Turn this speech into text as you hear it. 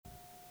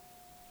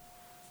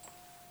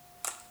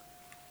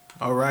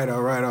All right.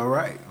 Hold on,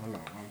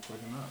 I'm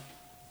putting up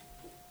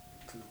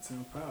to the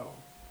 10th power.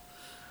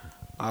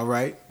 All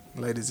right,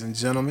 ladies and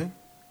gentlemen,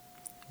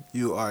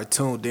 you are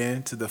tuned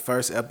in to the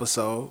first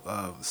episode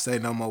of Say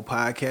No More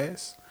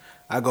podcast.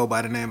 I go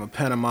by the name of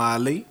Panama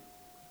Ali.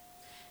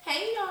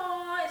 Hey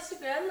y'all, it's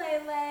your girl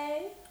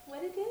Lele.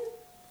 What it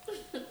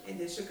do? And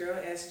this your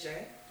girl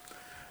SJ.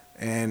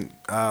 And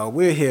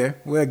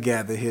we're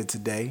gathered here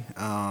today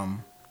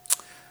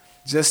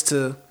just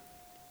to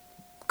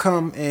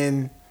come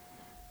and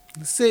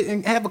sit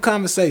and have a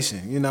conversation,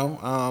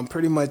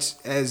 pretty much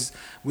as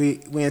we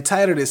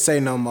entitled it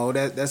Say No More.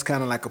 That's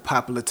kind of like a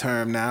popular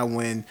term now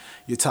when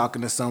you're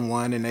talking to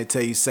someone and they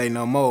tell you say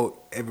no more,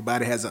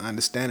 everybody has an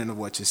understanding of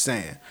what you're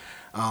saying.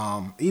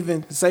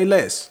 Even say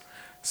less.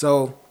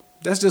 So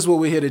that's just what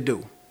we're here to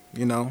do.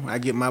 I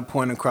get my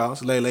point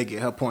across, Lele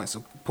get her point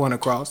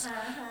across,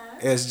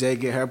 SJ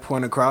get her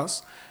point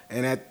across,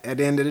 and at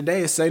the end of the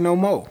day, it's say no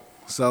more.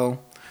 So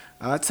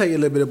I'll tell you a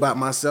little bit about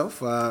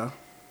myself.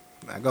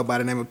 I go by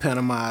the name of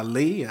Panama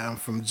Ali. I'm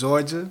from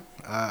Georgia.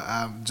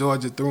 I'm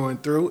Georgia through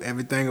and through.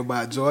 Everything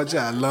about Georgia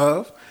I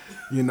love.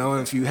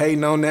 If you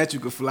hating on that, you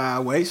can fly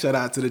away. Shout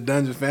out to the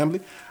Dungeon family.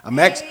 I'm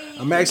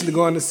actually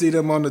going to see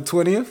them on the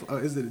 20th.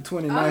 Or is it the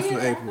 29th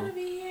of April?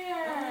 Be here.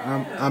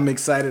 I'm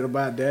excited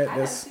about that. I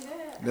That's see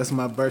that. that's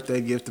my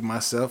birthday gift to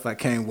myself. I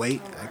can't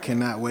wait. I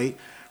cannot wait.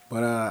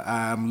 But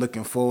I'm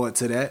looking forward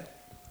to that.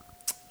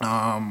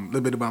 A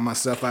little bit about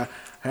myself. I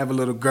have a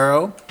little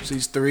girl.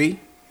 She's 3.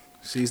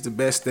 She's the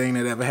best thing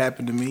that ever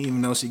happened to me,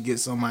 even though she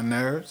gets on my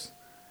nerves.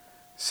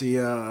 We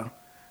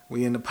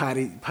in the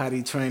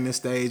potty training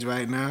stage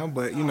right now,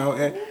 but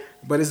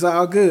but it's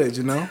all good,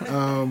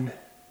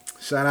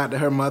 Shout out to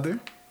her mother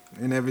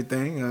and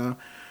everything.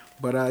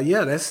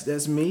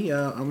 That's me.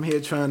 I'm here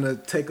trying to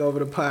take over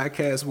the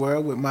podcast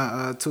world with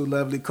my 2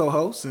 lovely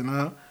co-hosts,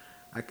 and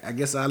I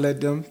guess I'll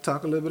let them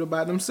talk a little bit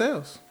about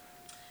themselves.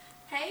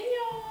 Hey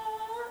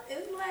y'all,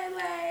 it's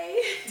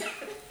Lele.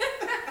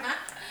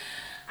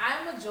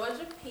 I'm a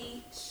Georgia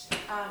peach,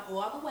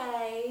 all the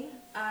way.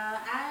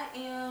 I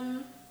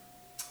am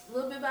a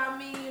little bit about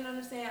me. You know what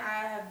I'm saying?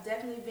 I've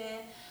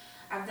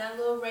done a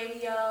little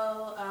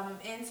radio,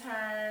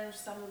 intern,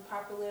 some of the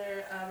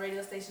popular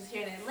radio stations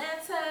here in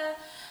Atlanta.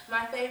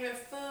 My favorite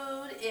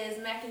food is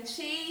mac and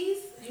cheese.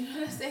 You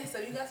know what I'm saying? So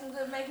you got some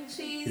good mac and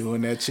cheese You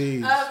and that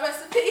cheese.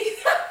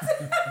 recipes.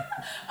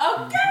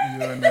 Okay.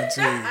 You and that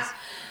cheese.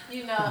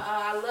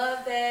 I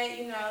love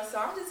that, so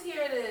I'm just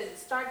here to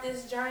start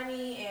this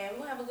journey and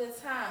we'll have a good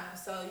time.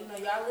 So,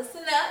 y'all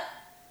listen up.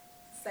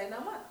 Say no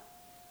more.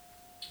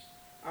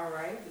 All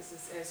right, this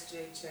is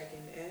SJ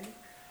checking in.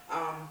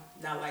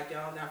 Not like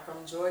y'all, not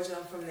from Georgia.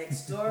 I'm from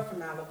next door,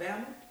 from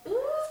Alabama. Ooh.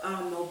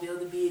 Mobile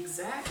to be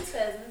exact.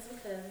 Cousins.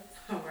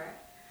 All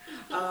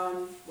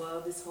right.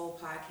 Well, this whole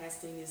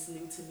podcasting is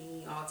new to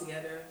me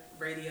altogether.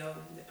 Radio,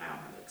 I don't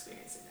have no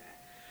experience in that.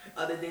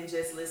 Other than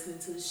just listening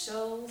to the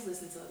shows,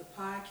 listening to other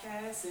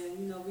podcasts,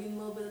 and reading a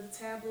little bit of the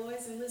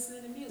tabloids and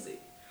listening to music.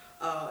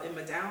 In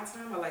my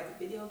downtime, I like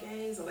the video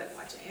games. I like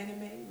watching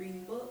anime,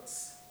 reading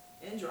books,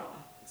 and drawing.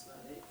 That's about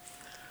it.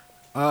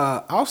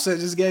 Offset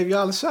just gave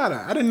y'all a shout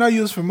out. I didn't know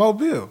you was from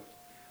Mobile.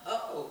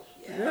 Oh,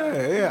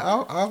 yeah. Yeah.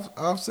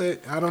 Offset.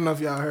 I don't know if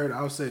y'all heard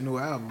Offset new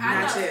album. I know,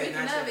 Not yet, speaking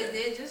not of yet. it,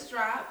 did just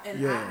drop, and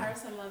Yeah. I heard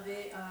some of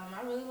it.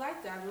 I really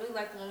liked it. I really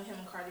liked the one with him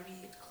and Cardi B,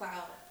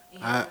 Cloud.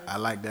 And I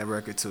like that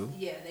record too.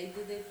 yeah, they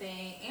did their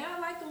thing. And I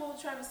like the one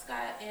with Travis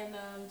Scott and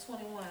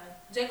 21.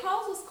 J.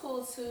 Cole's was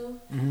cool too,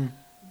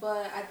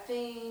 but I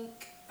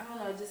think, I don't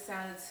know, it just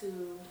sounded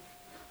too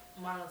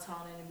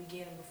monotone in the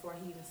beginning before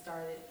he even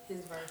started his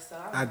verse. So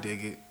I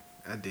dig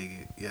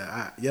it.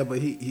 Yeah, but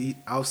he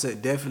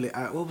Offset definitely.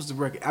 What was the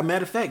record?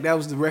 Matter of fact, that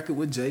was the record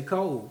with J.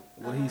 Cole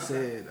where he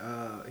said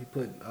he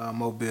put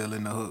Mobile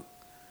in the hook.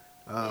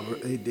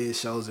 He did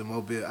shows in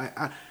Mobile. You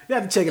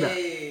have to check it out.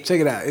 Hey. Check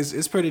it out.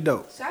 It's pretty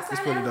dope. Shouts It's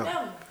out pretty to dope.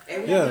 Alabama.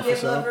 And we Yeah, have for to give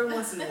sure. love every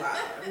once in a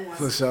while.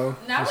 For sure.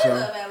 Now For we sure.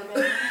 love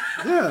Alabama.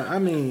 Yeah, I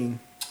mean,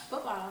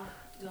 Football.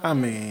 Oh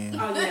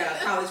yeah,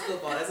 college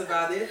football. That's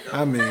about it.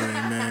 Though.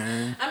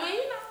 man.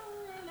 ain't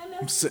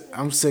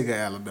I'm sick of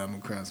Alabama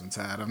Crimson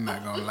Tide. I'm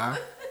not gonna lie.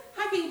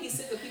 How can you be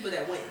sick of people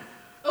that win?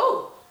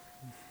 Ooh.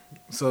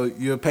 So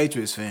you're a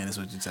Patriots fan, is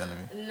what you're telling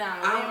me? Nah,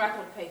 we ain't rocking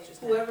with the Patriots.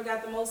 now. Whoever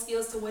got the most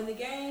skills to win the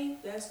game,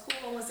 that's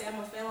cool. I want to say I'm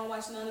a fan. I don't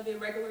watch none of it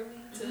regularly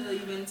to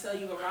even tell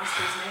you a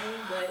roster's name,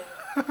 but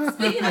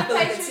Speaking I of feel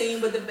like a Patriots,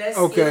 team with the best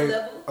skill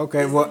level.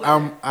 Okay. is Well, the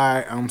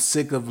winner. I'm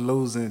sick of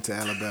losing to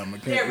Alabama.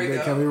 There we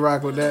go. Can we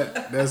rock with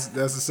that? That's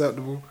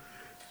acceptable.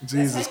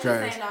 Jesus the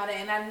Patriots Christ. ain't all that,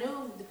 and I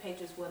knew the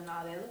Patriots wasn't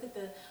all that. Look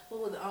at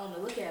what was the owner?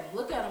 Look at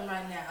him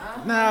right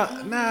now.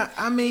 Nah.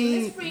 I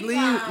mean, Let's freak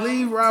out.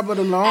 leave Robert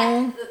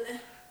alone.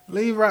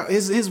 Leave Rob.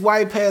 His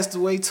wife passed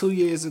away 2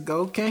 years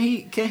ago. Can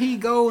he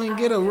go and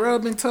get a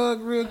rub and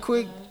tug real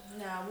quick?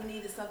 No, we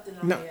needed something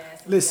on No, your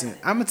ass. listen.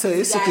 I'm gonna tell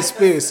you, it's a got it.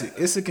 conspiracy.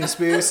 It's a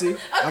conspiracy.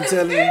 I'm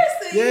telling you.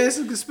 conspiracy? Yeah, it's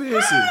a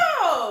conspiracy.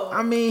 Oh!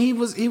 I mean,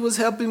 he was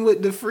helping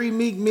with the Free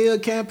Meek Mill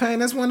campaign.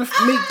 That's one of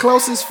Meek's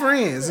closest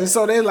friends, and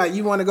so they're like,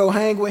 "You want to go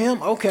hang with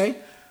him? Okay."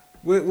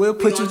 We'll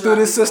put you gonna through drop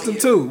this this on system you.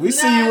 too. We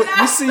see you.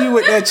 We see you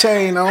with that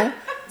chain on.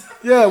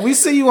 Yeah, we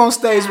see you on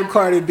stage with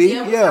Cardi B.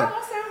 Yeah. Yeah.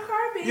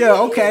 Cardi B.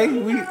 Yeah, okay.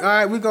 All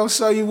right. We gonna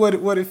show you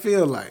what it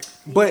feel like.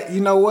 But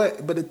you know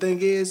what? But the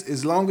thing is,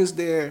 as long as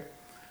they're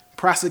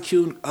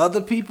prosecuting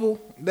other people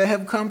that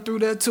have come through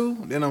there too,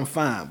 then I'm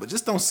fine. But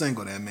just don't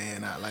single that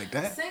man out like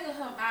that. Single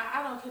him,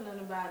 I don't care nothing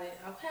about it.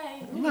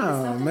 Okay. We No,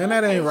 need something man,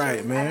 that ain't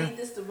locations. right, man. I need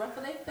this to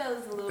ruffle their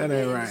feathers a little That bit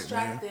ain't and right,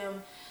 distract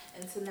them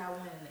into not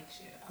winning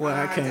next year. Well,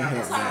 I can't help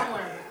That's all I'm that.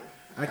 worried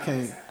about. I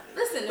can't.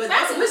 Listen, the But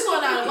Falcons that's is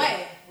going what out of the you're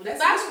way. The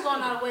That's Falcons what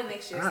going out of the way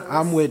next year. So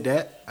I'm with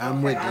that.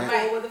 I'm with I'm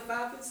that. cool with the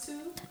Falcons too.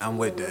 I'm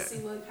with We'll that.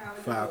 see how it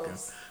Falcons.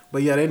 goes.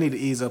 But yeah, they need to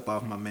ease up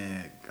off my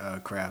man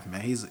Kraft,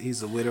 man.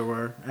 He's a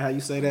widower. How you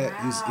say that?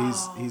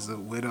 Wow. He's a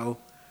widow.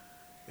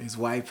 His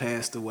wife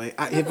passed away.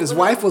 If his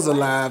wife was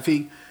alive,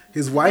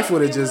 his wife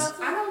would have just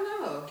I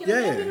don't know. Can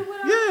it be the widow?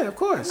 yeah, of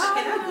course.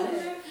 Can I Google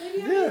it?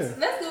 Maybe I Yeah.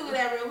 Let's Google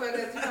that real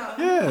quick. 'Cause,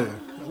 you know. Yeah.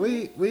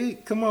 We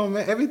come on,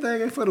 man.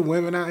 Everything ain't for the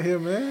women out here,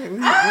 man. We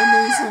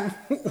need some.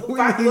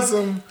 We need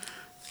some.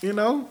 You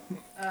know.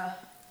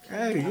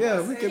 Hey, yeah,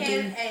 we could Can be.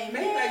 a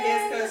Maybe I man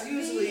guess because be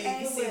usually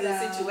a you see the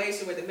widow?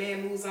 situation where the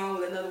man moves on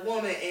with another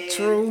woman and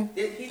True.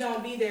 he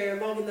don't be there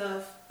long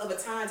enough of a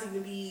time to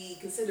even be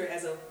considered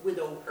as a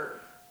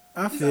widower.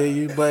 I feel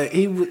you, but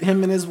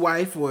him and his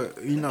wife were,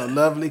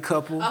 lovely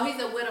couple. Oh,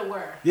 he's a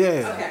widower.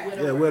 Yeah,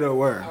 Okay. yeah,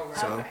 widower. All right.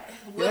 So, Okay.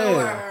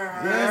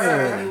 yeah,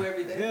 Learn new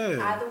every day.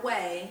 yeah. Either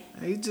way,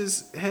 He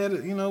just had,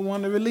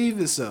 wanted to relieve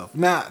himself.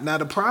 Now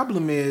the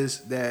problem is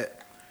that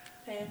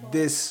paying for it.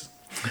 this,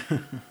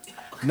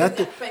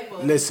 nothing. Pay for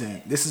it.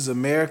 Listen, this is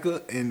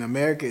America, and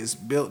America is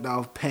built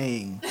off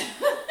paying.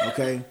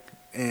 Okay,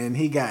 and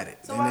he got it,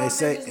 So why and don't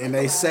they just they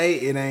legalize say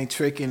it ain't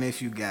tricking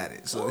if you got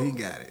it. So he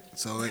got it.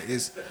 So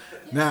it's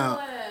now,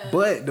 what?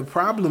 but the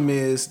problem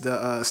is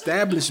the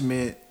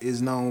establishment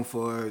is known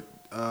for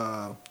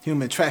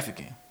human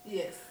trafficking.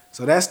 Yes.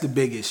 So that's the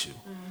big issue.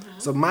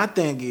 So my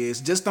thing is,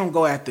 just don't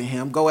go after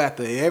him. Go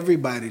after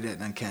everybody that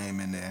done came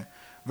in there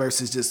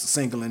versus just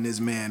singling this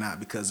man out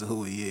because of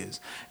who he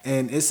is.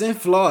 And it's in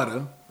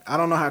Florida. I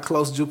don't know how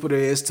close Jupiter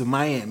is to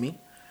Miami,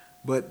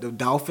 but the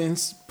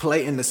Dolphins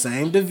play in the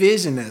same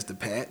division as the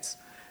Pats.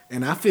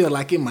 And I feel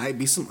like it might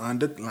be some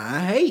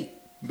underlying hate.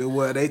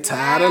 Where they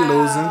tired of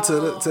losing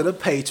to the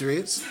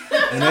Patriots.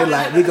 And they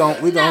like, we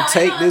gonna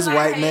take this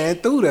white man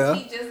through there.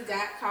 He just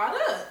got caught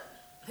up.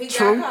 He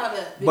True, got caught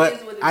up. It but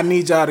is what it I is.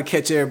 need y'all to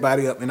catch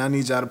everybody up, and I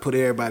need y'all to put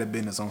everybody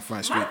business on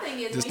Front My Street. thing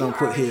is, Just when don't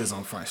you put his already-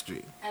 on Front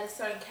Street. At a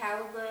certain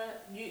caliber,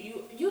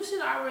 you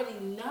should already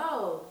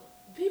know.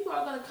 People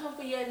are gonna come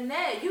for your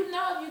neck. You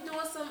know if you're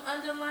doing some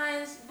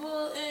underlying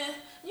bull,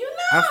 you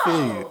know. I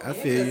feel you. I Yeah,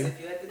 feel 'cause you.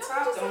 if you're at the No,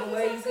 top, just the only like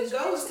way the you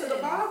can go is to the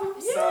bottom.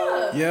 Yeah.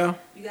 So Yeah,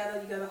 you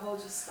gotta hold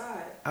your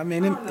spot. I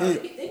mean, I don't know.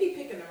 it- They be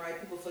picking the right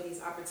people for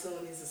these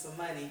opportunities and some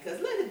money. Cause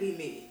let it be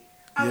me.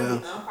 I'm Yeah. gonna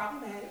be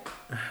unproblematic.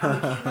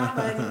 I'm gonna keep my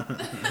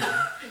money.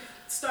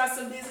 Start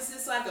some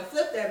businesses so I can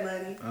flip that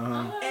money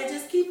and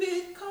just keep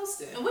it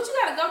coasting. And what you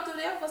gotta go through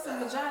there for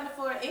some vagina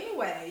for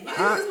anyway? This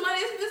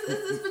money,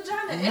 it's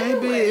vagina maybe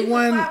everywhere. it You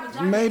can fly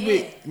vagina wasn't.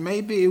 in.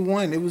 Maybe it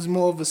wasn't. It was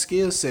more of a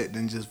skill set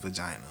than just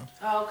vagina.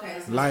 Oh,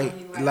 okay. So Like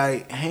it's really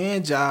like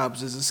hand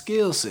jobs is a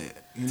skill set.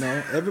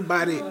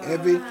 Everybody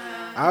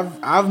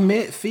I've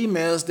met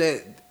females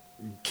that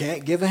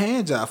can't give a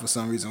hand job for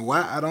some reason.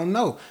 Why? I don't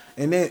know.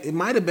 And then it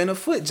might have been a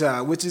foot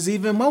job, which is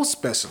even more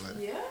special.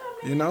 Yeah.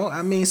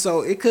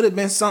 So it could have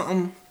been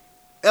something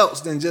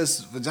else than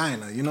just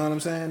vagina. You know what I'm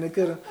saying?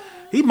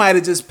 He might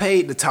have just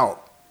paid to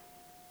talk.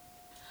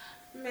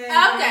 Maybe.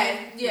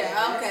 Okay.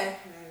 Yeah. Okay.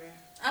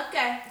 Maybe.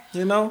 Okay.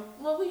 You know?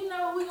 Well, we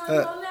know what we're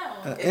gonna do on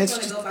that one. It's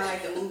It's gonna go by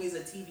like the movies or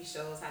TV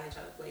shows, how they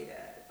try to play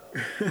that.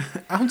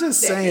 I'm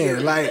just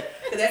saying, like,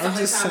 'Cause that's the I'm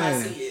only just time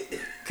I saying. see it.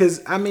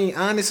 Because, I mean,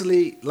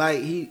 honestly,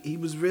 like, he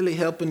was really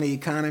helping the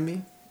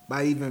economy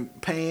by even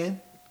paying,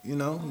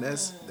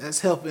 that's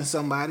helping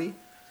somebody.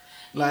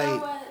 Like, you know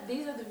what?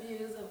 These are the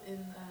views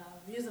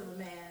of a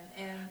man,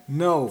 and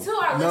no, To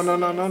our no,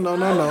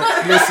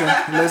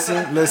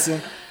 listeners.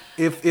 listen.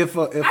 If I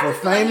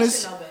just feel like you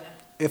should know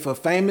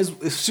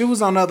better. if she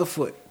was on the other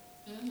foot,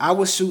 I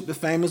would shoot the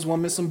famous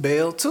woman some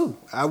bail too.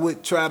 I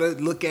would try to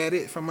look at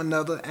it from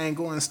another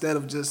angle instead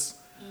of just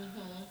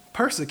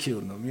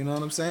persecuting them. You know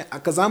what I'm saying?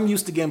 Because I'm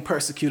used to getting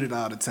persecuted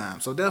all the time.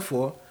 So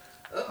therefore,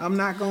 I'm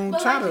not gonna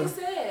But try like you to.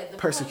 said, the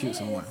persecute point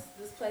someone. is,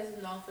 this place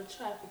is known for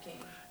trafficking.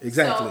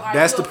 Exactly. So are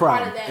That's you the a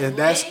part problem. of that Yeah,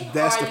 that's ring,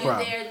 that's or the are you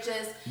problem. there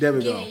just There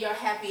we getting go. your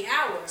happy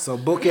hour? So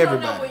book we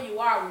everybody. don't know where you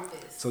are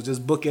with this. So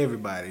just book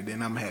everybody,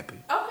 then I'm happy.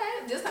 Okay,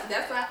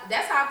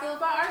 that's how I feel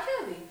about R.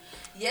 Kelly.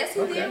 Yes,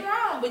 he Okay. did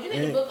wrong, but you need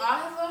to And- book all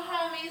his little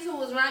homies who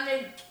was around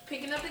there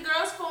picking up the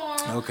girls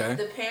for him. Okay.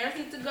 The parents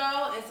need to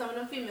go, and some of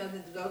them females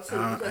need to go too.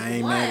 Because I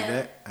ain't one, mad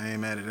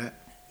at that.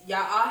 y'all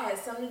all had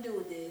something to do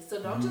with this.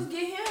 So don't Mm-hmm. just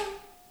get him.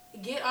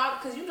 Get all,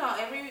 because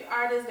every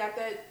artist got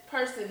that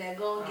person that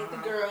go and get the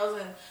girls,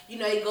 and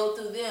they go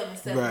through them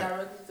instead Right. of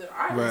directly to the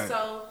artist. Right.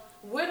 So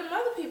where the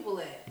other people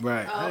at?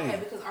 Right. Oh, okay, Hey.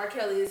 because R.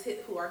 Kelly is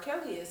who R.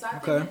 Kelly is. So I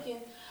Okay.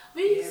 think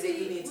we Yeah, see.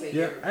 we need to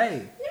Yeah.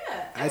 Hey.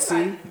 Yeah, I see.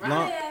 Everybody, run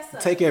Long, their ass up.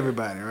 take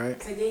everybody,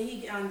 right? So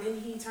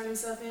didn't he turn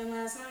himself in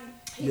last night?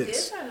 He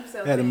Yes. did turn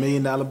himself Had $1 in.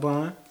 million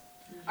bond.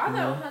 I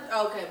know.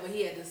 Okay, but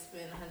he had to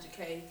spend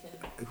 100K.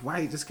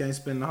 Why he just can't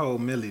spend the whole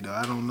 $1 though?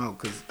 I don't know,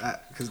 cause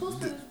Who's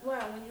when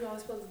you only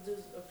supposed to do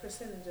a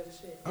percentage of the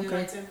shit? You Okay.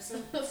 like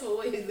 10%? For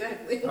what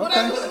exactly? Okay. What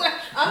I'm good.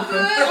 I'm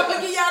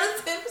gonna give y'all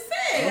the 10%.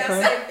 Yeah,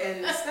 Okay. save,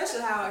 and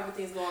especially how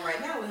everything's going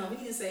right now with him,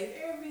 he can save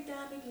every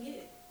dime he can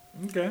get.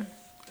 okay.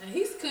 And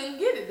he couldn't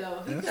get it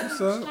though. He That's couldn't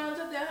what's up. scrounge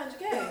up that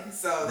 100K.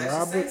 So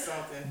that should say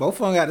something. Both of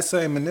them got the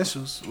same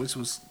initials, which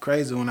was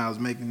crazy when I was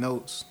making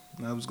notes.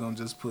 I was gonna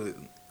just put,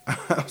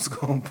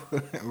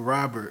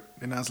 Robert,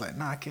 and I was like,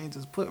 nah, I can't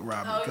just put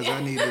Robert because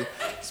I need to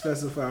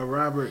specify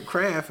Robert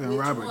Kraft and Which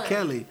Robert one?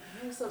 Kelly.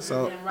 You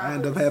So damn I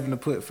ended up Roberts. having to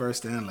put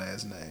first and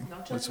last name, Don't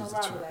which trust no was the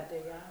Robert truth. out there,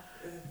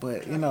 y'all. But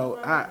Trust no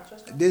Robert, don't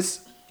trust no-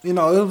 this,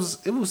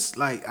 it was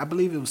like I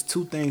believe it was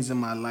two things in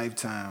my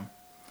lifetime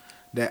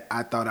that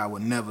I thought I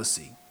would never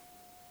see.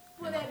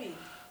 What that be?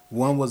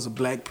 One was a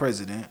black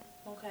president,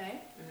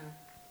 Okay.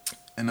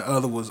 and the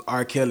other was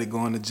R. Kelly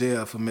going to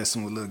jail for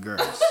messing with little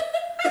girls.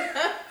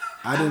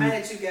 I'm mad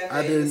at you got that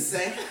I didn't-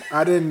 say.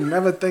 I didn't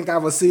never think I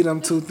would see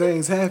them two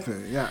things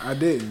happen. Yeah, I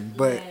didn't.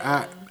 But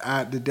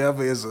Man. the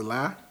devil is a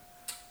lie.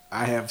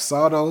 I have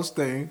saw those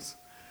things,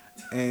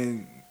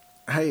 and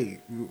hey,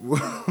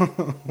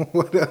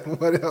 what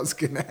else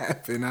can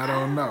happen? I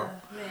don't know.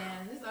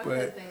 Man, this But-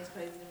 other thing is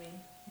crazy to me.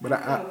 But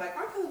I don't know, like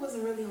R. Kelly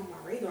wasn't really on my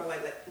radar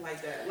like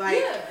that. Like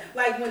Yeah.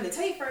 like when the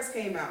tape first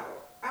came out,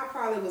 I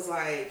probably was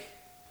like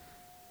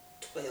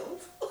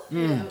 12,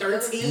 Mm.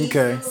 13.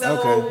 Okay, So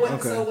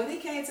okay. so when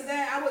it came to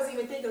that, I wasn't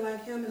even thinking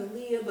like him and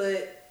Aaliyah,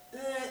 but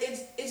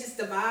it's just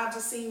the vibe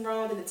just seemed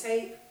wrong in the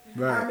tape. I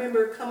Right.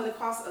 remember coming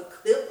across a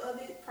clip of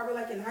it, probably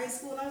like in high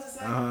school, and I was just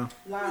like,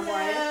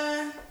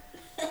 yeah.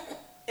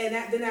 And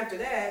then after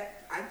that,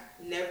 I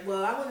never.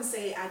 Well, I wouldn't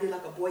say I did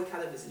like a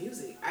boycott of his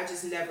music. I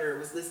just never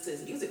was listening to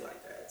his music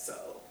like that. So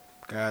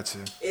Gotcha.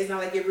 it's not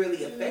like it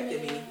really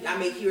affected me. I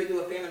may hear it do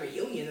a family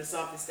reunion or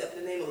something, Step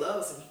in the Name of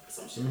Love,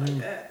 some shit like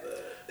that.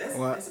 But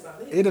that's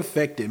about it. It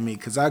affected me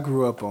because I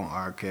grew up on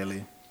R.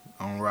 Kelly,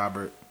 on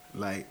Robert.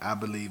 Like, I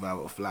Believe I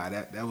Would Fly.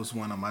 That was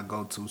one of my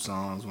go-to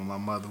songs when my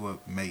mother would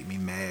make me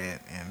mad,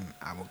 and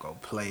I would go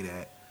play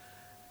that,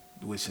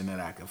 wishing that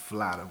I could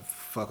fly the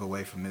fuck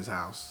away from this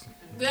house.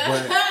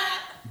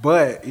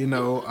 But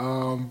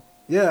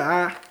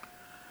yeah,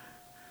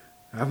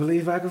 I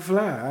believe I could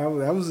fly.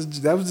 That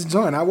was the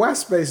joint. I watched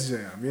Space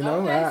Jam.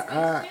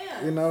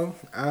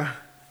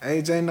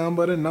 Age ain't nothing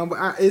but a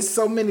number. It's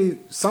so many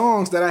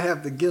songs that I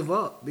have to give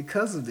up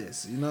because of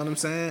this. You know what I'm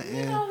saying?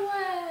 You know what?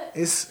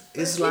 It's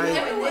But like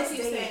in this Keep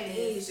day saying and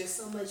age, there's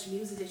so much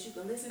music that you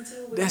can listen to.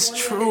 where That's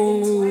you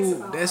won't even think true. twice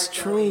about That's R.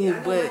 Kelly. true, I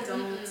know but- I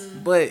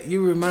don't. But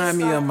you remind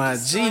me of my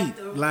Just start Jeep.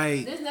 the-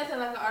 Like, There's nothing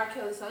like an R.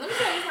 Kelly song. Let me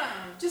tell you something.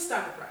 Just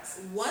start the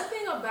process. One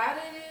thing about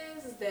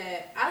it is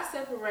that I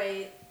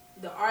separate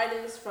the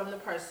artist from the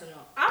personal.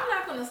 I'm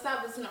not gonna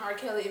stop listening to R.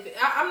 Kelly if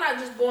I'm not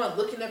just going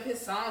looking up his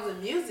songs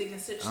and music and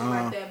shit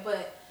like that.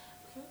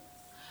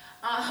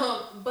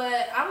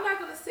 But I'm not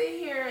gonna sit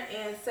here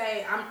and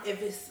say if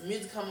his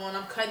music come on,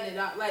 I'm cutting it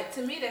out. Like,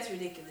 to me, that's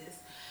ridiculous.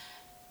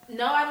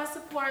 No, I don't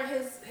support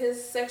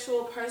his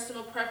sexual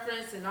personal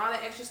preference and all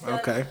that extra stuff.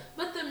 okay,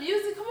 But the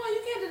music, come on,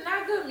 you can't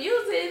deny good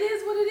music. It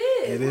is what it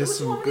is. it What is you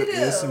some want me good, to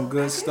do? it's some I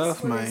good guess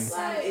stuff, what man. The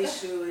slight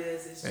issue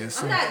is It's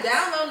just. I'm not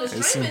downloading the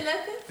It's streaming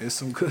nothing. It's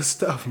some good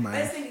stuff, I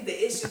man. think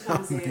the issue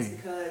comes in is mean-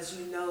 because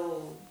you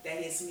know that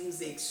his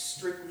music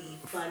strictly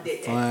funded.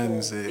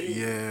 Funds that whole it, beat.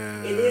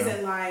 yeah. It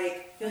isn't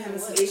like him having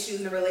some issues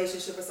in the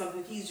relationship or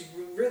something. He's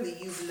really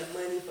using the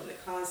money from the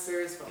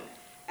concerts, from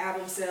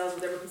album sales,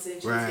 whatever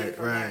percentage he's getting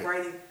from that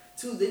writing,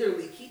 to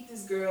literally keep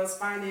these girls,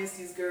 finance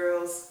these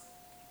girls,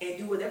 and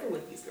do whatever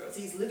with these girls.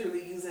 He's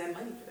literally using that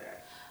money for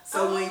that.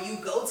 So when you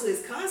go to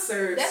his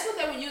concerts, That's what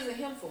they were using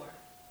him for.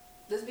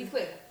 Let's be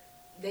clear.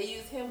 They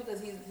used him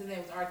because his name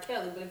was R.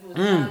 Kelly. But if it was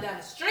going down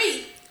the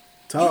street,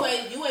 Talk,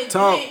 you ain't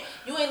talk.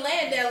 You ain't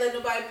laying down letting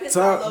nobody piss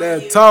talk all over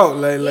that you. talk, You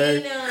Lele.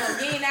 ain't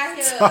out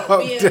here Talk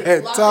being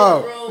that locked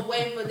talk. in the room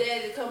waiting for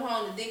daddy to come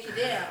home to dick you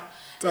down.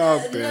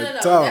 Talk No.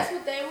 that talk. That's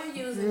what they were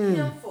using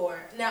him for.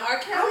 Now R. I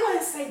Kelly.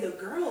 wouldn't say the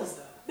girls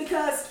though,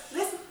 because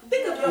let's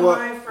think of your What-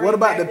 mind frame. what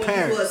about back the when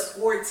parents? You was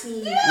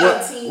 14,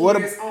 What- 15 what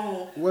ab- years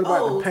old. what about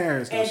the old,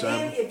 parents, though, And Shabba?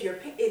 then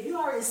if you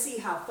already see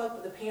how fucked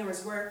up the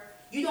parents were,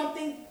 you don't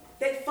think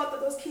they fucked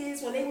up those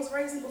kids when they was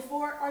raising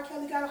before R.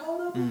 Kelly got a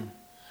hold of them?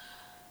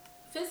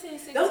 15,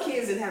 16. Those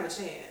kids didn't have a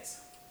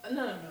chance.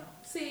 No.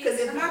 See, Because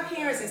if my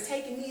parents is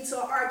taking me to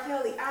a R.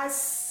 Kelly, I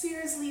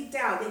seriously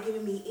doubt they're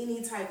giving me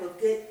any type of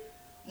good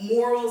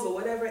morals or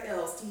whatever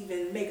else to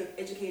even make an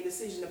educated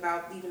decision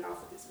about leaving off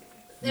with this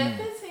man. At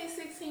 15,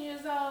 16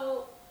 years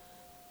old,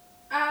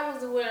 I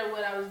was aware of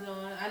what I was doing.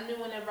 I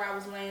knew whenever I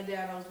was laying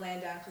down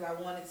because I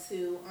wanted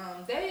to.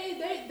 They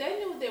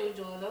knew what they were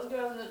doing. Those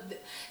girls knew.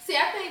 See,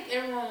 I think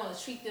everyone wants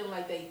to treat them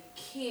like they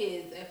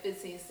kids at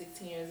 15,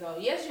 16 years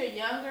old. Yes, you're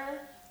younger,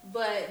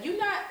 but you're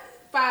not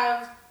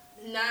 5,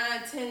 9,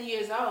 10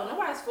 years old.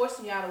 Nobody's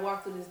forcing y'all to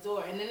walk through this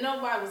door, and then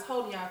nobody was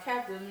holding y'all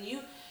captive. I mean,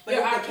 But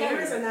you're if our the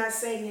parents parents. are not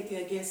saying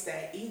anything against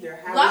that either,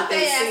 how Lock would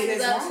they their say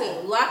asses that's up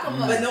wrong? too. Lock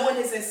them up. But no one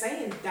isn't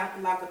saying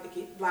lock up the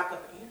parents.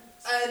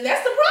 And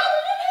that's the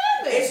problem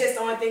in It's having. just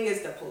the only thing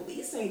is the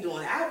police ain't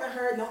doing it. I haven't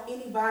heard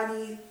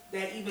anybody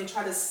that even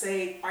try to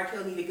say R.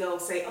 Kelly need to go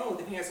say, oh,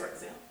 the parents are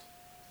exempt.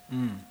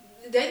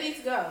 They need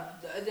to go.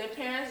 Their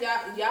parents,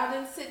 y'all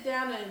didn't sit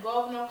down and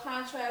go over no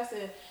contracts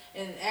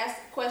and ask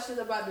questions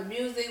about the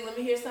music. Let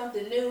me hear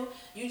something new.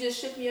 You just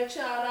shipping your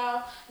child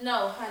off.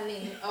 No,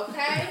 honey.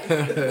 Okay,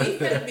 we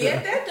finna be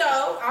at that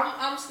door.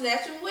 I'm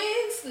snatching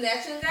wigs,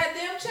 snatching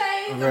goddamn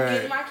chains. I'm Right.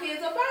 getting my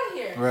kids up out of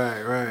here.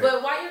 Right.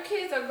 But while your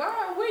kids are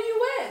gone, where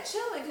you at?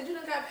 Chilling, because you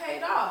done got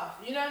paid off.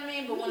 You know what I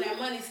mean? But when that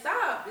money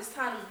stops, it's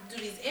time to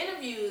do these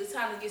interviews. It's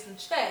time to get some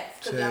checks,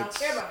 because y'all don't Checks.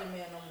 care about the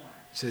man no more.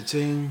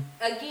 Cha-ching.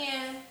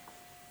 Again,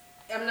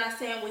 I'm not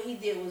saying what he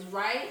did was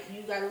right.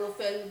 You got a little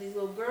fetish with these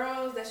little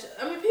girls.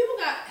 I mean, people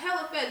got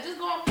hella fetish. Just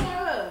go on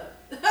Pornhub.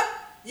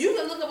 You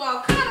can look up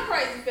all kind of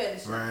crazy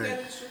fetishes. Right.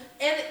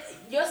 And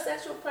your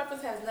sexual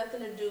preference has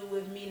nothing to do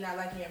with me not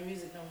liking your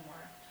music no more.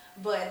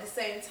 But at the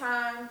same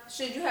time,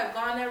 should you have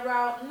gone that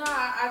route? Nah,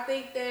 I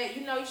think that,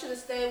 you should have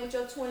stayed with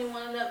your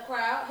 21 and up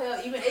crowd. Hell,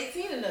 even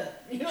 18 and up.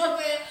 You know what I'm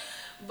saying?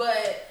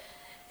 But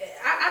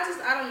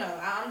I don't know.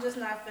 I'm just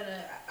not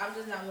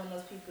one of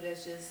those people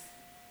that's just,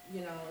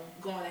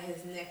 going at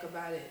his neck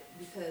about it,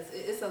 because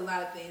it's a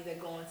lot of things that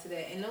go into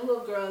that. And them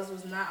little girls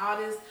was not all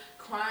this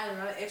crying and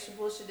all that extra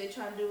bullshit they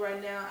trying to do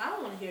right now. I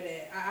don't want to hear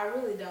that. I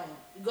really don't.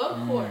 Go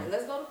to court.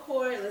 Let's go to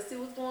court. Let's see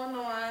what's going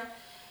on.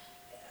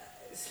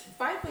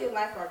 Fight for your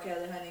life, R.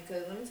 Kelly, honey,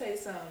 because let me tell you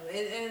something.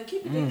 And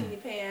keep your dick in your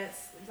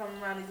pants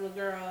from around these little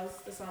girls.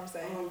 That's what I'm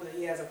saying. But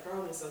he has a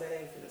problem, so that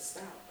ain't finna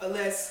stop.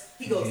 Unless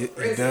he goes to He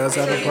prison. does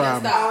have a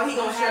problem. All he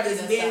gonna I'm sure have he is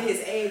done being stop. his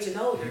age and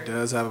older. It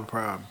does have a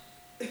problem.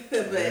 But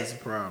It is a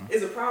problem.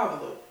 it's a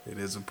problem. It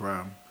is a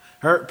problem.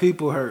 Hurt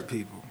people.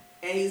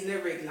 And he's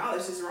never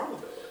acknowledged his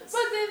wrongdoings. But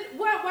then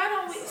why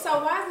don't we?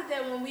 So why is it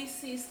that when we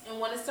see and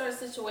when it's certain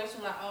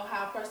situations like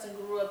how a person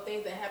grew up,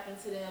 things that happened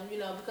to them,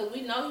 because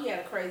we know he had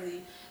a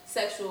crazy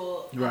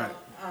sexual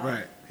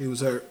Right. He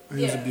was hurt.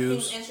 He was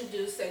abused. He was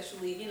introduced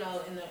sexually, in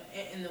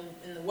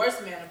the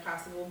worst manner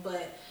possible.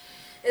 But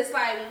it's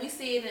like when we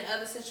see it in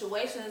other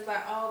situations, it's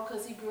like, oh,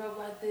 because he grew up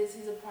like this,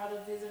 he's a part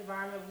of his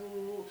environment, blah,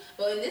 blah, blah.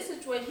 But in this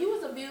situation, he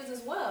was abused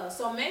as well.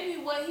 So maybe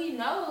what he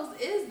knows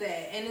is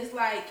that. And it's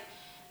like,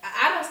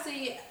 I don't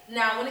see,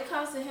 now when it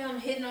comes to him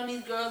hitting on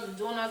these girls and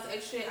doing all this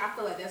extra shit, I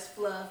feel like that's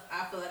fluff.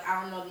 I feel like,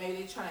 I don't know, maybe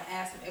they're trying to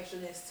add some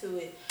extraness to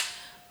it.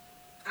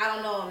 I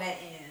don't know on that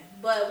end.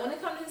 But when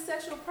it comes to his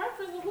sexual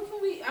preference, what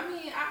can we,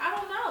 I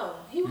don't know.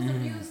 He was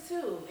abused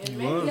too. And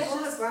maybe that's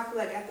just, I feel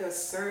like after a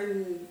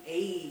certain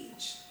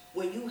age,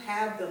 when you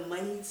have the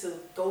money to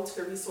go to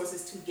the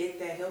resources to get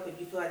that help, if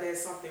you feel like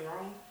there's something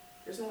wrong,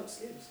 there's no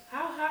excuse.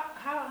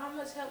 how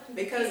much help can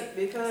you Because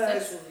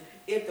sexually?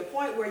 if the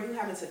point where you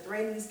having to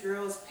threaten these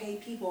girls, pay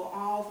people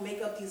off,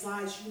 make up these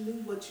lines, you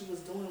knew what you was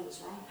doing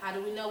was wrong. How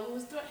do we know he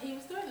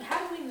was threatened?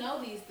 How do we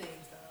know these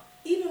things though?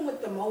 Even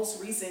with the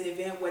most recent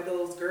event where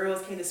those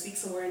girls came to speak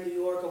somewhere in New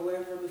York or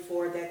wherever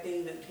before that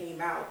thing that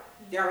came out,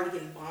 they're already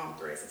getting bomb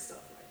threats and stuff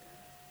like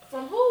that.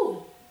 From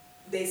who?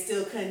 They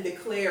still couldn't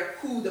declare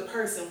who the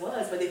person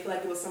was, but they feel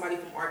like it was somebody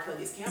from R.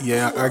 Kelly's campus.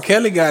 Yeah, R.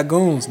 Kelly got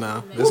goons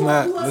now. Let's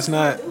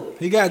not.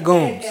 He got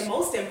goons. And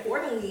most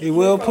importantly, He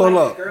will from pull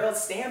like up. a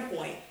girl's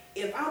standpoint,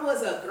 if I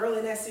was a girl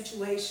in that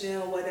situation,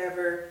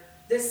 whatever,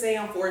 let's say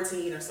I'm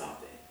 14 or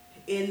something,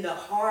 in the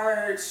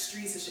hard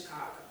streets of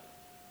Chicago,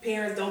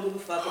 parents don't give a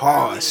fuck about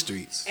Hard me.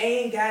 streets.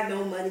 Ain't got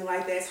no money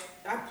like that.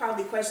 I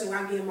probably question when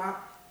I'm getting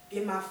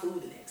my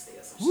food the next day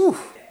or some Woo.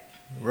 shit like that.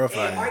 Rough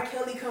And out R. here.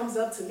 Kelly comes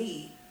up to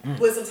me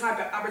with some type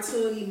of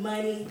opportunity,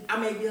 money. I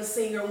may be a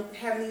singer,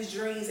 having these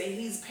dreams, and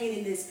he's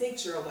painting this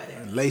picture or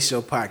whatever. Lace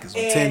your pockets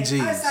with And 10 I G's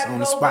decided to on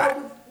the go- spot.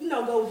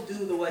 Go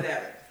do the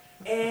whatever.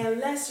 And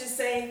let's just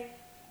say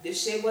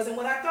this shit wasn't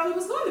what I thought it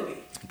was going to be.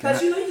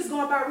 Because you just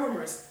going by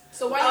rumors.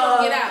 So why you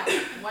don't get out?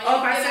 Why you don't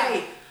I get out?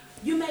 say,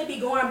 you may be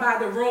going by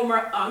the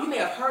rumor, you may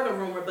have heard a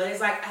rumor, but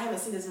it's like, I haven't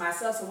seen this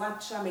myself, so why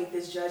should I make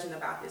this judgment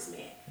about this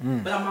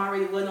man? But I'm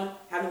already with him,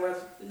 have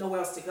nowhere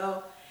else to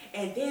go.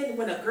 And then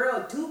when a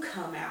girl do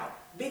come out,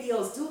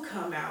 videos do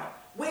come out,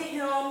 with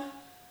him,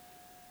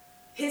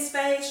 his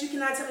face, you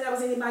cannot tell me that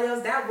was anybody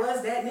else, that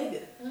was that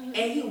nigga. And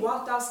he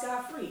walked off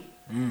scot-free.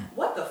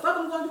 What the fuck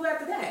am I going to do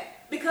after that?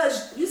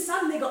 Because you saw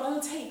the nigga on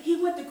tape,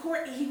 he went to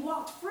court and he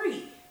walked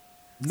free.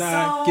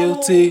 Not So-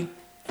 guilty.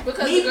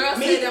 Because the girl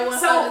said that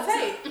wasn't on the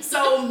tape.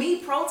 So me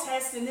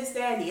protesting this,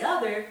 that, and the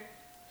other,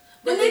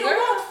 the But the nigga girl-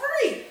 walked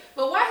free.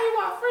 But why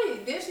he walked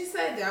free? Then she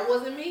said that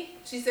wasn't me.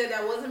 She said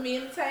that wasn't me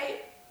in the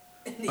tape.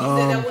 And he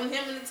said that wasn't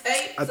him in the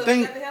tape. I so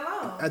think- got the hell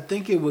on. I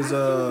think it was I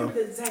can't remember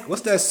the exact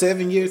what's that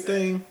 7-year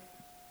thing?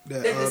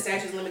 That, That the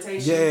statute of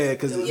limitations. yeah,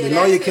 because It was- the Yeah,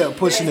 lawyer that's kept it.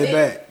 pushing That's it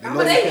it. back. The But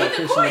lawyer they kept went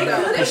to pushing court, it though.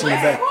 back, They pushing it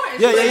went back. to court.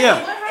 Yeah. And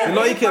The And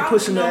lawyer then kept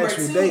pushing the number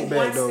actual two, date back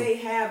once though. they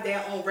have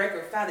that on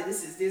record, found that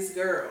this is this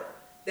girl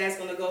that's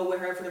gonna go with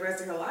her for the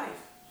rest of her life.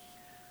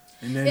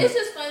 And then It's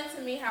just funny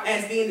to me how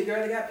as being the girl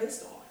that got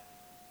pissed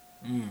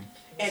on. mm,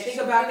 And think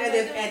about that.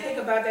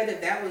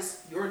 If that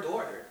was your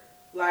daughter,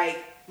 like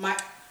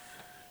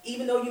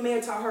even though you may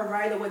have taught her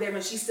right or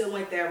whatever, she still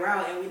went that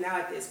route, and we now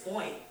at this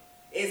point,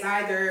 it's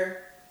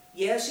either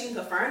she can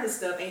confirm this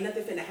stuff, ain't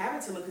nothing finna happen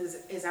to me because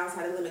it's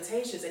outside of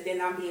limitations, and then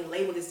I'm being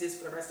labeled as this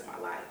for the rest of my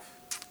life.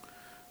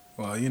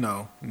 well, you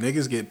know,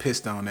 niggas get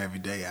pissed on every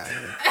day out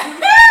here.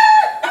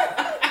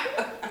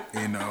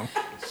 You know.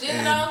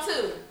 shitting on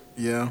too.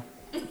 Yeah.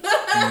 You know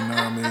what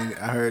I mean?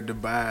 I heard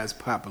Dubai is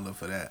popular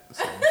for that.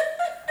 So.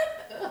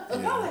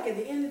 No, like at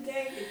the end of the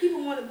day, if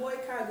people want to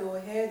boycott, go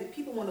ahead. If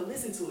people want to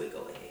listen to it,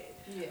 go ahead.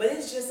 Yeah. But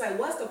it's just like,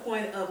 what's the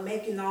point of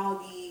making all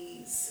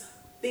these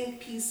think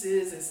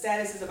pieces and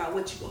statuses about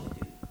what you're gonna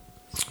do?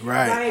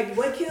 Right. Like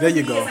what kills There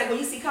you me go. is like when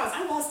you see comments,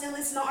 I'm gonna still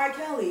listen to R.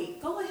 Kelly.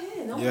 Go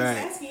ahead. No one's Right.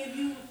 asking if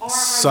you are.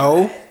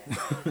 So?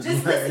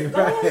 Just listen.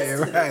 Go ahead.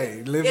 Listen to Right.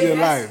 it. Live If your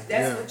that's, life.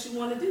 That's Yeah. what you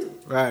want to do.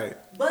 Right.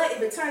 But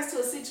if it turns to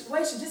a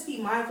situation, just be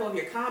mindful of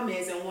your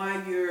comments and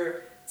why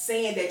you're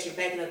saying that you're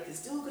backing up this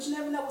dude, because you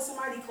never know what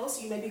somebody close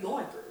to you may be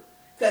going through.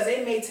 Because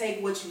they may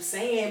take what you're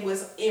saying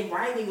was in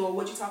writing or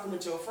what you're talking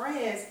with your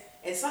friends,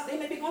 and they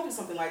may be going through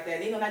something like that.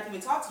 They don't like to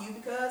even talk to you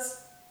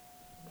because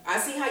I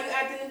see how you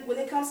acting when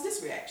it comes to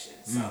this reaction.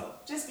 So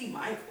just be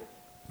mindful.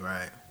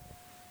 Right.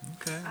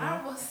 Okay. I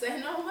Well, will say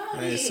no more.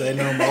 I ain't say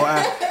no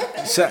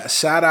more.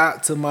 Shout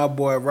out to my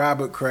boy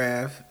Robert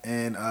Kraft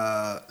and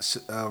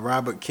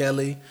Robert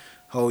Kelly.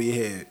 Hold your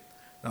head.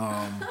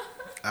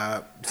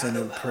 I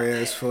sending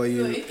prayers for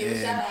you Good, give a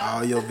and shout out.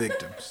 all your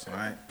victims. All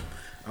right.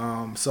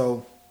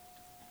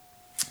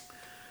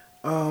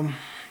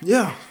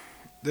 Yeah.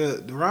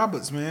 The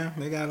Roberts, man,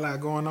 they got a lot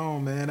going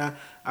on, man.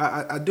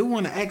 I do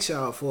want to ask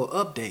y'all for an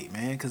update,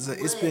 man, because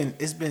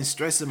it's been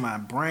stressing my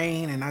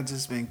brain, and I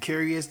just been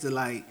curious to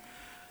like,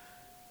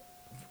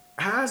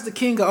 how's the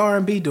king of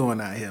R&B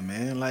doing out here,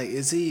 man? Like,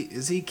 is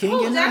he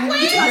kinging out here?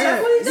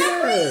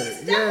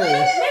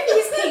 Yeah. Maybe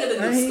he's king of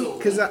the new school.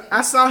 Because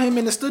I saw him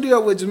in the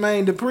studio with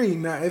Jermaine Dupri.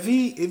 Now, if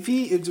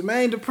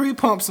Jermaine Dupri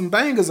pumps some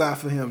bangers out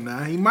for him, now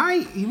he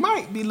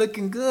might be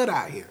looking good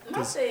out here.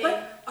 My thing,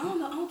 But I don't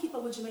know. I don't keep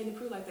up with Jermaine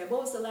Dupri like that.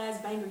 What was the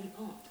last banger he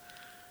pumped?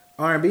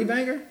 R&B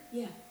banger?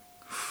 Yeah.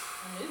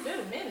 it's been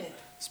a minute.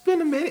 It's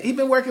been a minute. He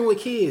been working with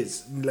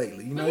kids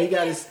lately. You know,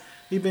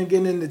 he been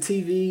getting into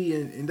TV,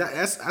 and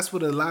that's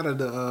what a lot of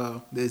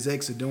the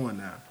execs are doing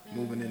now,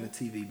 moving into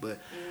TV. But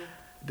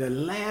the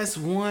last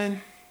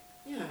one,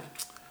 Yeah.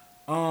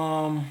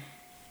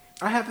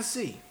 I have to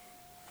see.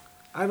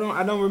 I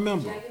don't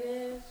remember. Jagged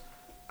Edge.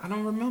 I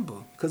don't remember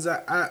because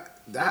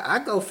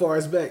I go far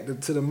as back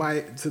to the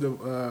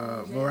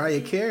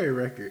Mariah Carey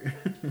record.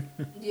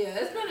 Yeah,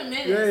 it's been a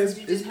minute. Yeah, since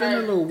you it's just been a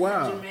heard little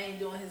while. Jermaine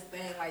doing his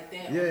thing like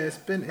that. Yeah,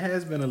 it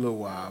has been a little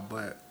while,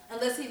 but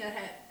Unless he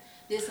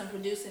did some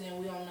producing and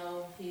we don't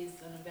know if he's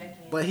on the back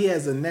end. he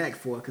has a knack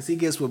for it because he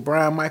gets with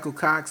Brian Michael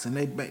Cox and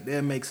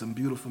they make some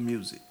beautiful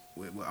music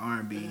with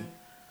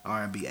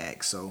R&B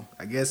acts. So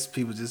I guess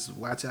people just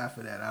watch out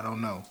for that. I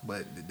don't know,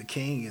 but the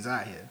king is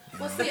out here. You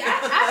Well, know? see,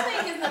 I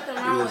think there's nothing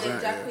wrong with He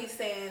is out Jacquees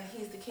saying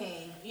he's the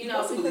king. You You're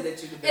know, supposed to believe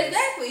that you're the best.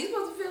 exactly. You're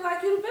supposed to feel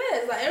like you're the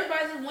best. Like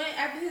everybody just went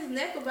after his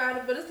neck about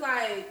it, but it's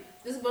like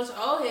there's a bunch of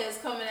old heads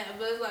coming at,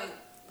 but it's like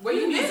Where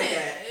you been music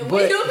at? at?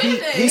 Where But you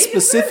been at? he He's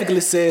specifically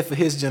the said for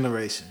his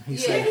generation. He Yeah,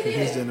 said he for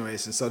his did.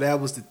 generation. So that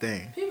was the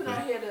thing. best. People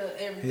don't hear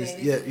the everything. His-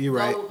 They yeah, just you're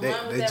right. go They-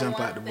 run with they that jump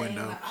one out the thing,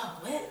 window. like, oh,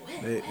 what?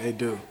 They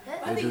do.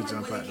 I They think do when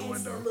jump we out the get into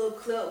window. the little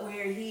clip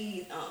where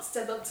he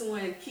stepped up to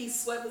when Keith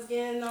Sweat was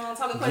getting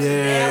talking questions.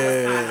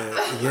 That was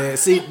kind of Yeah.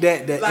 See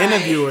that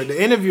Like-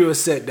 the interviewer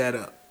set that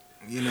up.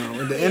 You know,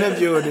 and the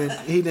interviewer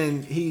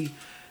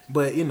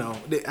but you know,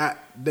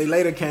 they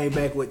later came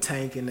back with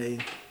Tank and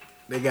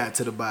they got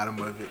to the bottom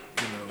of it.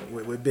 You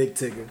know, with Big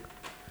Tigger.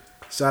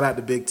 Shout out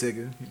to Big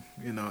Tigger.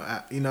 You know,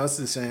 it's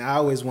a shame. I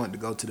always wanted to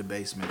go to the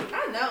basement.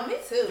 I know, me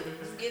too.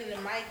 Just getting the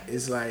mic.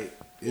 It's like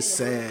it's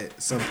sad.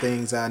 Some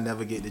things I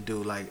never get to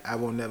do. Like I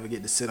will never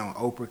get to sit on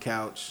Oprah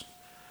couch.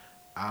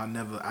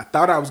 I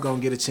thought I was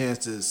gonna get a chance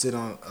to sit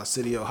on a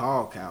City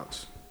Hall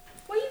couch.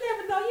 Well, you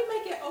never know. You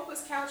may get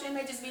Oprah's couch and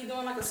may just be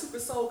doing like a super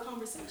soul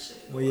conversation.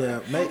 Well, yeah,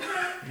 maybe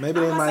I'm they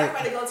not might.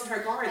 ready to go to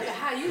her garden.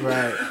 How you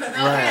Right, doing? right,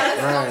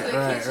 Let's go to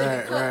the kitchen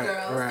and cook,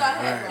 girls. Go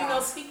ahead, You girl.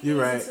 know, speak You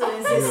things right. into You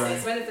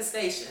existence, right.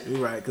 manifestation.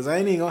 You're right, because I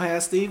ain't even gonna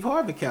have Steve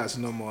Harvey couch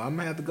no more. I'm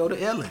gonna have to go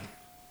to Ellen.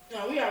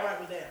 No, we all right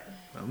with that.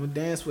 I'm gonna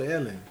dance with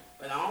Ellen.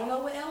 But I don't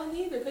know with Ellen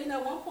either. Because, you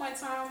know, at one point in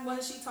time,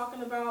 wasn't she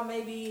talking about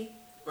maybe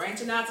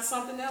branching out to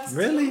something else?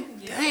 Really?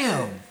 Too?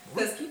 Damn.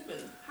 Because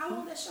how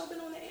long that show been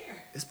on the air?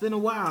 It's been a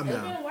while It's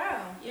been now. a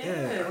while.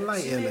 Yeah, I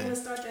like she may Ellen. want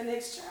to start that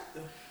next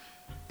chapter.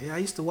 Yeah, I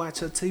used to watch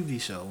her TV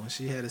show when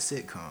she had a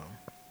sitcom.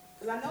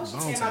 Because I know she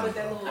Long came time out with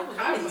that ago. little I was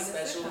comedy watching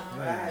special. that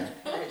But I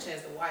haven't had a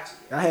chance to watch it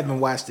yet. I haven't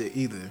watched it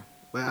either,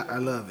 but I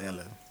love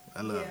Ellen.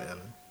 I love Yeah.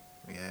 Ellen.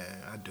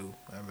 Yeah, I do.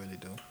 I really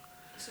do.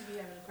 She be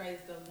having crazy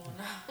stuff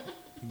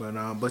going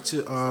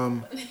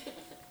on.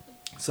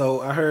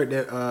 So I heard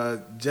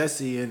that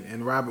Jesse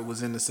and Robert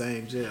was in the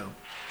same jail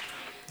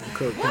in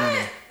Cook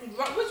County.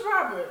 What? Which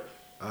Robert?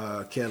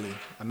 Kelly.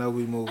 I know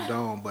we moved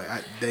on, but I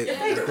think,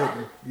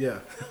 yeah.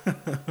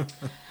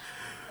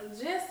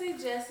 Jesse,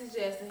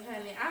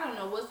 honey, I don't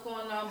know what's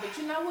going on, but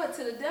you know what?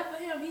 To the death of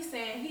him, he's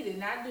saying he did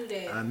not do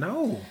that. I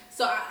know.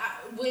 So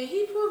when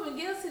he proven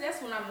guilty,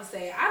 that's what I'm gonna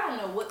say. I don't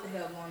know what the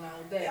hell going on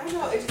with that. I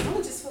know. It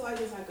just feel like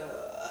it's like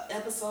a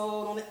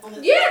episode on the.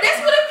 Yeah, that's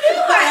what it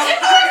feels like.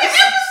 It's like an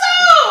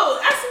episode.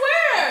 I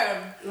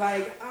swear.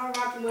 Like I'm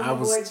rocking with I my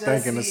was boy Jesse.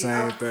 thinking the same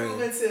I'm thing.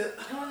 proven to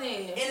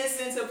Honey.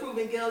 innocent to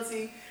proven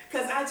guilty.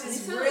 Cause I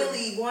just Me too.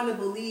 really want to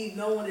believe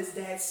no one is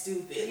that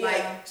stupid. Yeah.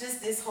 Like just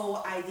this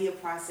whole idea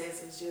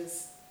process is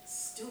just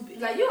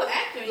stupid. Like you're an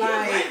actor, and you're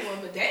a great one,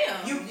 but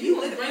damn, You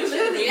bring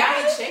literally reality.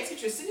 write checks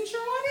with your signature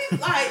on it.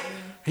 Like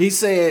He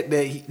said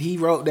that he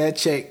wrote that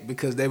check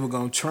because they were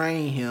gonna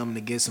train him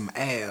to get some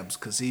abs,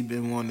 cause he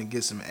been wanting to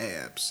get some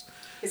abs.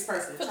 his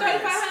personal For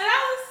trainers.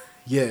 $3,500.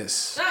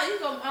 Yes. Nah, you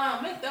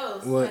gonna make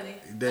those, What honey.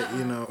 that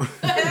you know?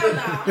 Hell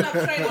no, I'm not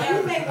training Well, you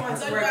you. make one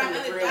to work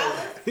with the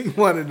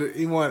real.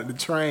 he wanted to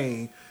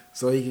train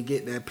so he could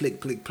get that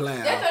plick plow.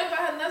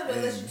 That $3,500 but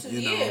And, last you 2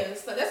 you know. years.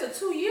 So that's a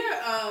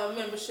 2-year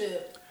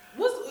membership.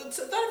 What's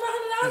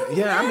 $3,500?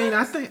 Yeah, I mean,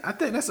 I think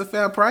that's a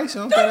fair price.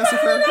 You don't think that's a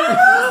fair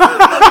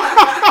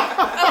price?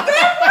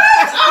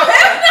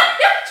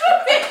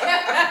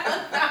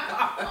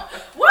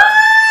 What?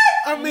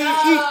 I mean,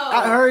 No.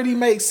 I heard he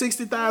makes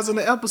 60,000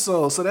 an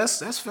episode, so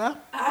that's fair.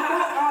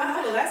 I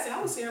know the last thing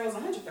I was hearing was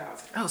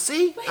 100,000. Oh,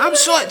 see, But he I'm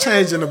wasn't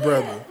shortchanging the doing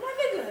brother. that. My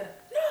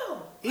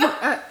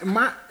nigga,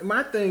 no.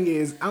 My thing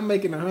is, I'm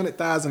making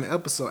 100,000 an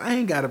episode. I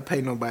ain't gotta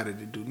pay nobody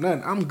to do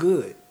nothing. I'm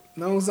good.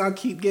 As long as I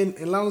keep getting,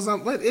 as long as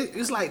I'm, but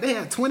it's like they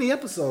have 20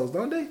 episodes,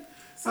 don't they?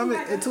 I mean,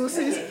 into a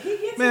season.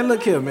 Man,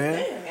 look here, man.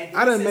 And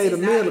I done since made a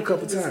he's meal not a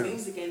couple into his times.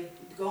 Music and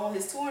go on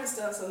his tour and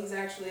stuff, so he's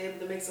actually able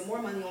to make some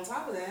more money on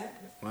top of that.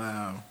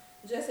 Wow.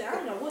 Jesse, I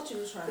don't know what you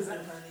was trying to do,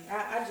 honey. I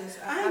I ain't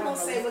don't gonna know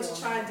say what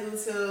what's you're going trying to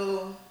do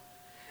to.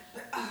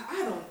 But I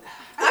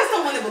just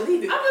don't want to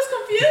believe it. I'm just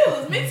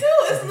confused. Me too.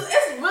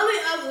 It's really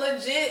a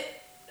legit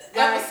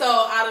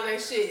episode out of that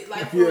shit.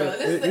 Like for Yeah, real.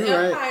 This is the you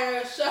right.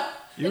 Empire show.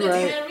 You and it's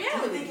right. in You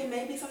reality. think it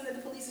may be something that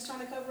the police is trying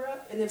to cover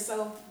up? And if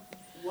so,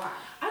 why?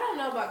 I don't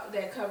know about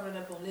that covering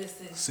up on this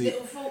thing. See,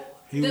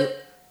 he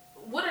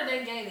What are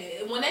they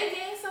gaining? When they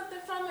gain something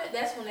from it,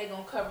 that's when they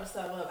gonna cover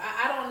something up.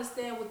 I don't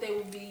understand what they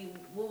would be.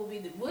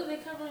 What are they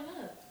covering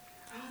up?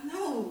 I don't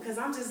know, because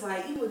I'm just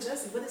like, even with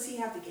Justin, what does he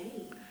have to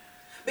gain?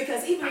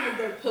 Because even with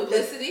the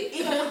Publicity?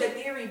 even with the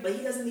theory, but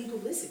he doesn't need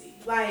publicity.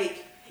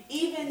 Like,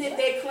 even if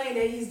they claim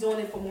that he's doing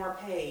it for more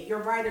pay, your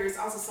writer is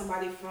also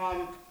somebody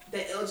from the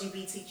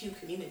LGBTQ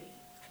community.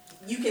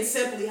 You can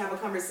simply have a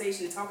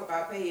conversation to talk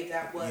about pay if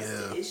that was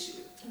the issue.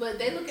 But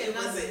they look at It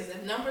numbers. wasn't-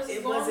 If numbers is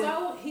it going wasn't-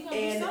 low, he gonna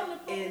do something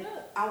to pump And it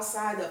up.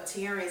 outside of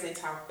Terrence and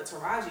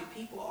Taraji,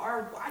 people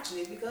are watching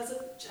it because of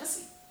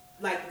Jussie.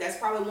 Like, that's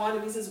probably one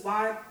of the reasons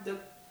why the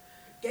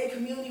gay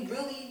community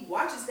really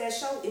watches that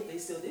show, if they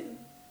still do.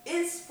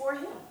 It's for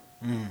him.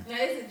 Now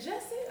is it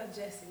Jesse or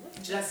Jesse? What's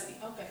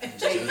Jussie. Okay.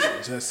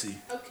 Jesse.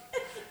 Okay.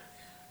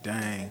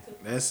 Dang,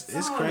 it's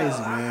I don't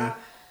crazy, know. man.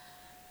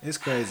 It's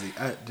crazy.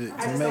 To just make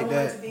don't want it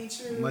that to be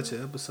true. much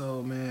an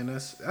episode, man.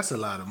 That's a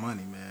lot of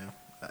money, man.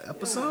 An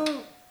episode.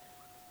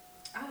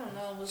 I don't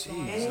know what's going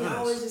on. And he Jesus.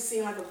 always just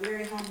seemed like a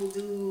very humble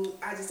dude.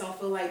 I just don't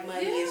feel like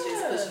money is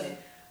just pushing it.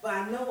 But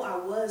I know I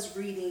was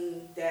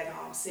reading that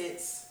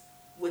since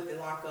with the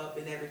lockup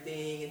and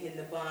everything and hitting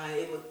the bond,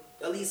 it would,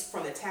 at least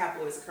from the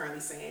tabloids, are currently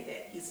saying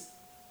that he's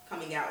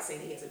coming out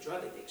saying he has a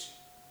drug addiction.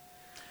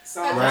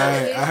 So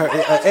Right, I heard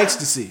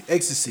ecstasy. They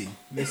say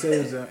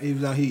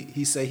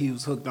he said he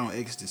was hooked on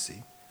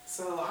ecstasy.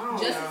 So I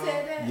don't Jesse know.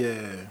 said that?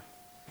 Yeah.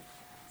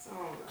 So I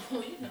don't know.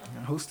 Well, you know.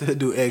 Who still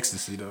do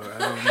ecstasy though? I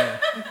don't know.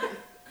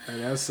 Like,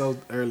 that's so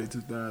early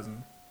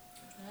 2000.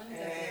 Got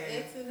that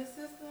X in the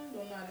system,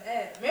 don't know how to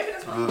act. Maybe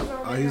that's what he was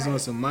on. He's on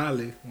some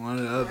Miley, one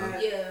or the other.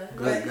 Yeah.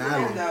 Good But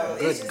I don't know.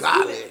 golly. It's Good just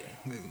golly.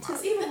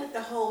 Because even with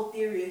the whole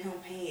theory of him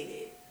paying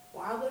it,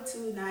 why would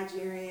two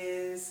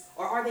Nigerians,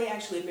 or are they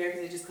actually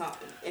Americans that just come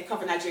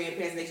from Nigerian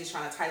parents and they just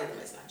trying to title them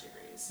as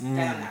Nigerians?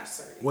 That I'm not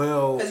certain.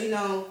 Well,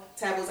 Because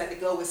tabloids like to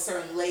go with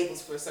certain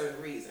labels for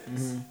certain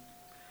reasons.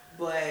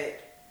 But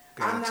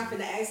I'm not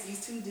going to ask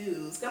these two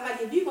dudes. 'Cause I'm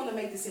like, if you're going to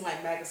make this seem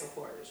like MAGA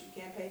supporters,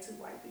 you can't pay two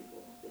white people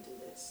to do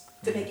this.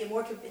 To make it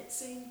more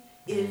convincing,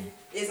 if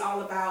it's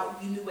all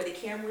about you knew where the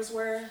cameras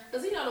were.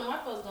 Because you know the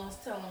white folks gonna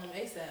tell them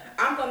ASAP.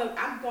 I'm gonna.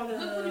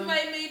 Look what you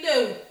made me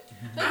do.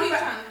 What are you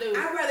trying to do?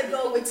 I'd rather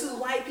go with two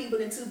white people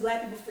than two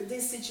black people for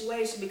this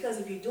situation, because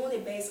if you're doing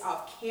it based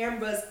off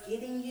cameras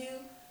getting you,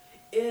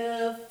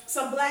 if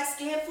some black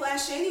skin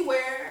flash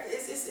anywhere,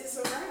 it's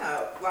a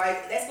wrap.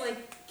 Like, that's gonna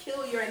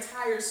kill your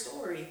entire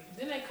story.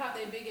 Then they caught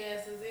their big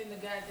asses in the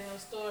goddamn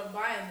store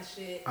buying the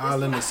shit.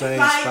 all in the same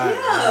Like, spot.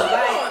 yeah. What's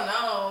Like- going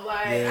on?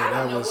 Like, Yeah, I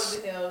that don't know was-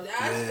 what the hell.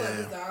 I just feel like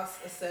it's all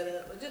a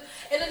setup. But and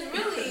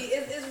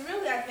it's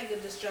really, I think, a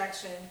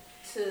distraction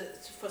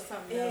for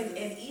something else.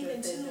 And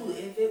even that they're too,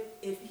 doing.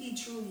 if he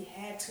truly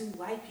had two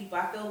white people,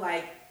 I feel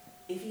like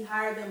if he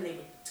hired them, they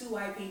were two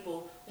white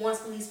people. Once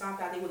police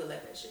found out, they would have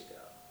let that shit go.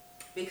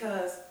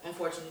 because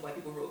unfortunately white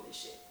people rule this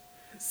shit.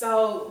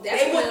 So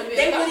That's they gonna be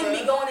a wouldn't be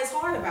cover-up. going as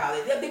hard about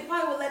it. They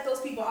probably would let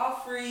those people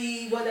off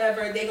free,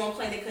 whatever. They gonna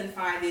claim they couldn't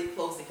find it,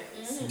 close the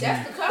case.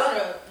 That's the cover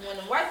up when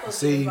the white folks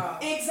See, get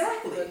involved.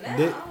 Exactly. But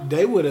now,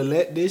 They would have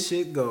let this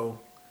shit go,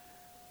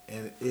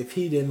 and if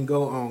he didn't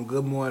go on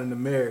Good Morning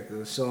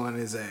America showing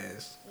his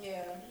ass.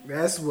 yeah.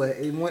 That's what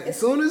it went. As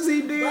soon as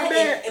he did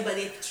that, But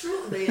if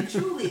truly,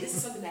 this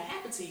is something that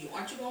happened to you,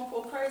 aren't you gonna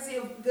go crazy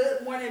if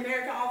Good Morning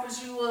America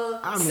offers you a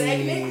I mean-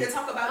 segment to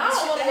talk I about don't this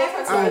shit wanna that go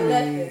happened for to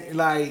I you? mean,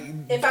 like,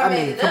 If I made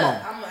mean, it come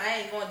up, on. I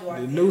ain't going to do The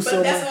it. new But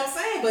summer. that's what I'm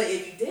saying. But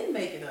if you didn't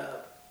make it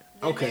up,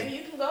 Okay. Maybe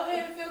you can go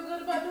ahead and feel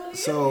good about doing it.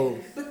 So-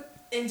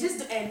 and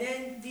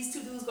then these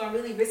two dudes gonna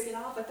really risk it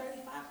all for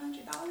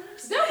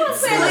 $3,500. That's what I'm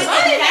saying. So The money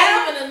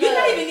not even you're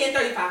not enough. even getting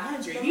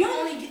 $3,500. You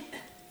only get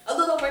a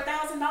little over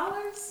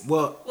 $1,000.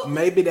 Well, Well-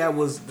 maybe that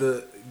was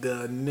the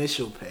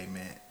initial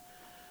payment,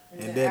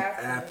 and Yeah, then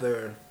after.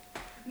 after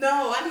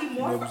No, I need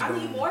more. They was I need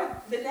gonna-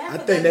 more than that. I for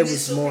think that they was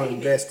initial more payment.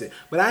 invested.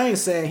 But I ain't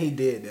saying he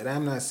did that.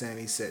 I'm not saying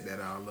he set that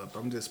all up.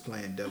 I'm just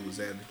playing devil's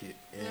advocate.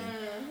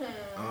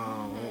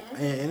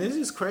 And it's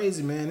just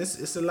crazy, man.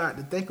 It's a lot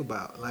to think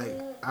about. Like,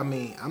 I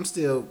mean, I'm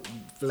still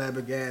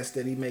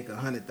flabbergasted he make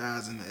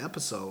 100,000 an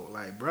episode.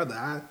 Like,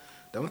 brother,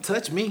 don't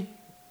touch me.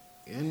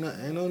 Ain't no,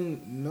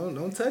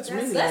 don't touch me.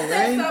 Let's Like, I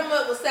set ain't- something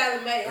up with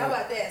Sally Mae. How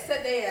about that?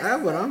 Set their ass.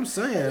 That's what I'm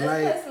saying. Let's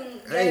Like, play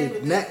some hey, games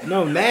with this.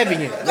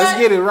 Navient. Let's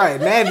get it right.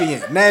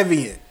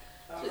 Navient.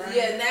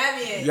 Yeah,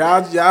 Navian.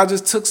 Y'all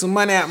just took some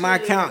money out my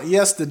account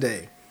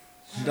yesterday.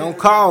 Don't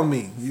call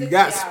me. You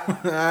got some,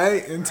 all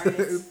right? In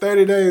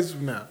 30 days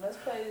from now. Let's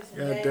play this God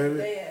game damn with it.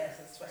 their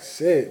asses first.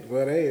 Shit,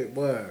 boy, They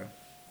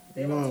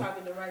you don't know.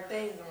 talking the right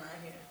things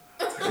around here.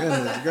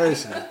 Goodness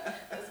gracious.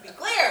 Let's be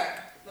clear.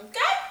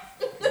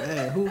 Okay?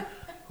 Man,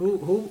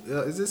 who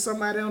is this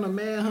somebody on a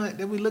manhunt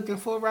that we looking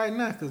for right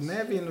now? Cause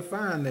Navient to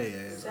find their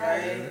ass.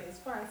 Sally. It's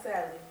probably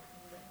Sally.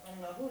 I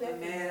don't know who that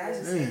Man, I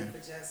just Man. hate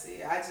for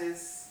Jesse. I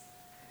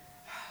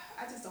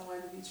just don't want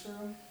it to be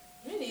true.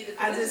 Me neither.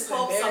 'cause I it's just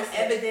hope some embarrassing.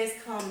 evidence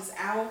comes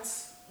out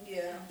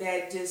Yeah.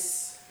 that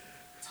just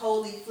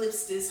totally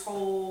flips this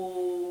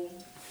whole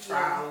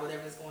trial or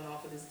whatever's going on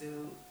for this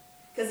dude.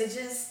 Cause it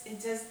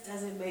just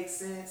doesn't make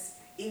sense.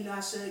 Even though I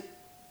should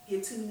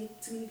give too many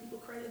people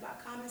credit about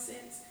common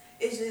sense,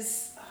 it's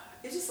just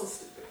so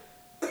stupid.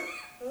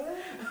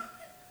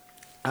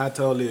 I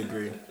totally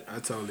agree.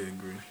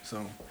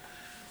 So,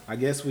 I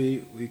guess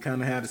we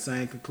kind of have the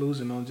same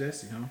conclusion on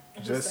Jesse, huh?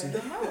 Jesse,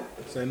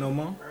 say no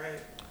more. Right.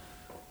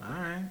 All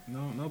right,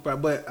 no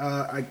problem. But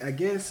I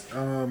guess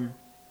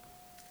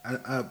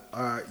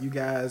you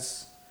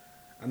guys,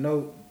 I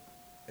know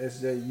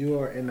SJ, you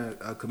are in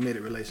a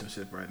committed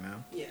relationship right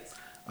now. Yes.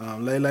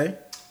 Lele,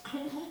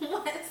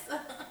 What's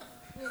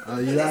up?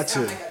 you out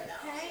here?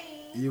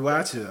 Hey. You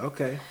out here?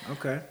 Okay.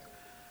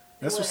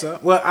 That's what's What?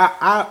 up. Well,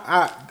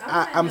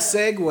 I'm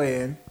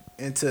segueing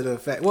into the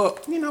fact. Well,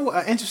 you know,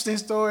 an interesting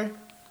story.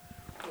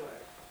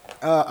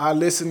 Our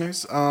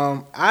listeners,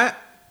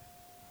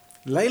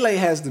 Lele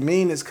has the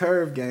meanest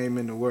curve game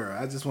in the world.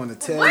 I just want to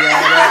tell y'all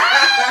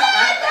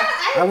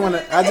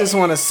that. I just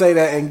want to say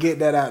that and get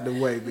that out the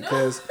way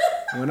because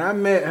when I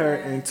met her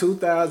in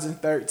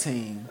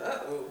 2013,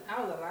 Uh-oh. I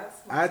was a lot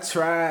smarter. I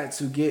tried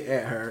to get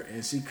at her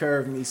and she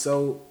curved me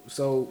so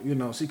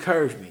she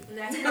curved me. And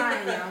that's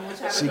lying, y'all. I want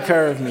y'all to She know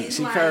curved that. me. He's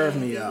She lying. curved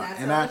me, He's y'all. not And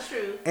telling I the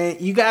truth.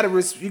 and you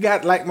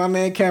got like my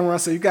man Cameron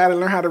said, you gotta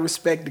learn how to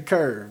respect the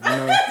curve. You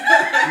know,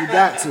 you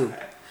got to.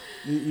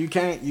 You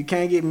can't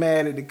get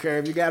mad at the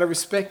curve. You gotta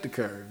respect the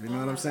curve. You know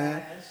what I'm saying?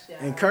 Gosh, y'all.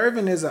 And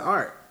curving is an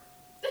art.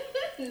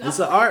 It's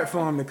an art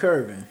form to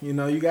curving. You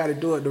know, you got to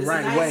do it the It's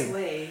right a nice way.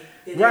 way.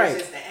 Then Right. there's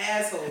just the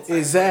asshole type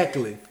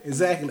Exactly.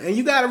 And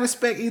you got to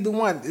respect either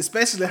one,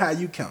 especially how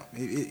you count.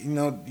 You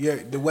know,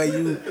 the way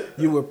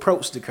you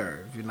approach the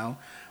curve. You know,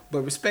 but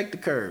respect the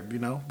curve. You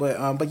know,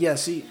 but yeah,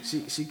 she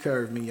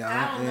curved me, y'all,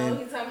 I don't know and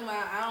what he's talking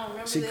about. I don't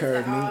remember she this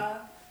curved at me. all.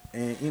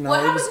 and you know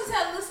Well, it how was. would you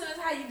tell listeners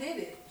how you did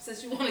it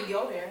since you want to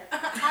go there?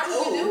 How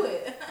did you do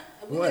it?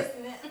 We What?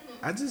 listening.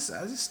 I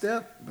just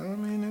stepped. I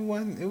mean,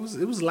 it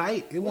was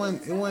light. It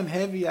wasn't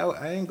heavy.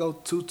 I ain't go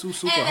too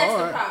super And that's the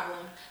hard. problem.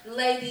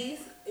 Ladies,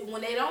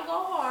 when they don't go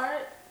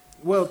hard,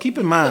 Well, keep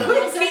in mind.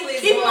 Exactly,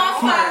 keep them going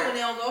on fire hard. when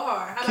they don't go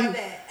hard. How Keep- about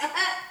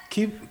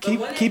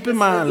that? Keep in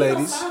mind,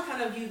 ladies. Some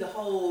kind of view the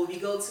whole, you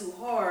go too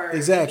hard.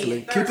 Exactly.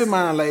 being Keep in thirsty.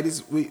 mind,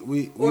 ladies.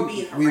 We Or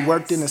being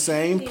worked in the harassed.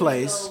 same You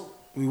place. know.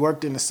 We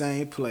worked in the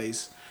same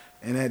place,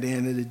 and at the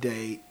end of the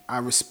day, I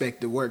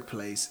respect the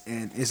workplace.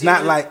 And it's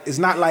not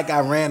like I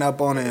ran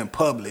up on her in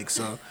public,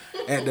 so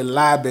at the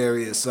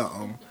library or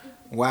something,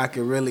 where I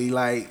could really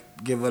like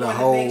give it a Wanna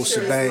whole make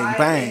sure it's shebang light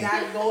bang. and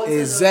not go into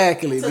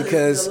Exactly, to the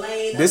because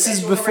lane of this is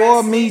sexual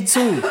before Me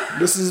harassment. Too.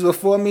 This is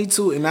before Me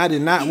Too, and I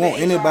did not want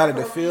Even anybody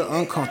to HR feel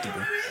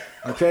uncomfortable.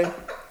 Okay?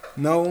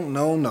 No. I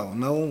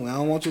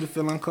don't want you to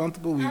feel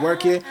uncomfortable. We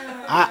work here.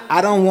 I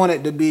don't want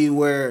it to be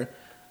where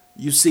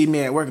you see me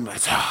at work and be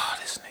like, oh,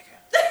 this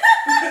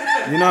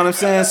nigga. You know what I'm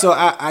saying? So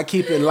I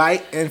keep it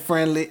light and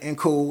friendly and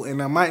cool,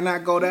 and I might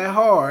not go that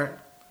hard,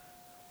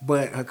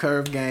 but her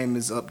curve game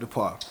is up to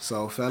par.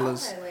 So,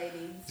 fellas, Okay,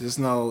 ladies. just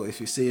know if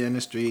you see her in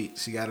the street,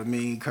 she got a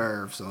mean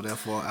curve. So,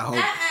 therefore, I hope.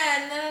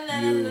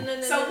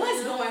 No. So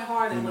what's going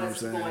hard and You know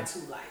what's what I'm going too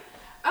light?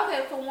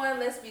 Okay, for one,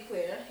 let's be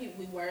clear.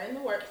 We were in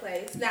the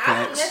workplace. Now,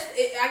 Facts.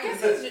 I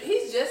guess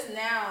he's just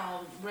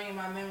now bringing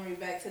my memory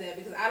back to that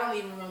because I don't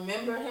even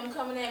remember him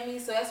coming at me.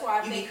 So that's why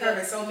I You think be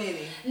curving so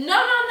many.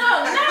 No.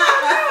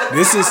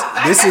 This is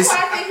That's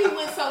why I think he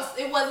went so.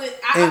 It wasn't.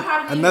 I And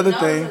probably another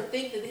didn't know thing, to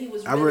think that he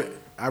was really.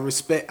 I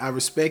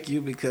respect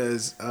you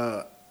because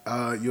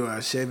you're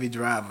a Chevy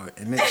driver,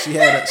 and then she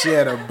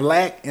had a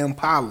black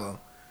Impala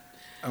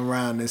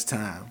around this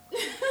time.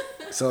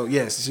 So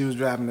yes, she was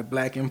driving the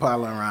black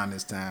Impala around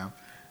this time,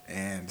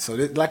 and so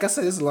like I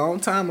said, it's a long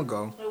time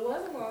ago. It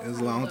was a long time. It was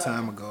a long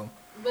time ago.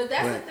 But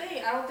that's the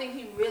thing. I don't think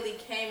he really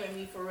came at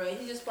me for real.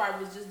 He just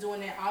probably was just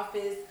doing that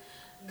office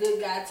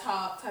good guy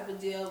talk type of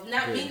deal.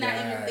 Not Good me, guy.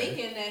 not even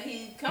thinking that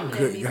he coming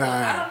Good at me. guy. So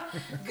I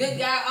don't. Good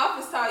guy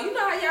office talk. You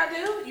know how y'all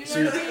do. You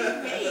know what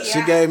I mean?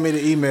 She gave me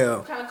the email.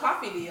 What kind of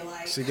coffee do you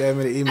like? She gave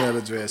me the email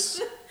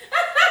address.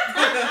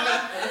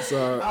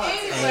 So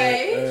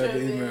Anyway,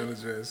 the email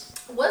address.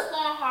 what's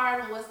going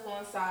hard and what's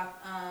going soft?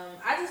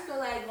 I just feel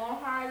like going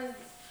hard is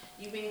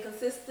you being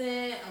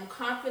consistent. I'm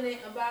confident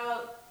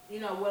about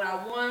what I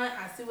want.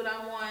 I see what I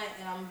want,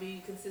 and I'm gonna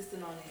be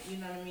consistent on it. You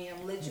know what I mean? I'm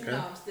gonna let you Okay.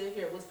 know I'm still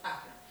here. What's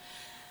popping?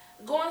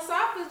 Going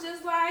soft is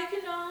just like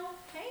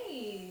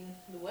hey,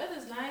 the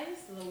weather's nice.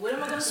 What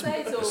am I gonna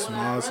say to her when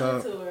I run Small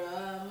into her?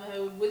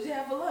 What'd you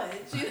have for lunch?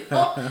 Shit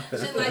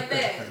like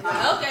that.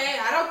 Like, okay,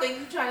 I don't think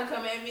you're trying to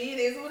come at me. It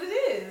is what it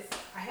is.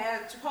 I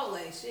had Chipotle.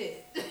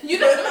 Shit, you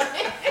know what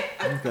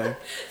I mean? Okay.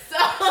 So.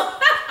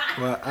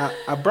 Well,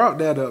 I brought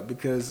that up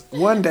because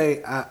one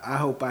day I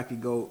hope I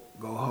could go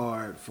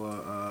hard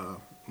for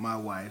my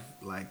wife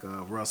like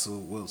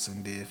Russell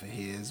Wilson did for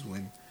his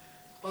when.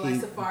 Or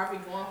like Safari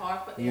going hard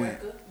for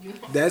Erica.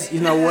 That's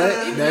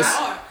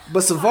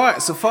but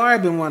Safari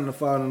been wanting to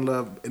fall in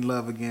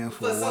love again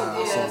for a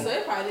while. So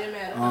it probably didn't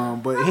matter.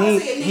 But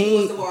he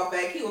was to walk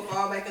back. He would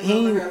fall back in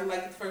love with her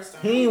like the first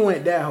time. He ain't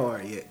went that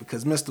hard yet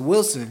because Mr.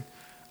 Wilson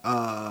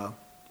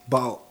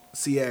bought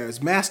Sierra's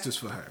masters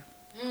for her.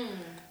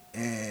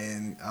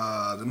 And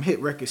them hit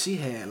records she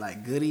had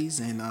like Goodies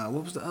and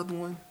what was the other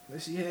one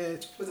that she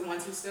had? Was it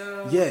 1 2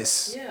 Step?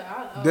 Yes.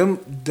 Yeah.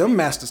 Them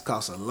masters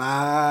cost a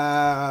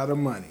lot of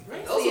money.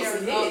 Bring Those Sierra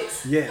were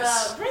hits.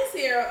 Yes. Bring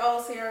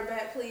Sierra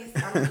back, please. I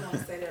just want to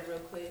say that real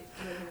quick.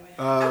 Anyway.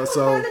 I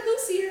So wanted to do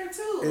Sierra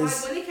too.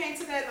 Like when it came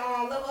to that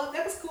level up,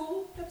 that was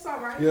cool. That was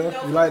alright.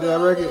 Yeah, you like that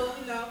record?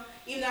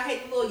 Even though I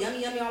hate the little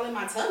yummy all in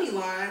my tummy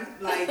line,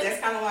 like that's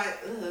kind of like,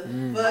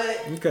 ugh.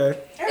 But okay.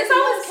 It's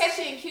always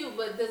catchy and cute,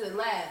 but does it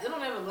last? It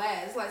don't ever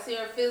last. It's like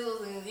Sierra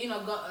fizzles and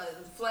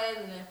flares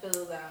and then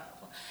fizzles out.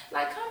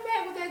 Like come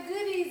back with that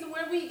Goodies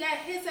where we got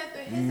hits after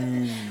hits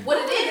after. What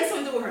it is?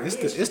 something to do with her.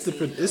 It's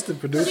the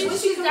producer.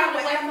 She's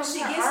gotten away from She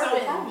her gets no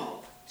urban.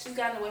 promo. She's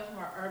gotten away from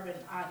her urban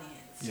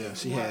audience. Yeah,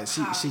 she more has.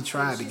 pop. She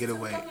tried to She's get too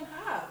away. fucking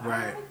pop. I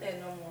Right. don't like that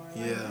no more.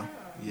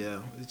 Yeah.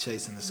 They're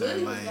chasing the Goody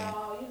same was lane.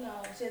 all,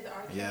 she had the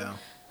arcade. Yeah.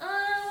 I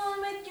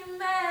wanna make you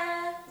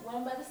mad. What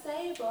I'm about to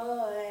say,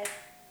 boy.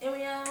 Here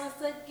we are once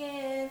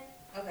again.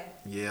 Okay.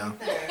 Yeah.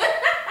 Okay.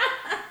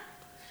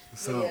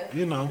 So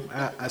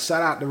Yeah. I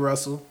shout out to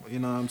Russell. You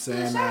know what I'm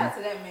saying? Shout out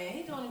to that man.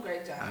 He's doing a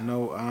great job. I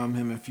know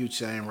him and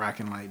Future ain't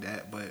rocking like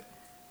that, but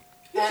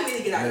Future need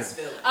to get out his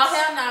feelings. Oh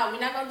hell no,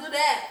 we're not gonna do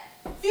that.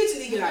 Future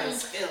need to get out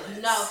his feelings.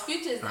 No,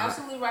 Future is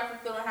absolutely right for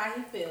feeling how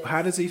he feels.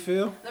 how does he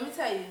feel? Let me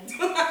tell you.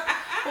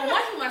 For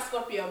one, he's my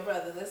Scorpio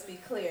brother. Let's be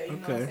clear. You know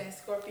what I'm Okay. saying?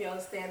 Scorpio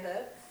stand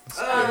up.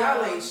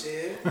 Y'all ain't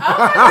shit.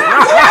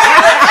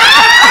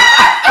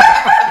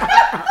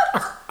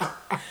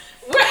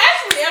 We're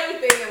actually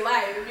everything in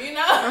life, to be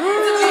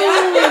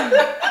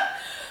honest.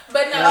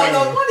 But no,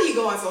 No wonder you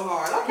going so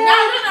hard. Okay.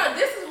 no.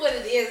 This is what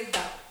it is,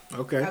 though.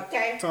 Okay.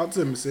 Okay. Talk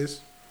to me,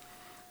 sis.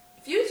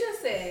 Future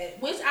said,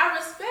 which I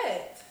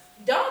respect,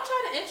 don't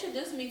try to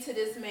introduce me to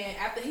this man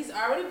after he's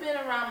already been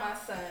around my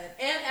son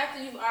and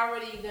after you've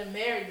already been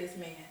married this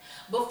man.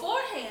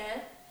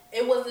 Beforehand,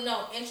 it wasn't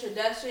no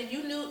introduction.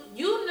 You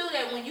knew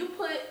that when you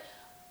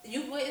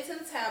went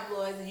into the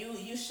tabloids and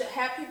you should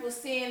have people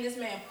seeing this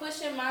man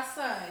pushing my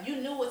son. You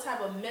knew what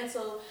type of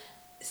mental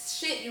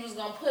shit you was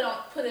gonna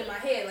put in my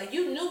head. Like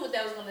you knew what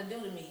that was gonna do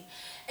to me.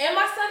 And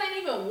my son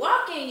ain't even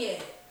walking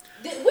yet.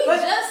 But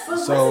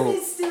So- wasn't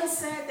it still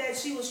sad that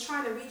she was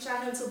trying to reach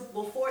out him to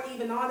before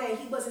even all that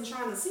he wasn't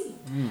trying to see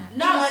him? He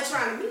wasn't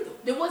trying to meet him.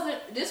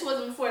 This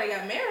wasn't before they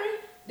got married.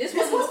 This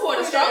was wasn't before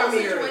the they got stroller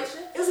married.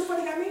 situation. It was before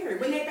they got married.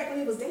 Back when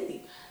he was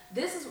dating.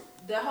 This is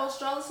the whole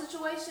stroller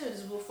situation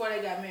is before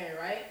they got married,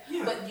 right?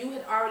 Yeah. But you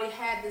had already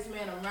had this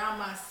man around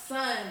my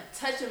son,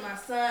 touching my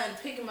son,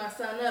 picking my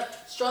son up,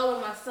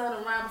 strolling my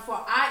son around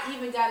before I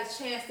even got a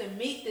chance to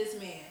meet this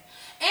man.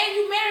 And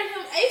you married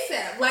him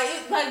ASAP.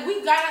 Like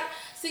we got.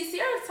 See,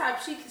 Sierra's type,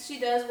 she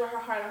does wear her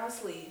heart on her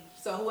sleeve.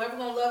 So whoever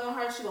gonna love on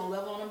her, she gonna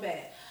love on them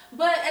back.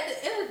 But at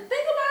the end,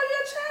 think about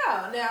your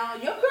child. Now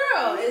your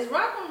girl is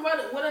rocking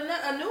with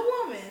a new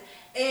woman,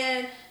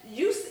 and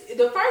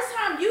the first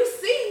time you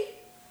see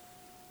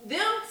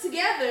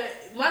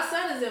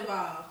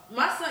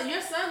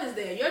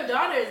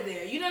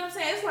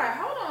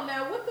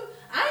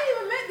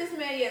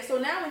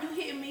now when you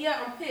hitting me up,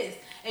 I'm pissed.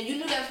 And you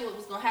knew that's what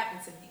was gonna happen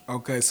to me.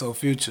 Okay, so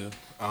Future.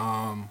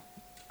 I'm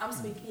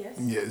speaking, yes.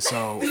 Yeah,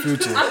 so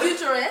Future. I'm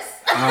futurist.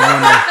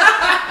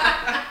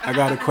 I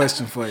got a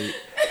question for you.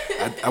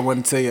 I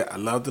want to tell you, I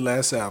love the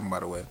last album, by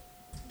the way.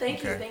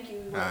 Thank you.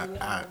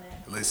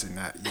 Listen,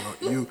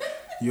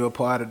 you're a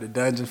part of the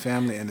Dungeon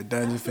family, and the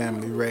Dungeon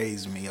family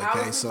raised me.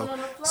 Okay, so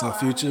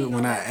Future,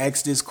 when I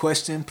ask this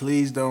question,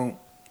 please don't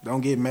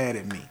get mad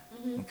at me.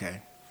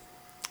 Okay.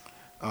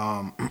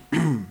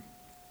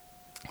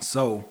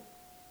 So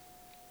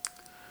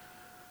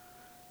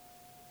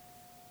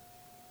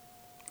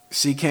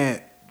she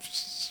can't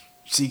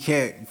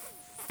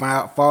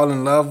fall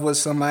in love with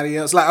somebody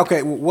else. Like,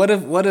 okay, what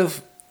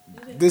if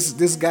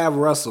this guy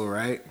Russell,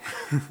 right?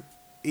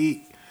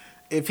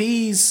 If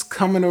he's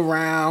coming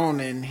around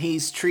and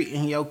he's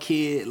treating your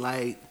kid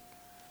like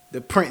the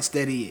prince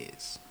that he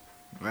is,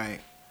 right?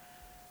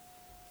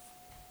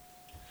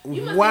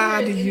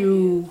 Why do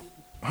you,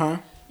 huh?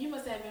 You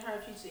must have been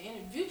heard Future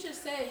interview. Future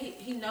said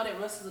he know that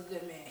Russell's a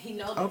good man. He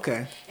knows that.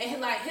 Okay.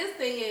 And his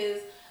thing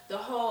is the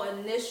whole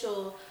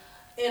initial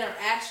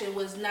interaction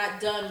was not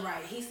done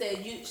right. He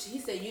said you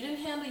didn't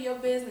handle your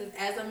business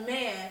as a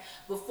man.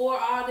 Before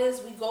all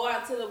this, we go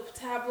out to the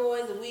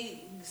tabloids and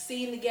we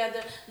seen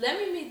together. Let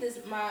me meet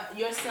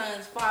your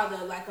son's father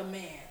like a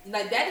man.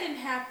 Like, that didn't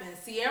happen.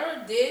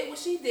 Sierra did what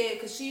she did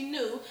because she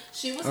knew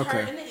she was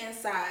hurt in the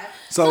inside.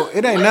 So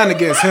it ain't nothing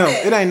against him.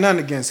 It ain't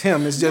nothing against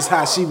him. It's just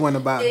how she went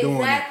about doing it.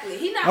 Exactly.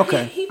 He not.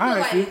 Okay. He all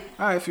right, like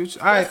all right, Future.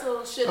 All right.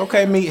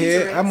 Okay,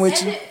 meathead. I'm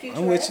with you.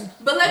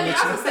 But let me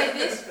also say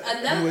this.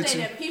 Another thing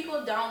that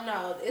people don't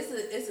know.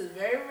 It's a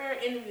very rare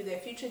interview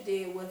that Future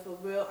did with a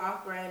real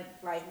off-brand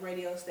like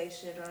radio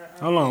station or.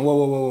 Hold on.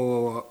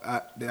 Whoa.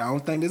 I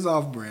don't think this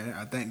off-brand.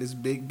 I think this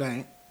Big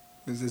Bank.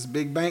 Is this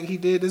Big Bank he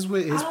did this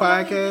with his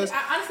podcast?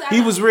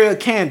 He was real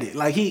candid.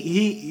 Like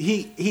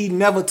he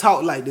never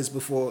talked like this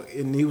before,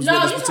 and he was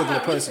with this particular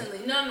person.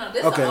 Recently. No,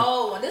 this is an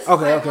old one. This is one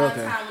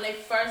time when they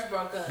first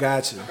broke up.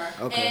 Gotcha.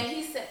 Okay. And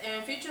he said,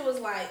 and Future was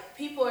like,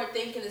 people are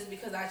thinking it's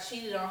because I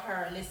cheated on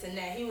her and this and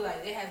that. He was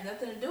like, it has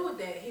nothing to do with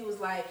that. He was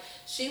like,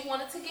 she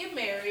wanted to get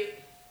married,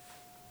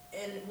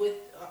 and with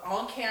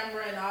on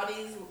camera and all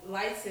these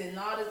lights and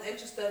all this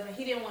extra stuff, and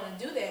he didn't want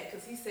to do that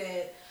because he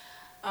said.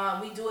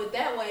 We do it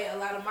that way. A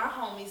lot of my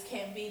homies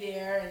can't be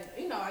there,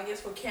 and I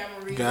guess for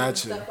camera reasons and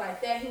stuff like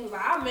that. He was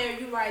like, "I'll marry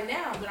you right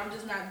now, but I'm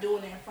just not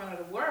doing it in front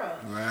of the world."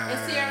 Right.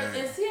 And Sierra,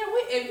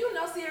 if you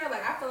know Sierra,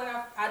 like I feel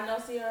like I know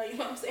Sierra. You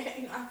know what I'm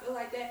saying? I feel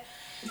like that.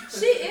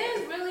 She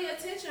is really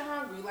attention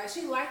hungry. Like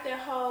she liked that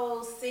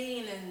whole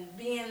scene and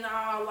being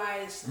all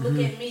like, "Look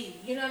at me."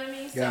 You know what I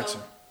mean? Gotcha.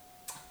 So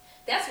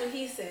that's what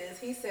he says.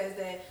 He says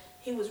that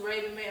he was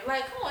raping man.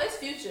 Like, come on, it's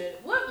Future.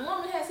 What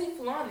woman has he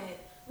flaunted?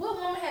 What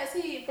woman has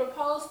he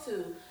proposed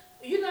to?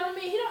 You know what I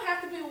mean? He don't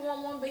have to be with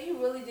one woman, but he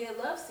really did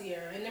love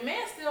Sierra. And the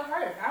man still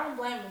hurt. I don't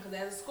blame him because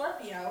as a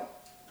Scorpio,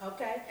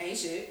 okay? Ain't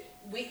shit.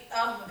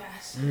 Oh my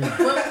gosh.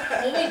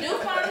 When we do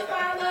finally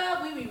find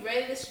love, we be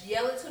ready to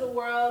yell it to the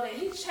world. And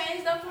he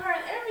changed up for her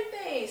and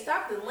everything.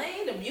 Stop the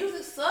lean, the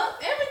music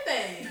sucked,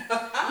 everything.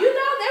 They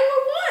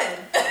were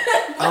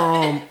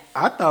one.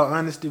 I thought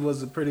Honesty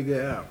was a pretty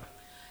good album.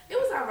 It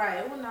was alright.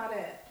 It wasn't all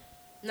that.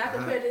 Not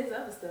compared to his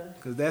other stuff.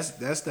 Cause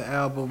that's the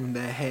album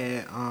that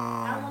had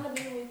I Wanna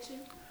Be With You.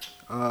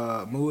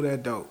 Move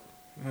That Dope.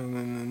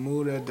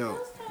 Move That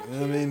Dope. You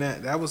know what I mean?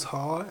 That was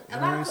hard. You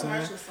know what I'm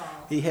saying? Songs.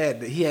 He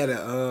had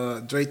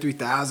a Dre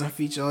 3000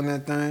 feature on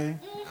that thing.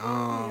 He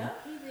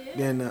did.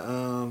 Then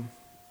the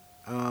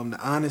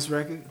Honest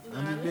record.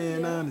 I'm just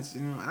being honest.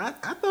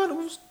 I thought it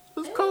was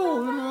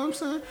cool. You know what I'm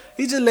saying?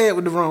 He just led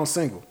with the wrong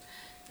single.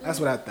 That's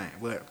what I think.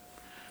 But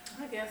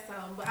I guess so.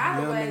 But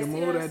either way,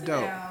 move that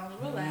dope.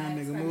 Relax.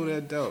 Nigga, move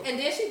that dope. And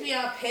then she be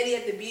on petty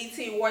at the BET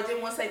Awards.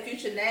 Didn't want to say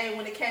Future name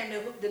when it came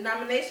to the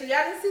nomination.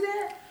 Y'all didn't see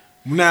that?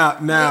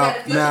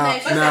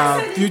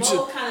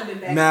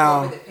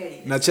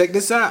 Now check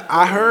this out.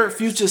 I heard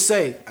Future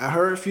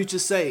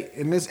say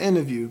in this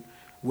interview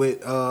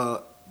with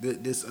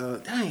this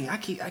dang, I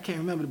can't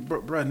remember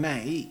the bruh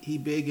name. He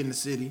big in the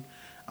city.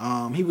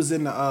 He was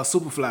in the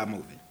Superfly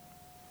movie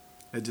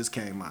that just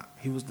came out.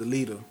 He was the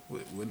leader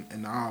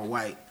in the all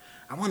white.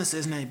 I want to say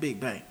his name Big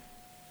Bang,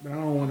 but I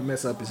don't want to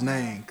mess up his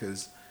name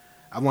because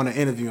I want to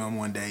interview him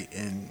one day,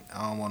 and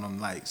I don't want him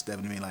like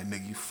stepping to me like,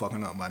 nigga, you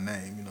fucking up my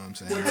name. You know what I'm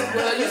saying?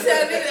 Well, you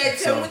said that.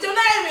 Tell me what your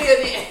name is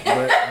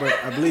then. but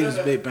I believe it's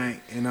Big Bang,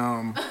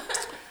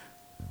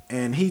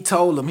 and he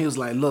told him, he was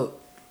like,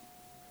 look,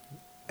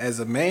 as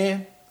a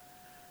man,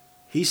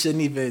 he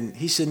shouldn't even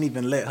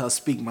let her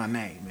speak my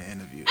name in the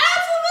interview.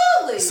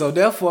 Absolutely. So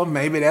therefore,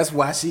 maybe that's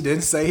why she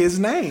didn't say his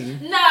name.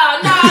 No.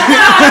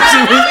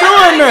 She was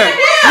doing that.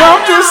 No,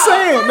 I'm just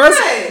saying.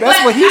 That's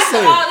what he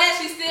said. All that,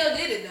 she still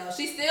did it though.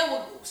 She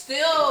still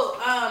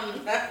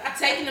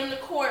taking him to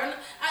court.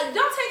 Don't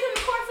take him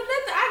to court for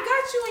nothing. I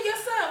got you and your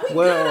son. We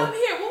good over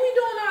here. What we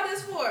doing all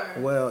this for?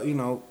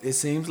 Well, it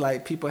seems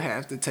like people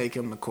have to take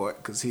him to court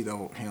because he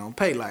don't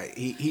pay. Like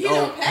he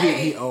don't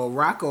pay. He owed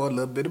Rocco a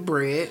little bit of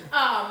bread.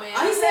 Oh man.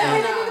 He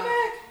said,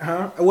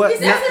 Huh? What?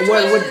 That Not,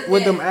 what situation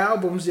with is them dead.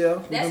 albums, yeah.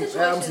 With That them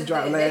situation albums he is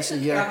dropped dead. last They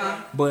year, took yeah. care of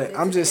him. But They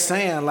I'm took just care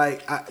of saying,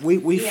 like,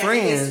 we Yeah,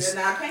 friends,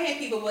 Not paying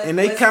people, but and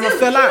they but kind of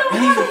still, fell out. He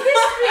don't have a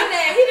history in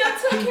that. He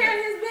done took care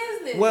of his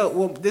business.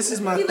 Well, this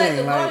is my he let thing,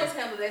 the like. lawyers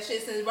handle that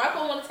shit. Since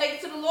Rocco want to take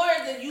it to the lawyers,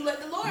 then you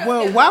let the lawyers. Well,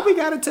 handle why it. we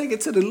gotta take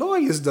it to the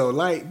lawyers though?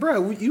 Like,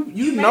 bro, you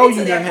made know it to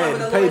you that done point had where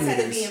to the pay lawyers me had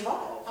to be this.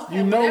 involved. Okay,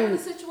 you know- whatever the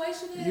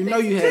situation is, You know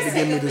you had to Just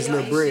give me take this up for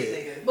little your bread.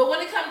 shit, nigga. But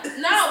when it comes, but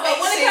when it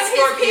Shit, comes to his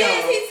Scorpio.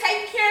 kids, he's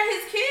taking care of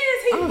his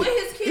kids. He's Oh, with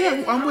his kids. yeah,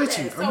 and I'm all with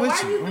that. you. So I'm why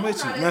with you you. I'm doing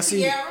with all you. that, Now see,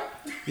 Sierra?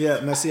 yeah,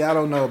 now see, I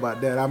don't know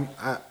about that. I'm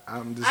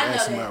just I know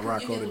asking that.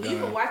 about 'Cause Rocco the you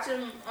can Don. watch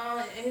him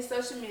in his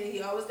social media.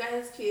 He always got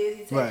his kids. He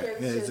takes Right, care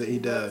of yeah, his children. he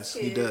loves does.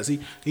 his He kids. does.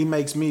 He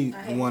makes me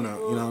I hate wanna,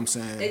 people. you know what I'm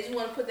They saying? just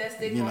want to put that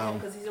stigma You on know. him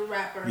because he's a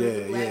rapper. Yeah, he's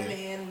a black yeah.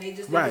 man, and they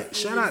just Right. Think it's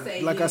Shout easy to out,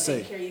 say like you I take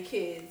say, care of your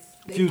kids.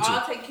 They Future.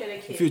 all take care of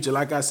their kids. Future,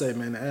 like I say,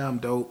 man, the album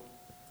dope.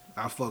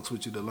 I fucks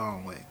with you the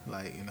long way.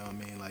 Like, you know what I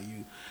mean? Like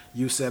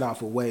you set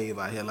off a wave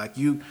out here. Like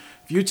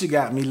Future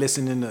got me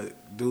listening to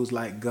dudes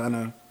like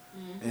Gunna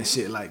and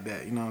shit like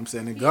that. You know what I'm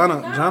saying? And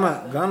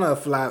Gunna a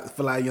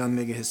fly young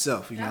nigga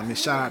himself. You know what I mean?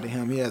 Shout out to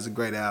him. He has a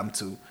great album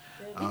too.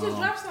 He just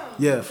dropped something.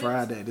 Yeah,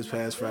 Friday, this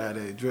past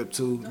Friday. Drip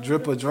 2.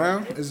 Drip or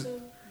Drown? Don't It's,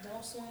 swim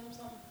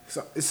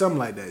something. it's something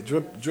like that.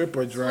 Drip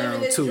or Drown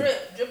Swimming is 2.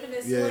 drip. Dripping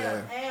is Yeah.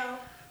 swim. Ow.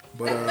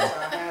 But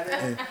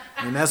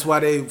and that's why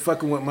they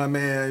fucking with my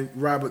man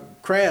Robert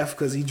Kraft,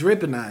 because he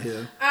dripping out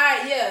here.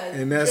 Alright, yeah.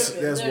 And that's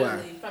dripping, why.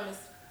 literally, from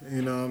his-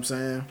 You know what I'm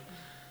saying?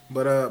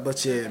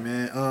 But yeah,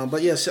 man.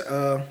 But yeah,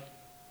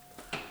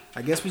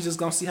 I guess we just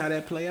gonna see how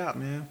that play out,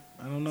 man.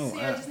 I don't know.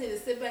 Sierra just need to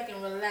sit back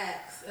and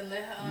relax and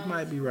let her. You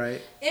might be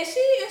right. And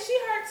she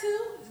hurt too.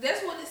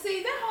 That's what it.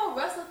 See, that whole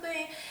Russell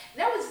thing,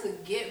 that was just a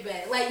get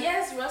back. Like,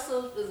 yes,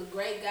 Russell is a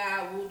great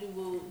guy, woo de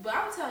woo. But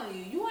I'm telling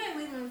you, you ain't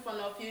leaving for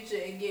no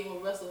Future and getting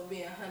with Russell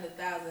being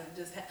 100,000.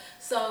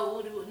 So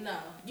woo de woo. No,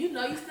 you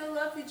know you still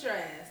love Future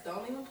ass.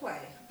 Don't even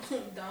play.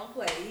 Don't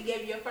play. You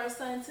gave your first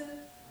son too.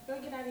 Girl,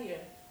 get out of here.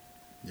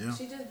 Yeah.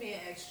 She just being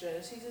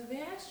extra. She just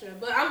being extra.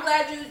 But I'm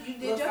glad you did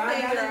your thing,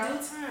 girl. in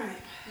due time.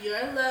 You're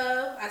in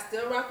love. I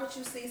still rock with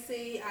you,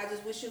 CC. I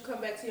just wish you'd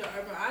come back to your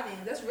urban audience.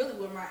 That's really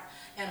where my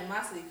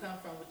animosity come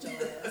from with your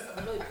ass.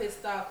 I'm really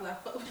pissed off because I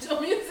fuck with your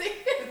music.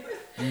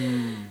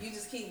 You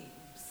just keep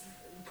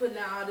putting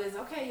out all this.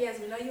 Okay, yes,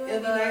 we know you're in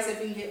It'd be love. nice if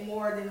we can get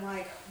more than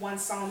like one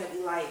song that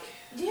we like,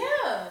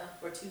 Yeah.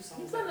 or two You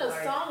songs put that we a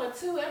like. song or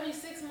two every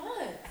 6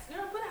 months.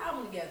 Girl, put an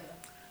album together.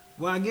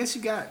 Well, I guess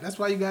that's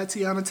why you got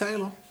Tiana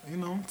Taylor. You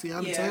know,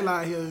 Tiana Yeah. Taylor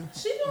out here.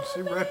 She doing She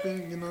her thing.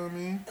 rapping, you know what I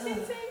mean?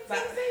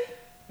 But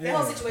that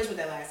whole situation with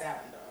that last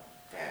album,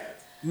 though. God.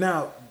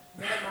 Now,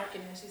 Bad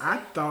marketing, she said. I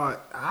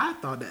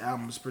thought the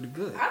album was pretty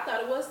good. I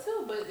thought it was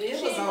too, but It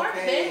she was ain't market,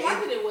 okay. they ain't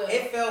marketed well.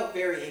 It felt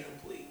very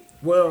incomplete.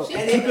 Well, She-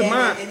 keep And in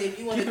mind. and if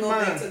you want to keep in go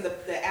back mind- to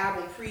the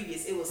album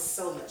previous, it was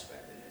so much better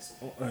than this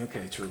one.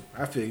 Okay, true.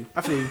 I feel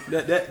you.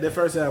 That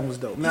first album was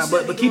dope. Now, You but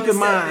shouldn't be keep doing in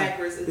mind,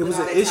 backwards it with was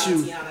all an that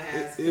issue. talent Tiana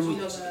has, It 'cause you was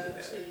know she can do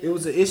better. it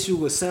was an issue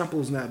with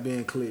samples not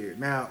being cleared.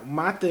 Now,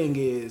 my thing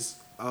is,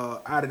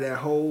 out of that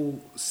whole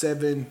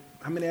 7,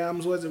 how many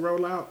albums was it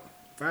rollout?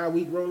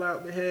 5-week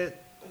rollout they had.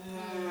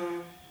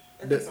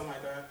 I think something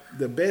like that.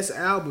 The best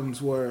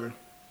albums were,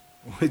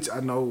 which I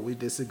know we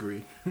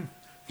disagree,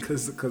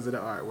 because of the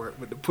artwork,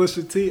 but the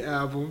Pusha T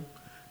album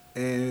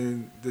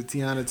and the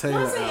Tiana Taylor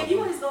I'm saying, if you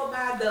album. want to go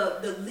by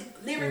the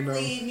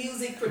lyrically,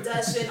 music,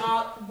 production,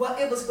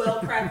 it was well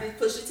crafted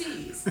Pusha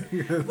T's.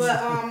 But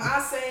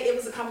I say it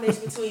was a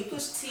combination between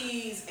Pusha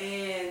T's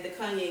and the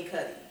Kanye and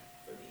Cudi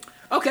for me.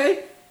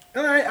 Okay,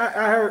 all right.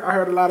 I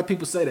heard a lot of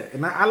people say that,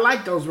 and I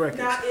like those records.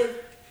 Now, if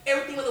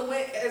everything would have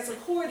went as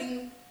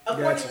accordingly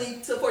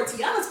to for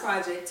Tiana's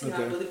project,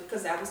 Okay.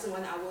 because that was the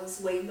one I was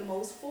waiting the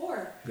most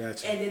for.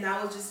 Gotcha. And then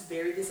I was just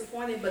very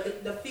disappointed.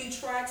 But the few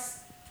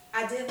tracks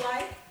I did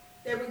like,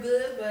 they were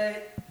good,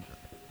 but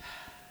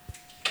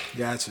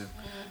Gotcha.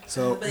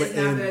 So, but it's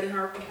not better than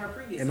her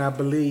previous. and I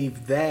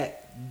believe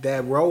that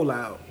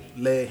rollout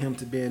led him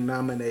to being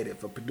nominated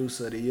for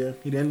Producer of the Year.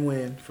 He didn't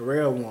win.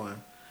 Pharrell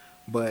won,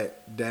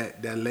 but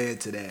that led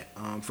to that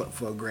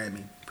for a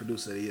Grammy,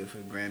 Producer of the Year for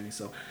a Grammy.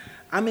 So,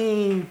 I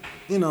mean,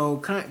 you know,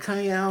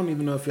 Kanye. I don't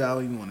even know if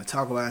y'all even want to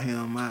talk about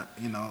him. It's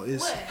What? You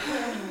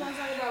want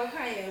to talk about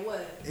Kanye?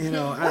 What? you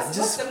know,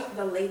 What's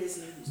the latest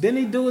news? didn't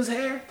he do his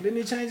hair? Didn't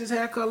he change his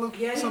hair color?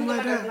 Yeah, Something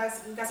like that.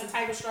 Got some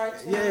tiger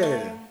stripes.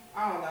 Yeah.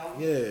 I don't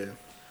know. Yeah.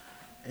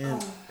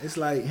 And it's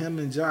like him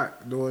and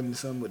Jock doing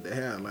something with the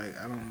hair. Like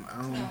I don't.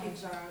 Good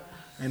job.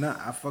 And I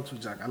fucks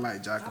with Jock. I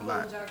like Jock I a lot.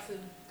 love Jock too.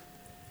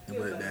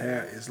 But the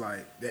hair is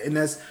like, and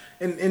that's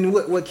and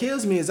what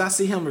kills me is I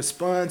see him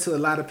respond to a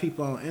lot of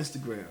people on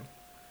Instagram.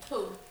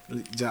 Who?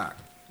 Jock.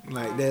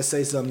 Like they'll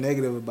say something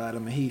negative about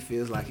him and he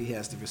feels like he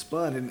has to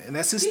respond, and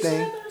that's his He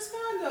thing. should have to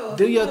respond though.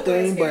 Do He your wanna wear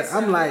thing, his but hair I'm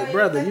certain like, way.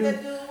 brother, Let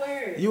that dude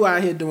wear it. You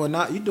out here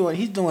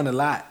he's doing a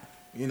lot.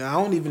 You know, I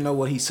don't even know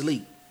what he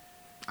sleep.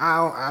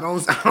 I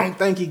don't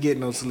think he get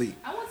no sleep.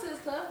 I went to his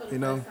club for the You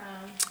know? first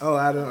time. Oh,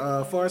 out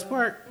of Forest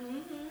Park.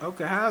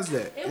 Okay, how's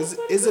that? It was Is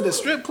pretty it a cool.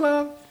 strip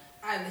club?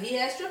 He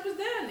had strippers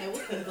down there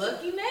with the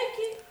Bucky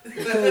naked.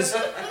 Because,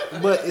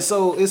 but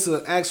so it's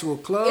an actual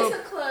club. It's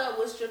a club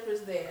with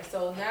strippers there.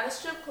 So not a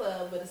strip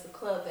club, but it's a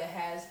club that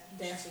has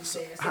dancers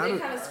there. So they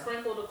kind of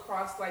sprinkled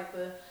across like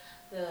the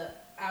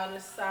outer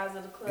sides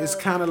of the club. It's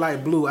kind of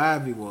like Blue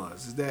Ivy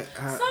was. Is that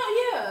how? So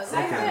yeah,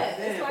 like that.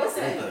 It's like What's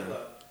the that. name of the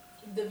club?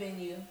 The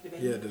venue.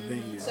 Yeah, the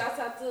venue. Shouts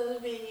out to the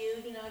venue.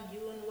 You know, if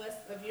you in the west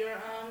of your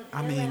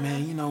I mean,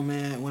 man, you know,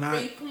 man, when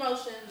free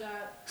promotion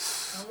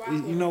job.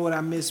 you know what I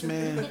miss,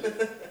 man.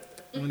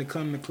 When it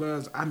comes to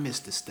clubs, I miss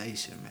the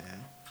station,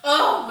 man.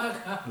 Oh my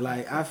God.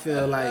 Like I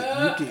feel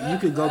like you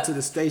could go to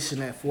the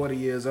station at 40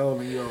 years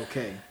old and you're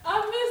okay. I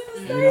miss the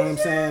station. You know what I'm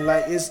saying?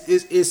 Like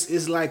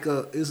it's like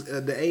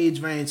the age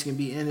range can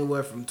be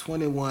anywhere from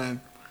 21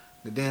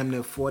 to damn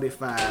near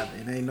 45,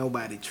 and ain't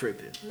nobody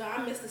tripping. No,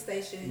 I miss the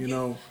station. You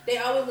know, they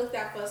always looked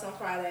out for us on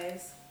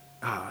Fridays.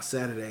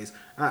 Saturdays.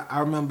 I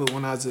remember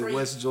when I was in Free.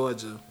 West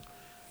Georgia,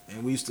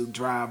 and we used to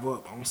drive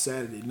up on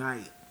Saturday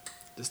night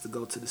just to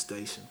go to the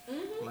station.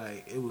 Mm-hmm.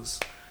 Like it was.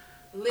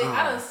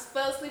 I done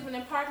fell asleep in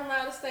the parking lot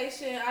of the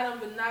station. I done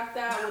been knocked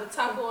out with a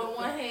taco in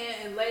one hand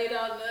and laid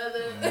on the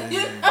other.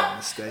 Man, the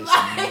station.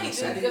 Man, Like,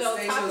 so- I did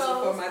stations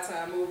before my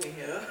time moving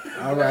here.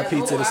 R.I.P.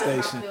 to the I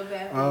station. feel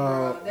bad for you,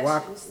 bro.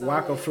 That shit was so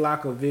Waka lit.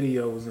 Flocka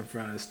video was in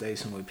front of the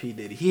station with P.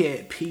 Diddy. He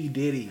had P.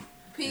 Diddy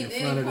P. in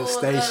Diddy front of the pulled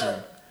station.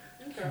 up.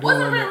 Okay.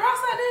 Wasn't Rick Ross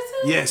out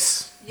there too?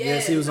 Yes.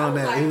 Yes, he was on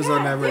that. like, He was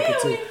on that God record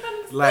damn, too. we in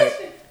front of the Like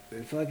station.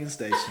 the fucking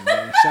station,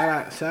 man. Shout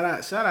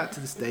out to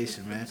the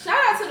station, man. Shout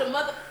out to the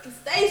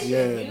motherfucking station.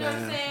 Yeah, you know what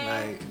I'm saying?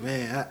 Like,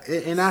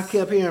 man, I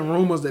kept hearing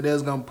rumors that they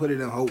was gonna put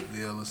it in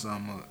Hopeville or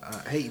something,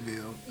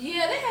 Hateville.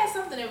 Yeah, they had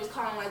something that was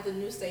calling like the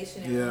new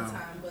station at Yeah. one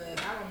time, but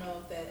I don't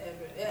know if that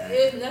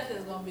ever.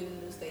 Nothing's gonna be the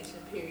new station.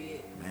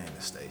 Period. Man,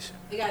 the station.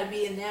 They gotta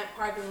be in that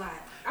parking lot.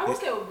 I wish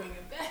they would bring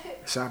it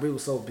back. Shop, it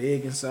was so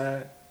big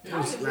inside. It I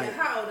don't was give a damn like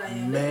how old I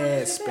am. mad They bring it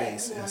back.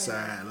 space Come on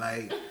inside.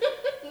 Like,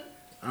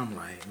 I'm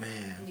like,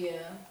 man. now. Yeah.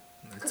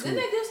 Cause too-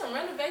 didn't they do some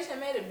renovation,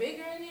 made it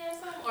bigger in there or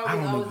something? Or I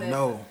was don't always even that-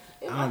 know.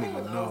 It- I I don't think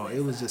even was know. always It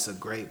that was side. just a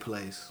great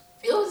place.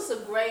 It was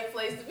just a great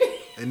place to be.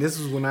 And this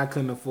was when I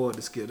couldn't afford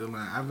to skip the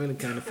line. I really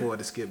can't afford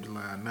to skip the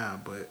line now,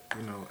 but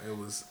you know, it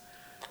was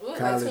It was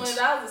College. like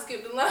 $20 to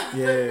skip the line.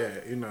 yeah,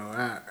 you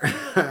know,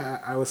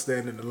 I was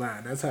standing in the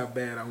line. That's how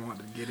bad I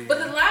wanted to get in. But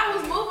the line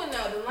was moving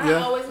though. The line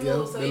Yeah, always yeah,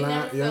 moved, so the you line-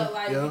 never yeah, felt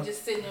like yeah. you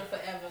just sitting there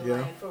forever. yeah,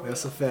 Like, for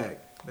that's a real. fact.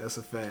 That's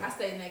a I fact.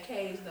 stayed in that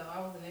cage though. I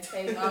was in that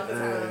cage all the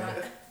time.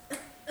 Like,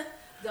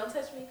 don't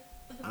touch me.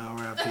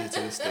 R.I.P.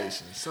 to the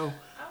station. So,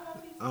 I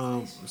want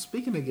people to station.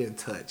 speaking of getting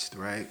touched,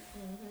 right?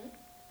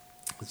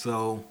 Mm-hmm.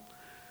 So,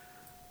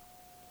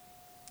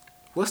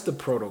 what's the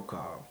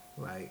protocol?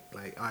 Like,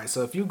 all right.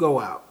 So if you go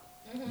out,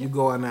 Mm-hmm. you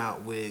going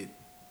out with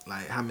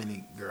like how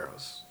many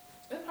girls?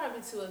 There's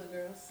probably two other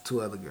girls. 2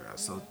 other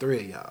girls. So Mhm. 3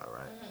 of y'all,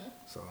 right? Mm-hmm.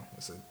 So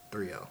it's a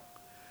 3-0.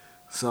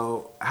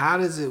 So how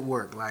does it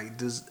work? Like,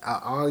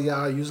 are all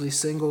y'all usually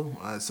single?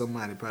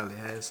 Somebody probably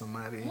has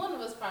somebody. One of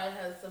us probably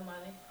has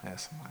somebody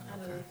Has somebody. out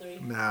of Okay. the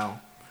three.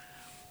 Now,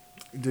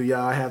 do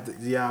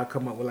y'all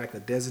come up with like a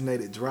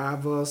designated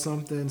driver or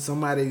something?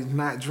 Somebody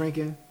not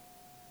drinking?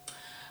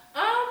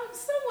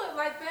 Somewhat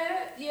like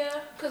that,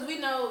 yeah. Cause we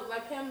know,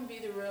 like Pam would be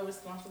the real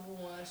responsible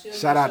one. She'll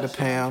Shout make out sure to she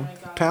don't Pam.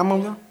 drink all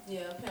Pamela? day.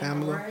 Yeah,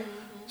 Pamela? Right.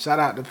 Mm-hmm. Shout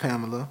out to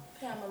Pamela.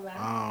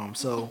 Pamela.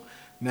 So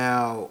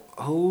now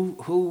who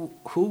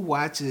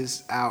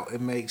watches out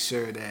and makes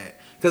sure that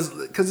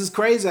because it's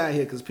crazy out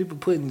here because people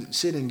putting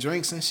shit in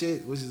drinks and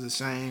shit, which is a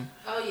shame.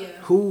 Oh yeah.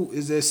 Who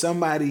is there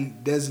somebody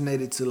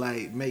designated to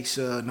like make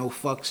sure no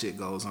fuck shit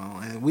goes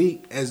on? And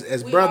we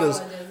as We brothers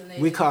all are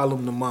designated. we call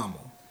them the mama.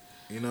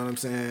 You know what I'm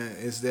saying?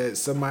 Is that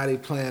somebody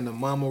playing the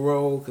mama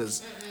role?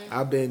 Because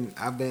I've been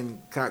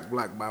cock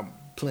blocked by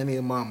plenty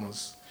of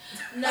mamas.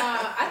 No,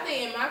 I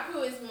think in my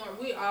crew it's more.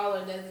 We all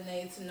are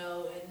designated to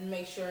know and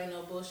make sure ain't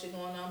no bullshit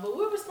going on. But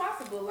we're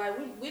responsible. Like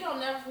we don't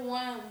never for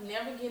one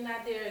never getting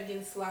out there and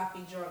getting sloppy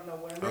drunk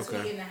nowhere unless we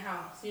Okay. get in the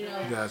house. You know.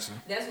 Gotcha.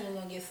 That's when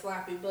we're gonna get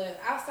sloppy. But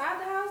outside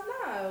the house,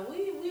 nah.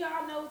 We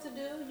all know what to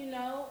do, you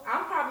know.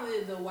 I'm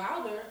probably the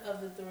wilder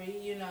of the three,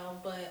 you know,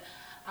 but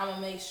I'm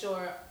gonna make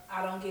sure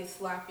I don't get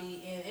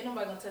sloppy and ain't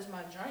nobody gonna touch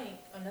my drink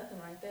or nothing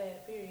like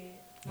that, period.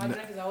 My No.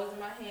 drink is always in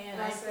my hand.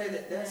 And I ain't said putting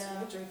that it that's down.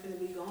 your drink finna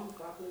be gone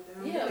before I put it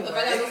down. Yeah, anyway. if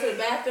I gotta go to the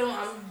bathroom,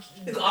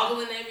 I'm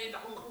goggling everything.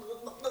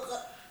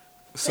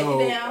 Take So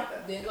it down,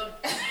 then go.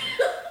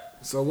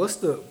 So what's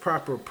the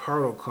proper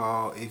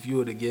protocol if you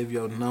were to give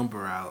your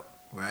number out,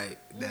 right,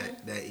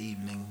 Mm-hmm. that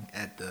evening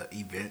at the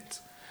event?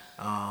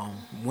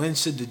 When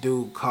should the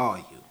dude call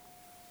you?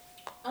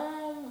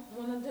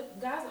 When the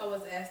guys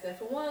always ask that.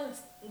 For one,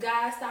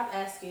 guys stop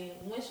asking,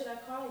 when should I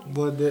call you?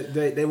 Well,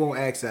 they won't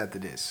ask after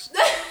this.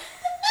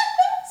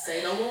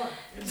 Say no more.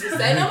 Just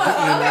say no more. Okay.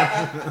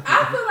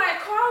 I feel like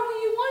call when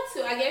you want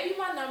to. I gave you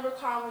my number,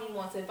 call when you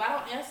want to. If I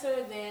don't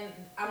answer, then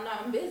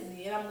I'm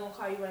busy and I'm gonna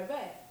call you right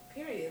back.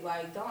 Period.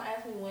 Like, don't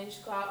ask me when you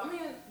should call. I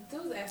mean,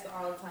 dudes ask it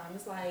all the time.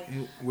 It's like,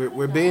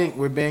 We're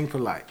being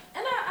polite.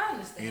 and I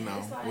understand. You know,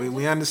 It's like, we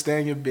just-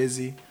 understand you're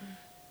busy.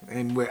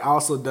 and we're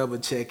also double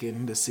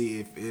checking to see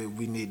if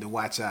we need to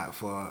watch out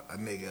for a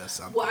nigga or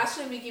something. Well, I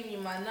shouldn't be giving you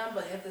my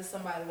number if there's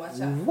somebody to watch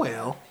out for.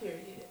 Well,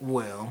 Period.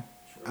 well,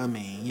 I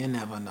mean, you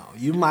never know.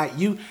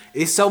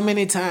 It's so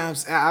many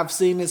times, I've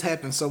seen this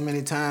happen so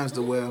many times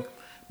to where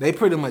they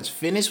pretty much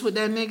finish with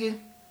that nigga.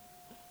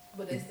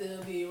 But they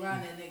still be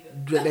around that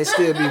nigga. They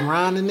still be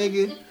around the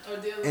nigga. Or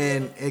deal with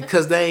And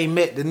because they ain't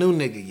met the new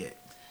nigga yet.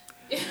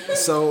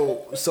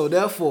 So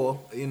therefore,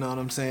 you know what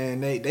I'm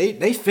saying?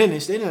 They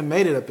finished. They done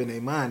made it up in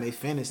their mind. They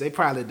finished. They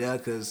probably there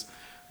because,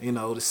 you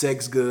know, the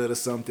sex good or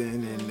something,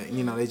 and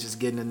you know they just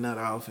getting the nut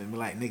off and be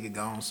like, nigga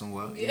gone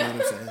somewhere. You know what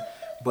I'm saying?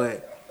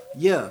 But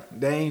yeah,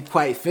 they ain't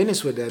quite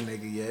finished with that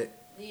nigga yet.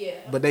 Yeah.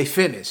 But they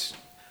finished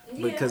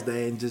Yeah. because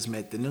they ain't just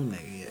met the new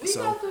nigga yet. We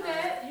So go through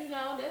that, you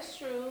know, that's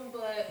true.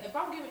 But if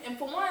I'm giving, and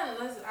for one,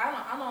 listen, I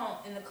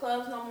don't in the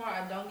clubs no more.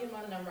 I don't give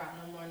my number out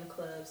no more in the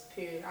clubs.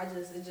 Period.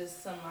 It's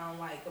just something I don't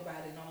like about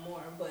it no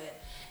more. But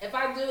if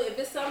I do, if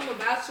it's something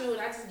about you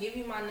and I just give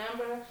you my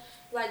number,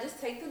 like just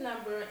take the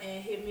number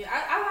and hit me.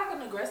 I like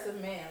an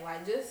aggressive man.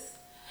 Like just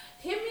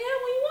hit me up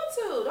when you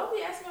want to. Don't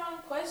be asking me all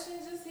the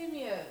questions. Just hit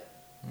me up.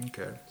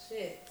 okay.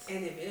 Shit.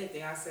 And if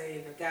anything, I say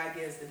if a guy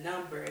gives the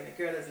number and the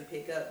girl doesn't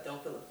pick up,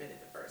 don't feel offended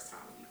the first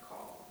time you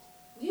call.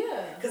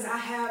 Yeah. Because I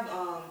have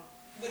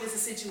witnessed a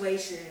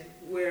situation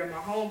where my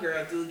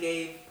homegirl dude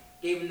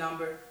gave a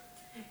number.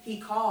 He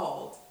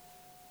called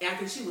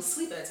after she was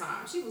asleep at the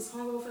time. She was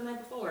hungover for the night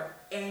before.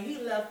 And he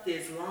left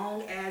this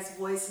long ass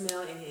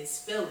voicemail in his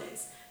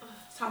feelings.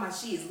 Talking about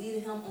she is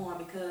leading him on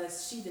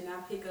because she did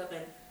not pick up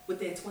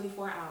within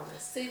 24 hours.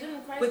 See, them the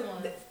crazy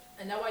ones.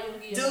 And that's why you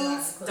don't get your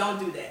Dudes, don't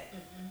do that.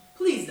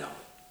 Please don't.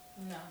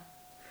 No.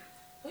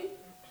 Like,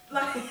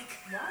 Why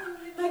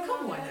you like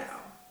come on now.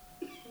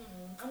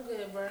 I'm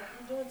good, bro.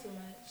 I'm doing too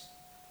much.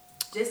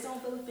 Just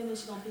don't feel offended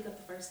she gonna pick up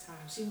the first time.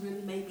 She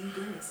really may be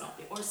doing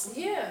something or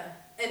something. Yeah.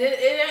 And it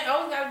ain't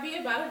always gotta be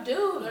about a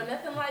dude or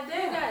nothing like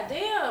that. God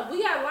damn.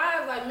 We got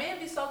lives like men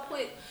be so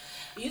quick.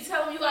 You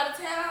tell them you out of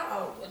town.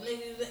 Oh,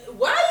 nigga,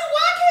 why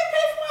I can't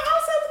pay for my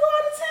house to go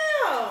out of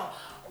town?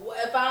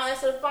 If I don't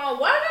answer the phone,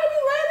 why I gotta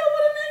be laid up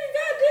with a nigga?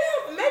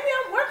 Goddamn. Maybe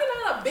I'm working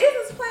on a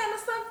business plan or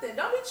something.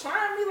 Don't be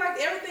trying me like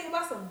everything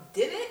about some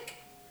dick.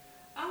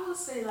 I would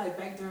say like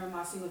back during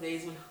my single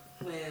days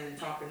when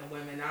talking to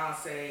women, I'll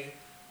say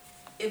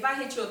if I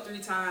hit you up 3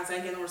 times, I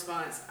ain't get no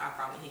response, I'll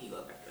probably hit you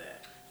up after that.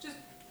 Just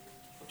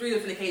 3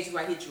 different occasions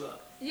where I hit you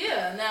up.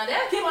 Yeah, now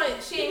that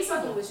point, she ain't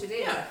fucking with you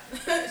there.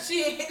 Yeah.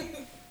 She ain't,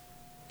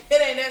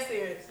 it ain't that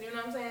serious. You know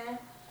what I'm saying?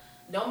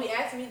 Don't be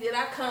asking me, did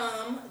I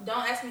come?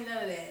 Don't ask me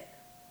none of that.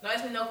 Don't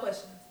ask me no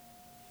questions.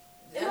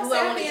 And Who I'll say I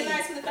I'm wanna being eat?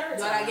 nice for the third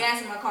Do I time. got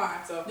gas in my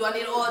car? So- Do I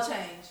need an oil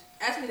change?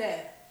 Ask me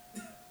that.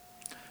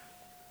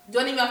 Do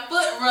I need my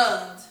foot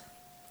rubbed?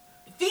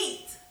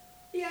 Feet?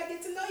 Yeah, I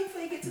get to know you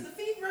before you get to the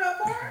feet rub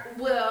part.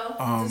 Well,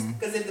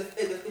 Because if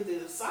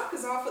the sock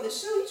is off for the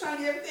shoe, you trying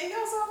to get everything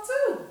else off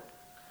too.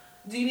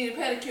 do you need a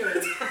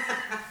pedicure?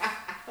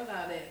 Fuck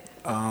all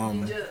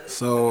that. Just-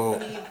 So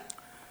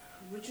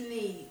What you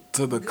need?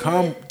 to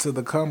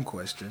the cum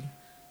question,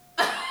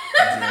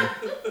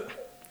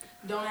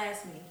 Don't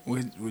ask me.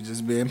 we're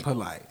just being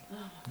polite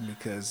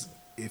because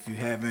if you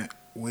haven't,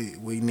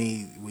 we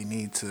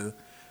need to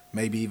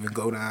maybe even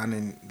go down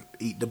and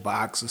eat the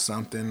box or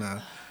something.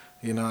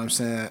 You know what I'm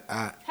saying?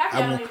 Half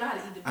y'all don't even know how to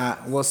eat the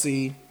box.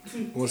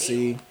 We'll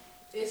see.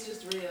 It's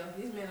just real.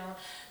 These men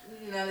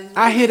don't.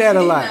 I hear that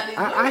a lot.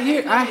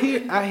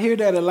 I hear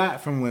that a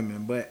lot from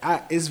women, but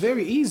it's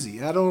very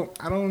easy. I don't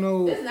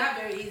know. It's not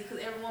very easy because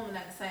every woman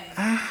not the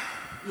same.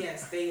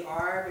 Yes, they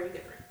are very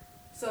different.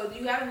 So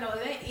you gotta know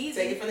it ain't easy.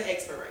 Take it from the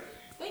expert right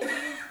Thank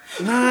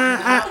you. Nah,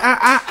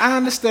 I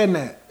understand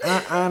that.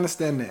 I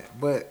understand that.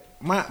 But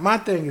my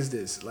thing is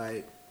this,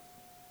 like,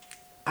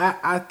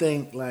 I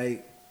think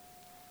like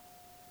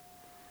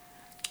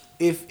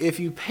if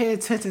you pay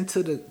attention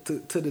to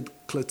the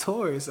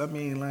clitoris, I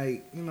mean,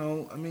 like, you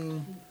know, I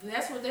mean,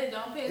 That's what they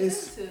don't pay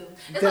It's- attention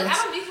to. It's like I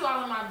don't need you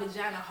all in my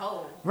vagina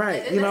hole.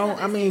 right? Like, You know,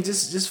 that's not I mean, that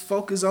just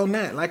focus on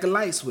that, like a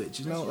light switch,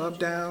 you know, up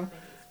down,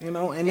 you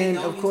know, and then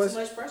don't of use course, too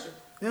much pressure.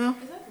 you know,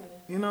 serious. Exactly.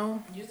 you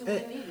know, Use it when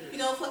you need You it.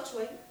 know,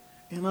 fluctuate.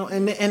 you know,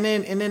 and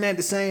then at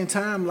the same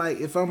time, like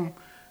if I'm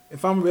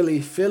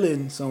really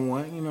feeling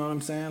someone, you know what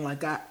I'm saying?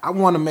 Like I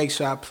want to make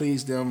sure I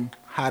please them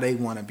how they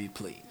want to be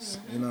pleased.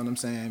 You know what I'm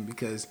saying?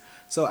 Because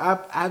so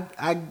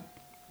I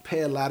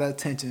pay a lot of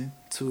attention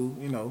to,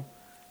 you know,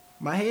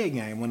 my head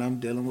game when I'm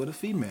dealing with a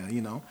female,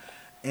 you know.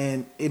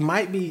 And it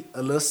might be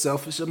a little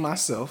selfish of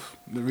myself.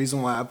 The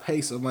reason why I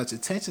pay so much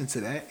attention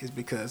to that is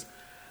because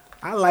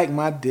I like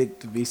my dick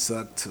to be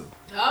sucked too.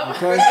 Oh,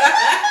 Okay?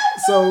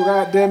 So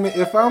goddamn it,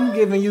 if I'm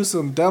giving you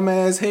some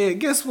dumbass head,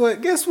 guess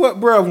what? Guess what,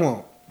 bruh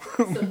want?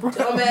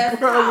 dumbass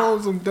Bruh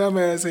want some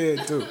dumbass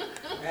head too.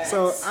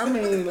 So I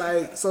mean,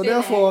 like, so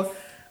therefore,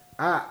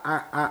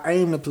 I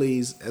aim to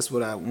please. That's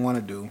what I want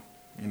to do.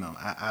 You know,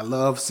 I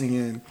love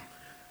seeing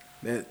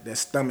that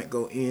stomach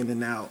go in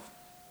and out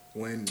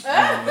when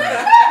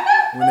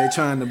they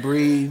trying to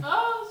breathe.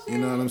 Oh You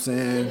know what I'm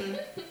saying?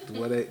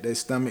 Where their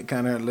stomach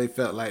kind of, they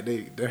felt like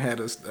they had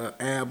a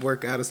ab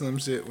workout or some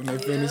shit when they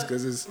finished,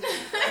 because it's,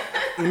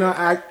 you know,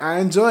 I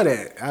enjoy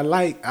that. I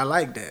like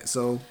that.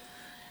 So,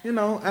 you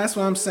know, that's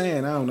what I'm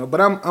saying. I don't know,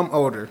 but I'm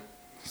older,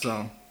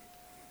 so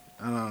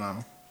I don't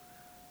know.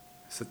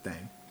 It's a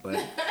thing, but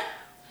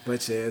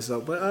yeah.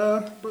 So, but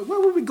where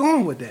were we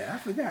going with that? I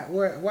forgot.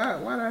 Why did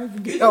I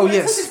even get? Oh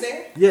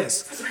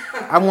yes.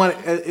 I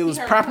wanted. It was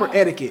proper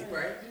etiquette.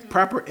 Right.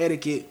 Proper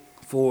etiquette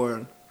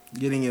for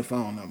getting your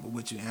phone number,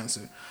 which you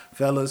answer,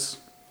 fellas.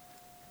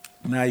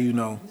 Now you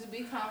know. Just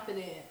be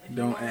confident.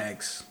 Don't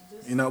ask.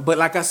 You know, but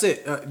like I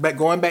said,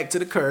 going back to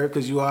the curve,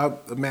 because you are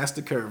a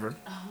master curver.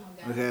 Oh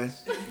my God. Okay,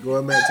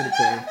 going back to the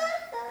curve.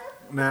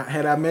 Now,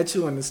 had I met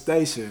you in the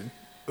station,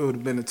 it would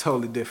have been a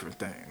totally different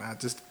thing. I'm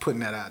just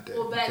putting that out there.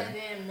 Well, back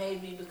then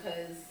maybe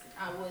because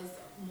I was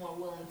more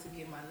willing to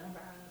give my number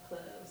out in the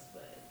clubs,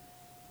 but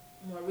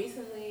more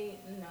recently,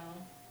 no.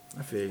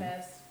 I feel you.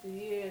 Past few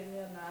years,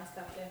 I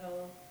stopped that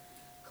whole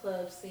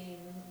club scene,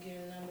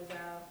 giving numbers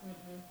out.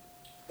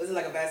 Was it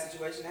like a bad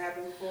situation that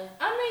happened before?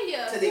 I mean,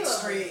 yeah. To the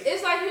extreme.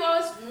 It's like you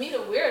always meet a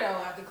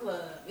weirdo at the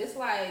club. It's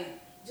like,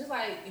 just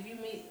like if you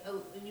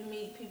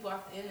meet people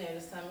off the internet or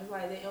something, it's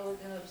like they always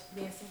end up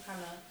being some kind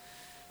of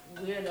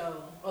weirdo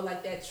or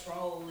like that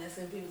troll that's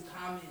in people's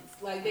comments.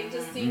 Like they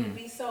just seem to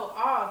be so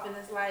off, and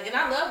it's like, and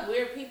I love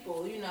weird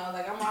people, you know,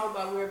 like I'm all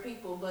about weird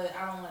people, but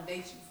I don't want to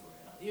date you for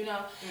real, you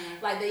know.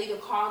 Like they either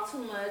call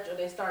too much or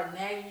they start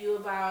nagging you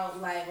about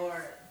like,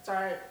 or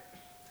start,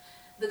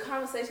 the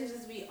conversations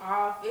just be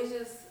off. It's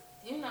just,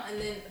 you know, and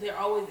then they're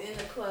always in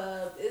the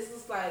club. It's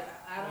just like,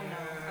 I don't know.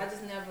 I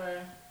just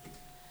never,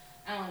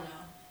 I don't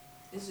know.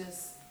 It's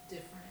just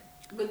different.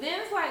 But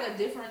then it's like a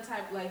different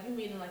type, like you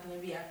meet them like in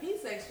the VIP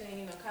section,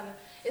 you know, kind of,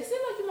 it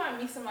seems like you might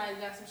meet somebody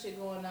that got some shit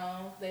going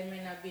on. They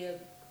may not be a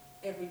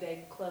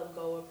everyday club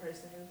goer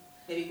person.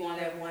 Maybe going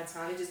that one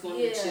time, they just going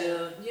to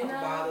chill, you pop know?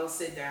 a bottle,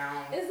 sit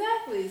down.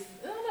 Exactly.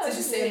 I don't know. Since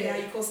you said now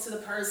you're close to the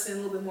person, a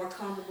little bit more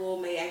comfortable,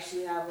 may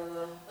actually have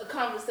a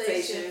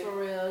conversation for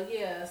real,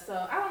 yeah.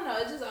 So I don't know,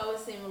 it just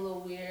always seemed a little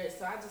weird,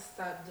 so I just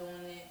stopped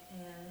doing it,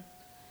 and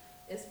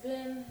it's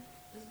been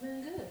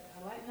good.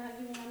 I like not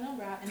giving my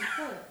number out in the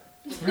club.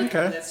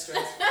 Okay. That's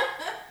stressful.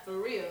 For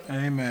real.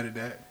 I ain't mad at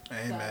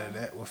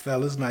that. Well,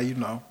 fellas, now you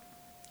know.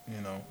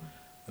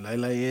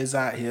 Lele is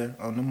out here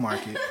on the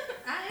market.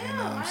 I am. You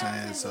know what I'm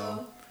saying?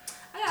 So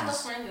I got a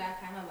little friend that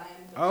I kind of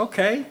like.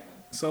 Okay.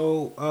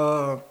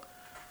 So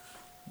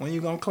when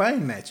you gonna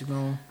claim that? You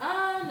gonna?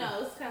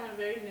 No, it's kind of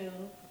very new.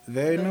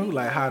 Very new?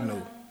 Like how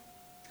new?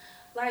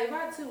 Like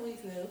about 2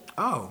 weeks new.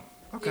 Oh.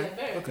 Okay. Yeah,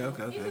 very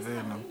Okay. He was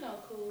Very kinda, new. you know,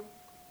 cool.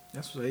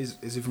 That's what is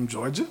he from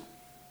Georgia?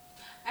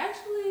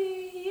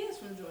 Actually, he is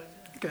from Georgia.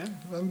 Okay.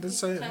 I'm just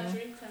saying.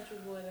 Country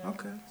boy. Though.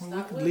 Okay. Well,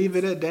 we could leave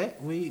it at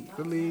that. We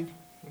could leave.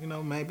 You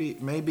know,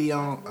 maybe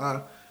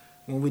on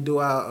when we do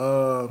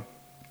our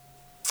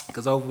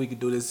because hopefully we could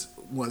do this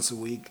once a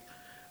week.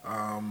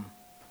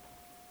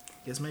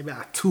 Guess maybe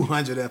our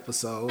 200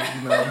 episode.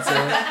 You know what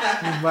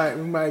I'm saying?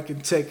 we might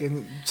can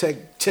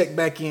check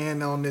back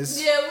in on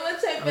this. Yeah, we'll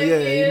check back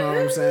in. You know what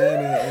I'm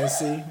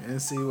saying,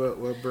 and see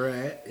where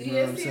Brad. You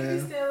know what I'm see saying? if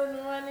he's still in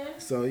the running.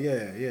 So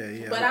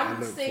yeah. But I I'm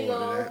look single,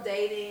 forward to that.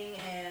 dating,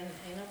 and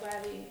ain't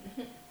nobody.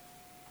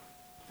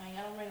 I ain't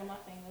got no ring on my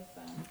finger,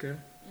 so. Okay.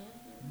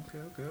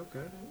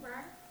 Okay.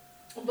 Right.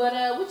 But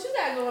what you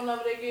got going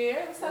over there,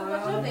 girl? Let's talk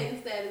about your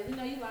dating status. You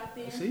know you locked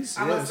in.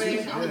 I'm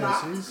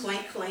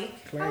locked. Clank.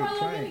 How long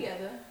y'all been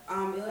together?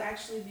 It'll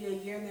actually be a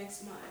year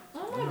next month.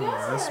 Oh my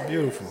God. That's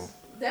beautiful.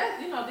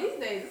 That, you know, these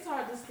days it's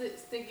hard to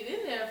stick it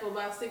in there for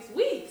about 6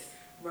 weeks.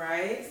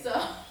 Right. So.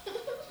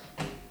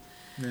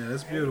 Yeah,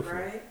 that's beautiful.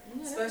 Right.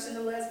 Yeah, especially in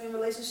the lesbian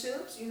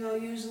relationships, you know,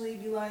 usually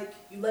be like,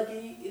 you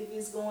lucky if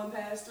it's going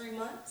past 3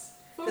 months.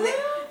 For real?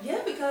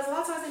 Yeah, because a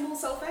lot of times they move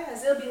so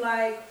fast. It'll be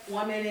like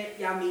 1 minute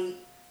y'all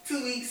meet,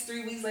 2 weeks,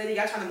 3 weeks later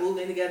y'all trying to move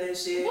in together and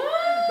shit.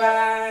 What?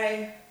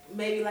 By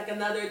maybe like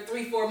another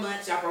 3-4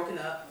 months y'all broken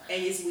up,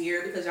 and it's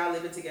weird because y'all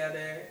living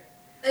together.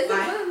 Is it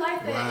really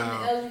like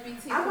that in the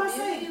LGBT I'm gonna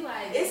community? say,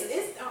 Like,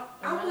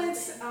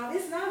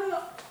 it's not an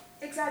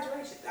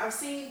exaggeration. I've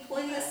seen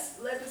plenty of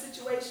lesbian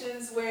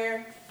situations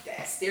where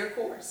that's their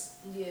course.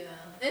 Yeah,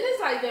 and it's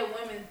like that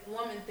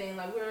woman thing.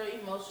 Like we're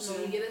emotional,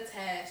 we get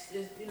attached.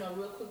 It's, you know,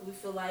 real quick we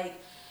feel like.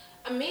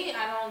 I don't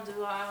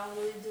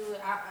really do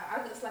it.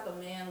 I it's like a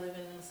man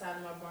living inside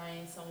of my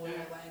brain somewhere.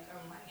 Like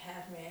I'm like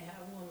half man, half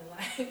woman.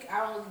 Like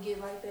I don't really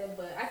get like that,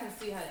 but I can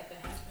see how that could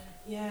happen.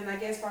 Yeah, and I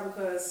guess probably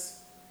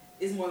because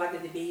it's more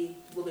likely to be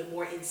a little bit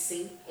more in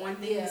sync on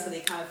things, Yeah. so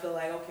they kind of feel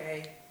like,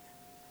 okay,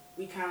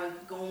 we kind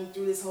of going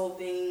through this whole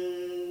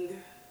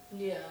thing.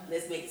 Yeah.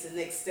 Let's make it to the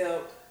next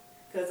step.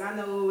 Because I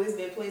know it's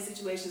been plenty of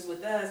situations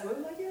with us where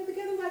we're like, yeah,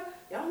 together. Like,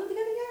 y'all live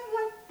together yet? I'm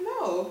like,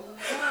 no.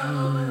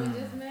 Oh, we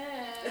just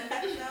mad.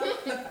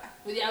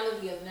 But y'all live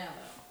together now,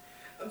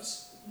 though.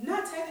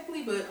 Not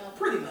technically, but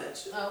pretty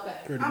much.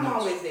 Okay. I'm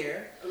always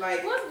there.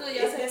 Like, What's good,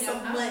 it's been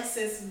some months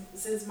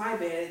since my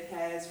bed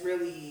has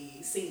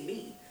really seen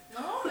me.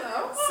 Oh,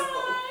 no. So.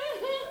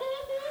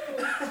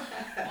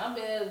 I'm my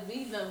bed.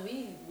 We know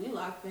we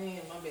locked in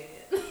my bed.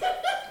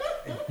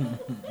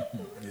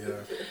 Yeah.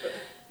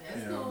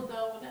 That's Yeah. cool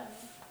though. Whatever.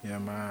 Yeah,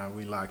 man,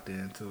 we locked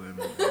into it.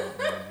 Man.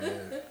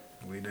 Yeah,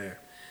 we there.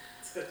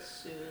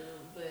 Shoot,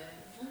 but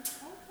that's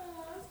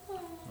cool.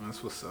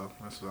 That's what's up.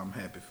 That's what I'm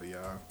happy for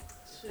y'all.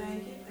 Shoot.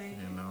 Thank you.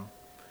 You know.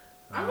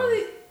 I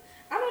really,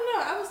 I don't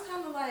know. I was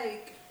kind of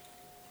like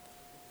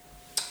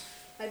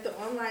the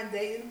online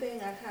dating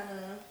thing.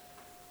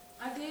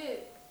 I did.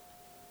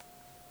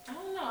 I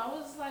don't know. I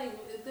was like,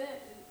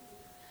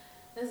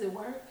 does it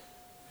work?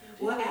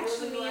 Well, People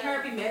actually, really me and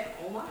Herbie met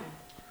online.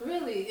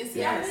 Really? And see,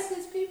 Yes. I met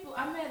these people.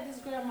 I met this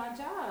girl at my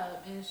job,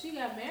 and she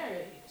got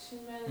married. She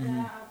met a guy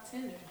out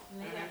Tinder,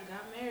 and they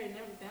got married and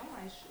everything.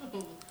 I'm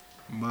like,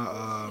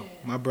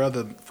 shoot. My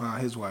brother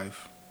found his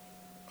wife.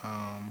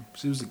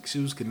 She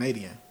was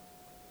Canadian,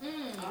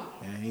 Oh,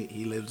 and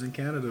he lives in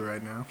Canada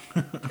right now.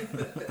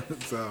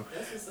 So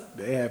that's what's up.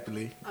 they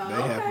happily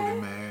okay.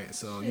 married.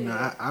 So you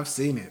know, I've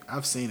seen it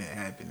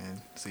happen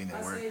and seen it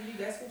I work. said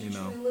that's what You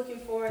you're know. truly looking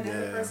for, and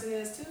that Yeah. person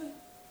is too.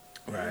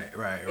 Right.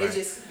 It's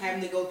just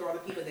having to go through all the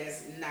people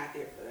that's not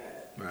there for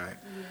that. Right.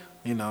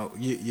 You know,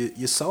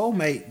 your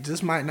soulmate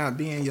just might not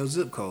be in your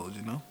zip code,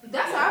 you know?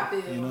 That's how I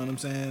feel. You know what I'm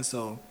saying?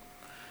 So,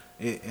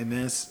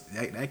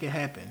 that can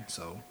happen.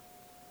 So,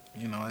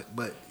 you know,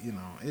 but, you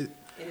know, And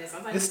then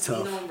sometimes It's you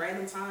meet tough. on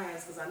random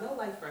times, because I know,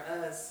 like, for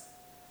us,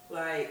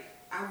 like,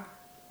 I'm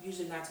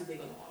usually not too big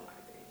on the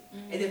online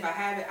thing. And if I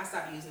have it, I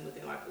stop using it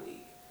within, like, a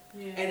week.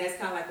 Yeah. And that's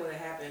kind of like what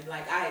had happened.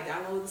 Like, I had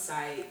downloaded the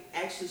site.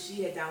 Actually,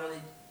 she had downloaded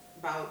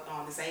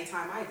about the same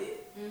time I did.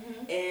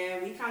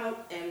 And we kind of,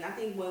 and I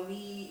think when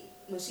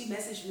she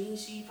messaged me,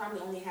 she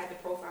probably only had the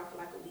profile for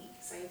like a week.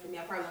 Same for me.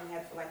 I probably only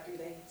had it for like 3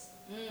 days.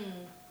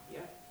 Yeah.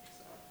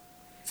 So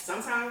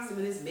sometimes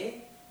when it's meant,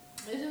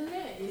 It's just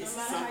it. It's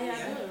No matter how y'all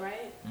something, do it,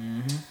 right?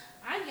 mm-hmm.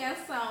 I guess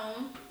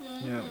so.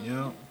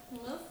 Yep.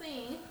 We'll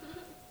see.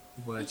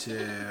 But,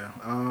 yeah.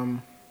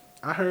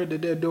 I heard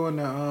that they're doing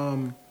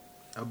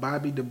a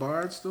Bobby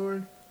DeBard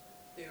story.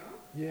 yeah,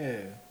 Yeah.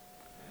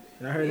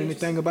 I heard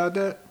anything about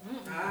that?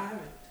 I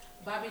haven't.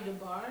 Bobby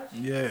DeBarge?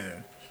 Yeah.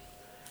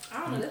 I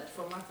don't know. That's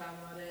before my time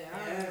all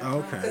that. Yeah.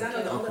 Okay. Because I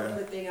know the only Okay.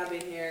 other thing I've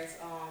been hearing is,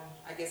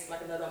 I guess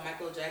like another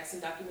Michael Jackson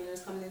documentary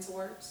is coming into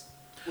works.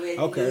 With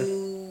Okay.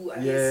 new, I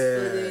guess, Yeah,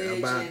 footage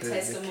about and the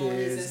testimonies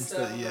kids and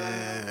stuff.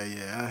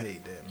 Yeah, I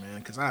hate that, man.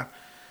 Because I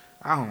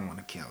don't want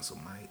to cancel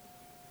Mike.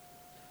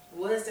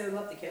 What is there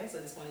left to cancel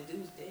at this point? The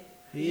dude's dead.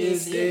 He ain't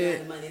is seeing dead.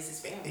 none of the money, it's his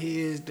family.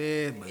 He is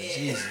dead, but Yeah.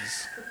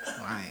 Jesus.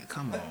 Like,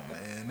 come on,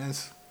 man.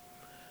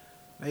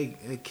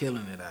 They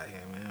killing it out here,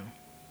 man.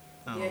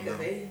 I Yeah, don't because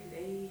know.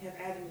 they have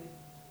adamantly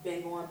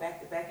been going back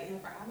to back at him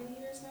for how many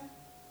years now?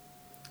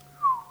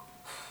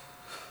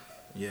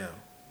 Yeah,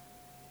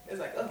 It's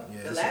like, oh,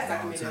 Yeah, the it's a last long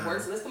documentary time.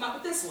 worked, so let's come out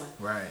with this one.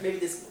 right, Maybe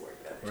this will work.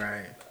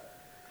 right.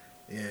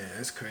 Yeah,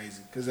 it's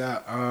crazy. Cause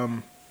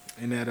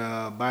in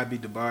that Bobby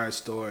DeBard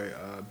story,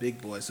 Big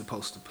Boy's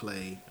supposed to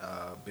play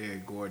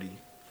Barry Gordy,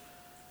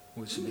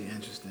 which should be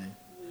interesting.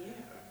 Yeah.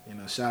 You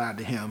know, shout out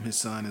to him. His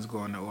son is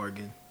going to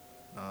Oregon,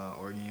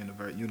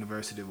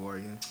 University of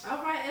Oregon.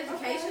 All right,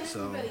 education.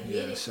 So you better get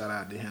yeah, it. shout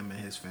out to him and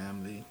his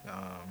family.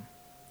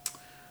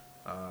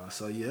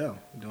 So yeah,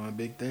 doing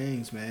big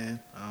things, man.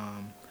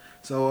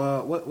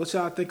 So what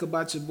y'all think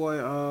about your boy?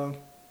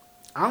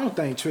 I don't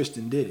think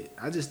Tristan did it.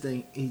 I just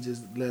think he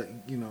just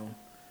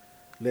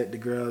let the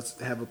girls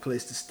have a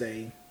place to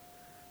stay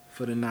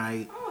for the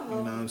night. I don't You know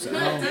what know. I'm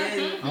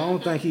saying? I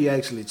don't think he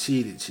actually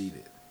cheated.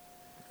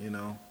 You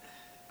know.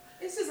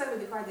 It's just like with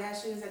the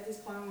Kardashians at this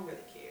point, I don't really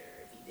care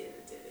if he did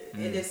or didn't.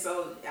 Mm. And if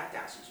so, I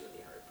doubt she's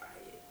really hurt by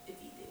it if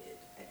he did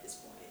at this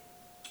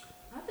point.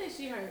 I think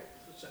she hurt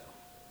for sure.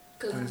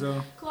 Think Because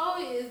so?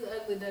 Chloe is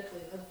the ugly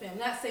duckling of the family.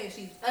 Not saying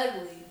she's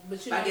ugly,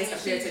 but you know, I guess she's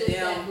compared to just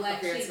that them, black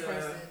compared sheep to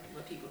person.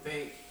 what people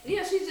think.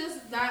 Yeah, she's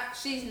not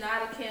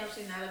a Kim,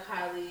 she's not a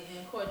Kylie,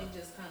 and Courtney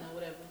just kind of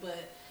whatever. But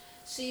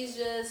she's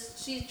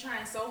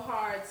trying so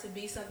hard to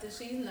be something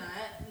she's not.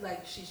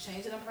 Like, she's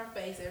changing up her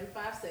face every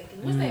 5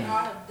 seconds, which they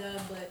all have done.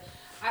 But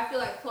I feel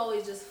like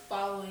Chloe's just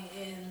following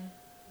in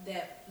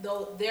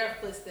their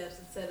footsteps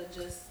instead of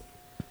just.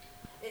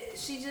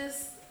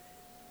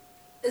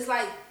 It's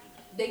like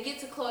they get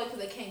to Chloe because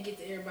they can't get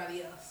to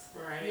everybody else.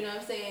 Right. You know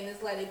what I'm saying?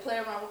 It's like they play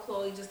around with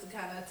Chloe just to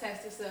kind of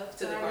attach themselves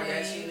To the her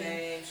Kardashian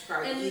name, she's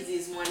probably and- the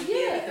easiest one to yeah,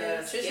 get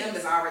because and Kim Tristan-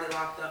 is already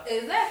locked up.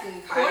 Exactly.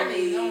 Kylie.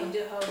 Courtney, don't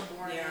get her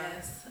boring Yeah.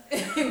 ass.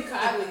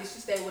 Kylie, she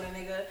stay with a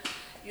nigga.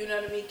 You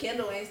know what I mean?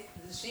 Kendall ain't.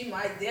 She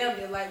might damn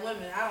near like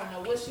women. I don't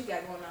know what she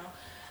got going on,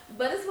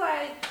 but it's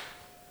like,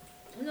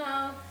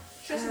 no,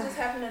 Tristan just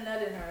happened to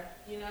nut in her.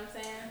 You know what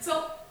I'm saying?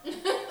 So,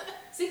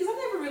 see, because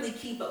I never really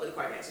keep up with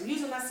the Kardashians.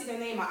 Usually when I see their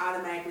name, I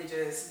automatically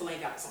just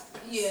blank out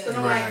something. Yeah. Because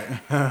I'm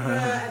like,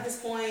 at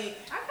this point.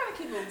 I kind of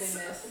keep up with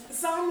their mess.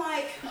 So I'm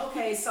like,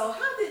 okay, so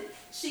how did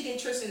she get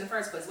Tristan in the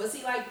first place? Was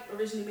he like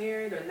originally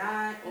married or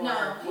not? Or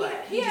No,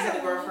 what? he He just had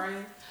had a a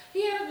girlfriend?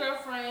 He had a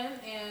girlfriend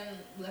and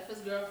left his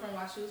girlfriend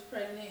while she was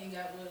pregnant and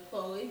got with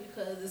Chloe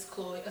because it's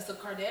a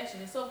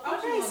Kardashian. So of course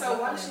Okay, you so why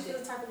want does she to feel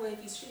the type of way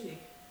if he's cheating?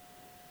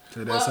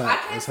 So Well, I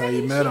can't that's say how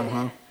you he met him,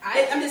 cheated.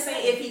 huh? I'm just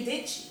saying, if he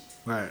did cheat,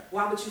 Right.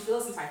 why would you feel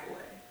some type of way?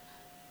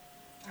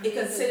 I mean,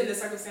 Considering the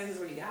circumstances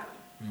where you got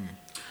him.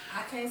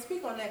 I can't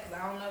speak on that because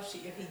I don't know if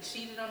he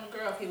cheated on the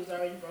girl, if he was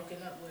already broken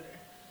up with her.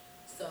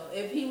 So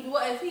if he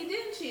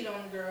didn't cheat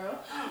on the girl,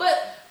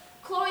 but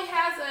Chloe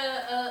has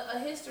a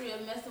history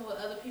of messing with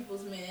other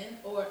people's men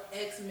or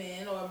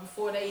ex-men, or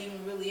before they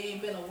even really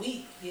ain't been a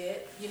week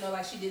yet. You know,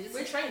 like she did this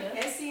to Trina.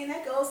 And see, and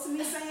that goes to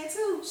me saying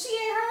too, she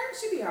ain't hurt,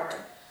 she be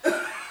alright.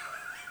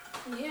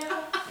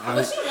 Yeah,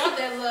 but she want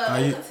that love.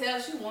 I can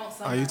tell she wants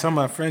something. Are you talking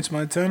about French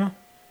Montana?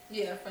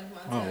 Yeah, French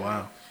Montana. Oh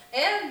wow.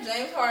 And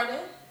James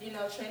Harden. You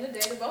know, Trina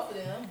dated both of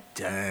them.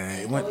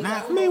 Dang. Were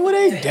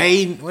they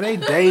dating? Were they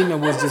dating or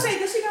was just?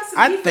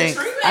 I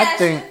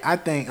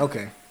think.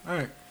 Okay. All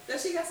right.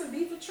 Does she got some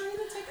beef with Trina?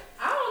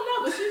 I don't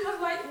know, but she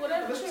must like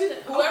whatever Trina.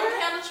 Whoever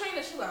handled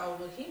Trina, she like, oh,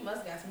 well, he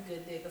must got some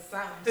good dick or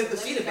something. So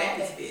she the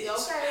baddest bitch.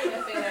 Okay,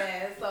 that fat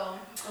ass.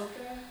 So.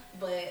 Okay.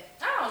 But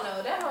I don't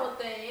know, that whole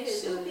thing.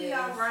 She'll be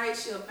alright.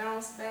 She'll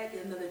bounce back,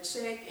 get another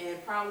check,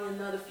 and probably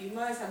another few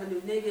months have a new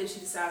nigga if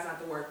she decides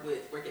not to work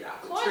it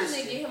out with Tristan.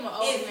 Tristan. Get him an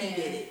older man. He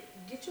did it.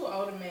 Get you an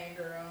older man,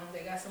 girl.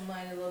 They got some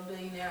money, a little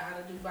billionaire out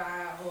of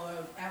Dubai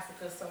or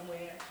Africa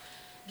somewhere.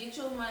 Get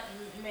you a man,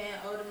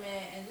 older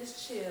man, and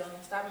just chill.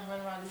 Stop and run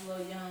around these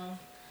little young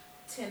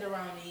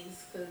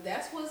tenderonis, because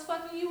that's what's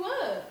fucking you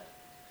up.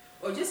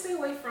 Or just stay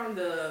away from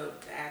the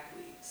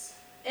athletes.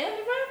 And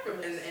the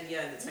rappers. And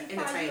yeah,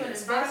 entertainers. An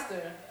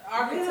investor,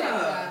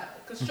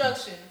 architect,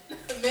 construction,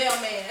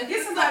 mailman.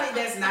 Get somebody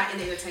that's not in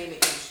the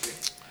entertainment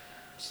industry.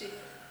 Shit.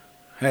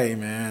 Hey,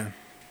 man.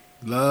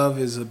 Love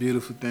is a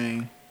beautiful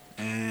thing.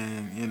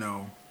 And, you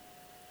know,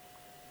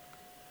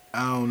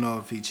 I don't know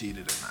if he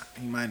cheated or not.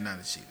 He might not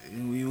have cheated.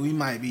 We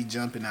might be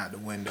jumping out the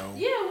window.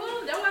 Yeah,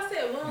 well, that's what I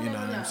said. You know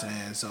what I'm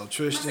saying? So, I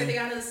Tristan. said they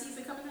got another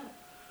season coming up.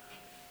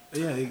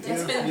 Right.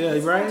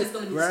 But I just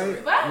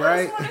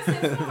want to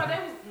say something, they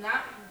was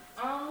not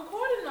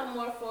recording no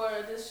more for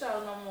this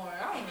show no more.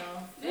 I don't know.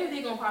 Maybe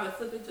they're going to probably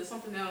flip it to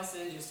something else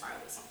and just title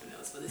it something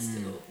else, but it's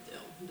still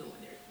them doing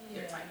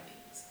their type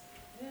things.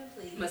 Yeah,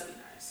 please. Must be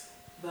nice.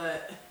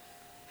 But...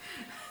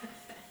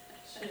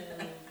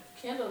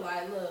 Kendall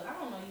like, look, I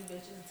don't know you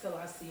bitches until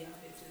I see y'all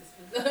bitches.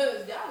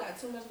 Because y'all got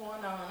too much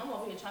going on. I'm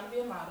over here trying to be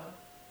a model.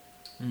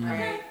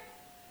 Right?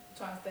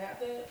 Trying to stay out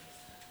there.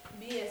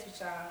 BS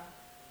with y'all.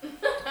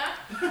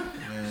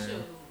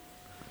 Shoot.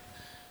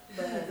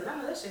 But I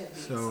know that shit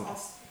be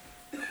awesome.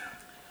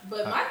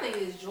 But my thing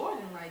is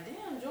Jordan, like,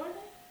 damn,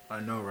 Jordan.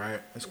 I know,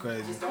 right? That's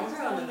crazy. Just don't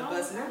tell them the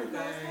bus and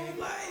everything.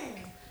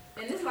 Like...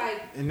 And it's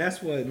like, and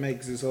that's what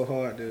makes it so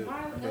hard to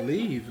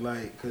believe,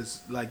 like,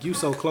 cause like you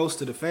so close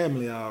to the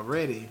family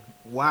already.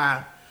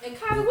 Why? And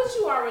Kylie, what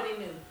you already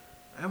knew?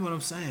 That's what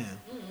I'm saying.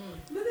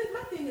 But then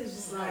my thing is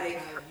just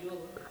like,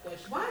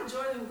 why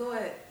Jordan go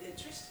at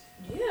Tristan?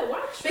 Yeah, why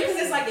Tristan?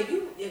 Because it's like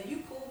if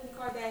you cool with the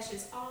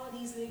Kardashians, all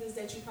these niggas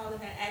that you probably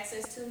had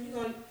access to, you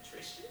gonna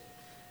Tristan.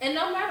 And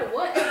no matter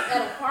what,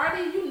 at a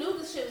party, you knew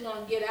the shit was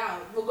gonna get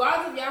out.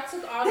 Regardless if y'all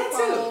took all the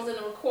photos and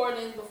the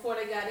recordings before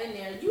they got in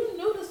there, you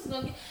knew this was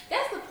gonna get.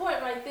 That's the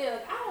point right there.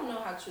 Like, I don't know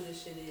how true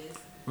this shit is.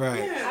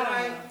 Right. Yeah,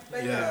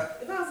 like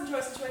if I was in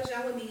your situation,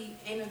 I wouldn't be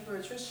aiming for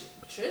a Tristan.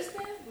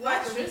 Tristan?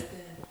 Like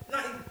Tristan.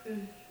 Like,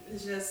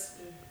 it's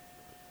just.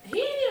 He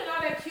ain't even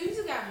all that cute. He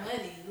just got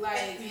money.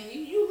 Like, and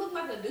you look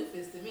like a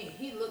doofus to me.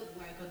 He looked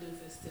like a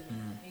doofus to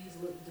me. He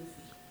just looked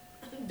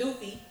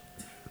doofy.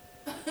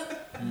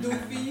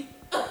 Doofy.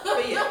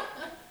 But yeah.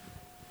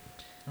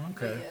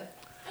 Okay.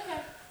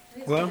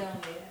 Okay. Well,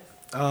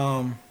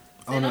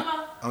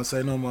 I'll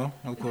say no more,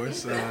 of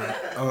course.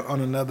 On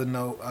another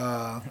note,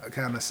 a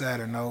kind of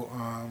sadder note,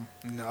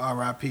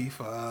 R.I.P.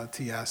 for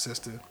T.I.'s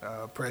sister,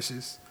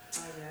 Precious.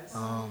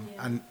 Oh,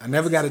 yes. I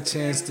never got a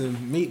chance to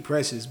meet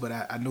Precious, but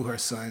I knew her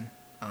son,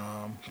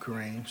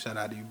 Kareem. Shout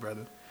out to you,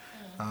 brother.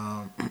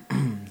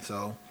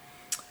 So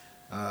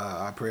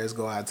our prayers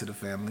go out to the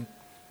family.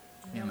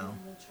 You know.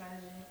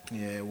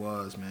 Yeah, it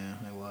was, man.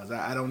 It was.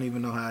 I don't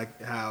even know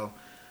how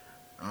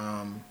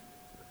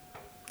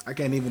I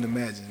can't even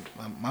imagine.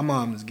 My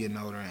mom is getting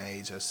older in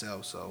age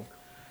herself, so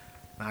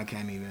I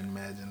can't even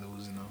imagine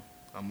losing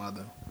a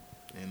mother.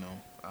 You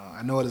know,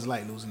 I know what it's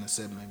like losing a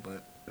sibling,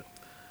 but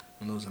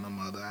losing a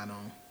mother,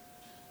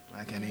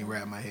 I can't even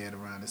wrap my head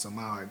around it. So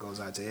my heart goes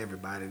out to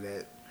everybody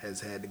that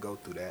has had to go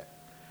through that.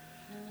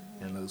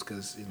 And lose,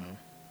 cause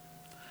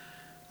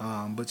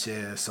but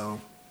yeah,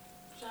 so.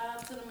 Shout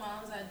out to the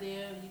moms out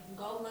there. You can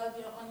go love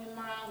on your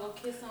mom, go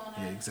kiss on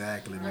her. Yeah,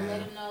 exactly, and man.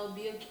 let her know,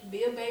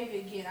 be a baby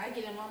again. I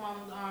get in my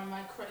mom's arm,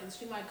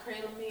 she might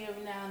cradle me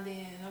every now and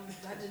then.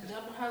 I just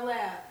jump in her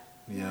lap.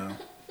 Yeah.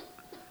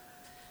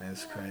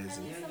 That's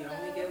crazy. Yeah, you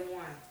only get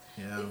one.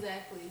 Yeah.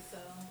 Exactly. So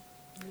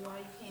do all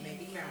you can.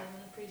 Make it count.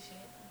 And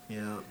appreciate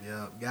them.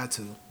 Yeah. Got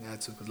to.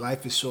 Because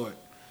life is short,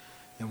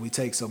 and we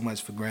take so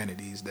much for granted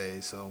these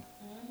days. So,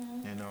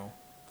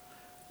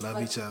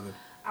 love each other.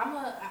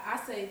 I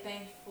say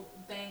thanks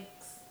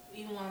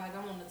even when like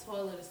I'm on the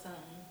toilet or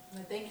something.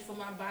 And thank you for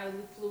my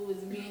bodily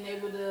fluids and being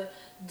able to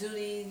do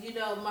these,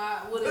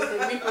 what is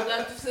it,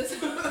 reproductive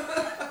system?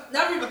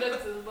 Not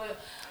reproductive system, but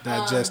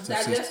Digestive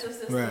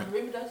system, Right.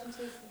 reproductive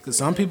system. Because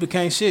some people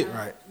can't shit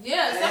right.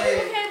 Yeah, some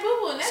people can't boo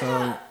boo, and that's So,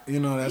 not. you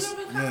know, You that's, ever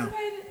been yeah.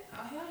 constipated? Oh,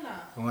 hell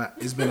no. Well,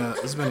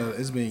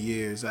 it's been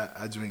years.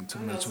 I drink too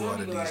I know much some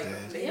water people, these like,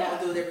 days. they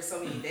don't do it every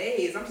so many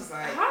days. I'm just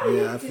like, How do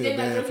you? Yeah, I feel they're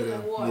not bad for drinking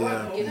them. the water.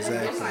 Yeah, I'm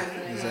exactly. like,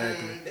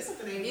 Exactly. There's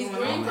something ain't These going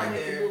greens on are right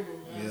hit the there. boo boo.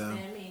 You Yeah.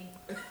 understand me?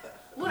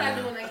 What I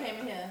do when I came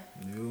in here?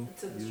 You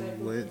Took a straight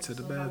boo-boo. went to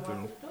the So I walked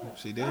bathroom. through the door.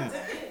 She did.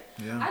 That's it.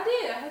 Yeah. I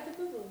did. I had to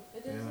boo boo.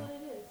 It is Yeah. what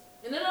it is.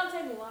 And it don't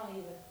take me long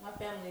either. My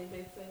family,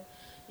 they say,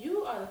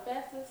 you are the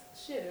fastest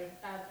shitter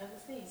I've ever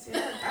seen. See, I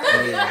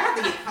have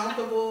to get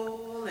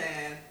comfortable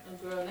and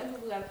Girl, that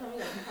people gotta come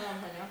honey.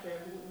 I'm there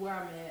where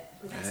I'm at.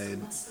 relax Hey. the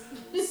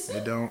muscles.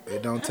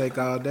 It don't take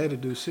all day to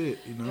do shit,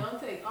 you It know. don't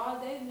take all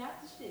day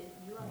not to shit.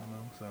 You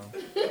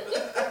right.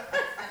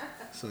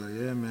 So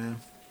yeah, man.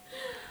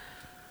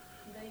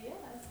 But yeah,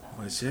 that's all.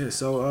 But shit.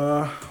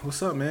 So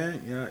what's up,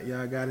 man?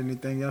 Y'all got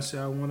anything else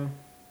y'all wanna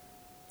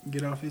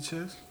get off your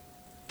chest?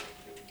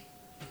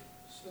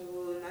 So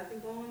nothing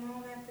going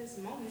on at this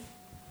moment.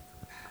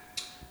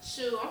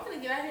 Shoot, I'm gonna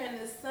get out here in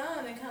the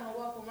sun and kind of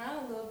walk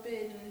around a little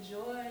bit and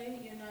enjoy,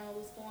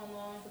 what's going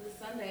on for the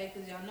Sunday,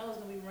 because y'all know it's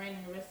gonna be raining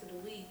the rest of the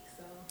week.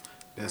 So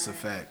That's a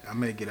fact. I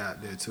may get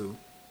out there too,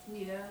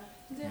 yeah,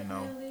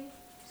 definitely,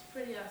 it's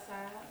pretty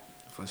outside.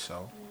 for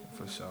sure,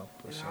 for sure,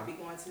 for And sure. I'll be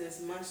going to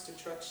this monster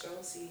truck show,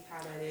 see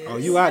how that is. Oh,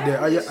 you out there?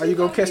 Are you She gonna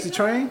gonna catch be the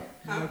train? good.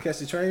 You gonna catch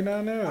the train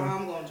down there? or-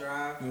 I'm gonna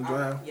drive. You gonna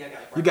drive? Yeah, I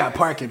got You got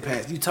parking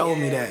pass. You told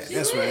me Yeah, that. she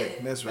That's did.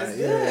 right. That's right. That's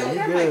Yeah, good.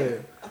 you Okay.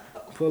 good.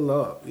 Pull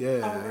up. Yeah,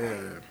 All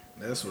yeah.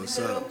 That's what's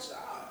Good up. job.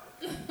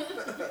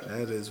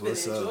 That is But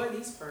what's enjoy up.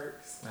 these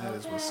perks. That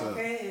is what's up.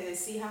 Okay, and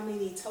see how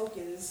many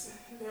tokens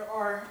there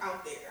are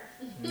out there.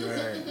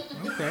 Right.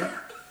 Okay.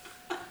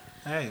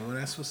 Hey, well,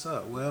 that's what's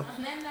up. Well,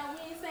 No,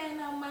 we ain't saying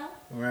no more.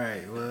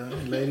 right. Well,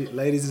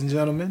 ladies and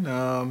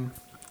gentlemen,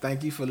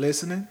 thank you for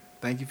listening.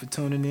 Thank you for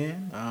tuning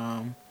in.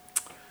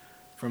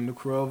 From the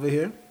crew over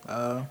here.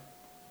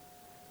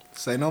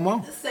 Say no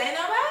more. Say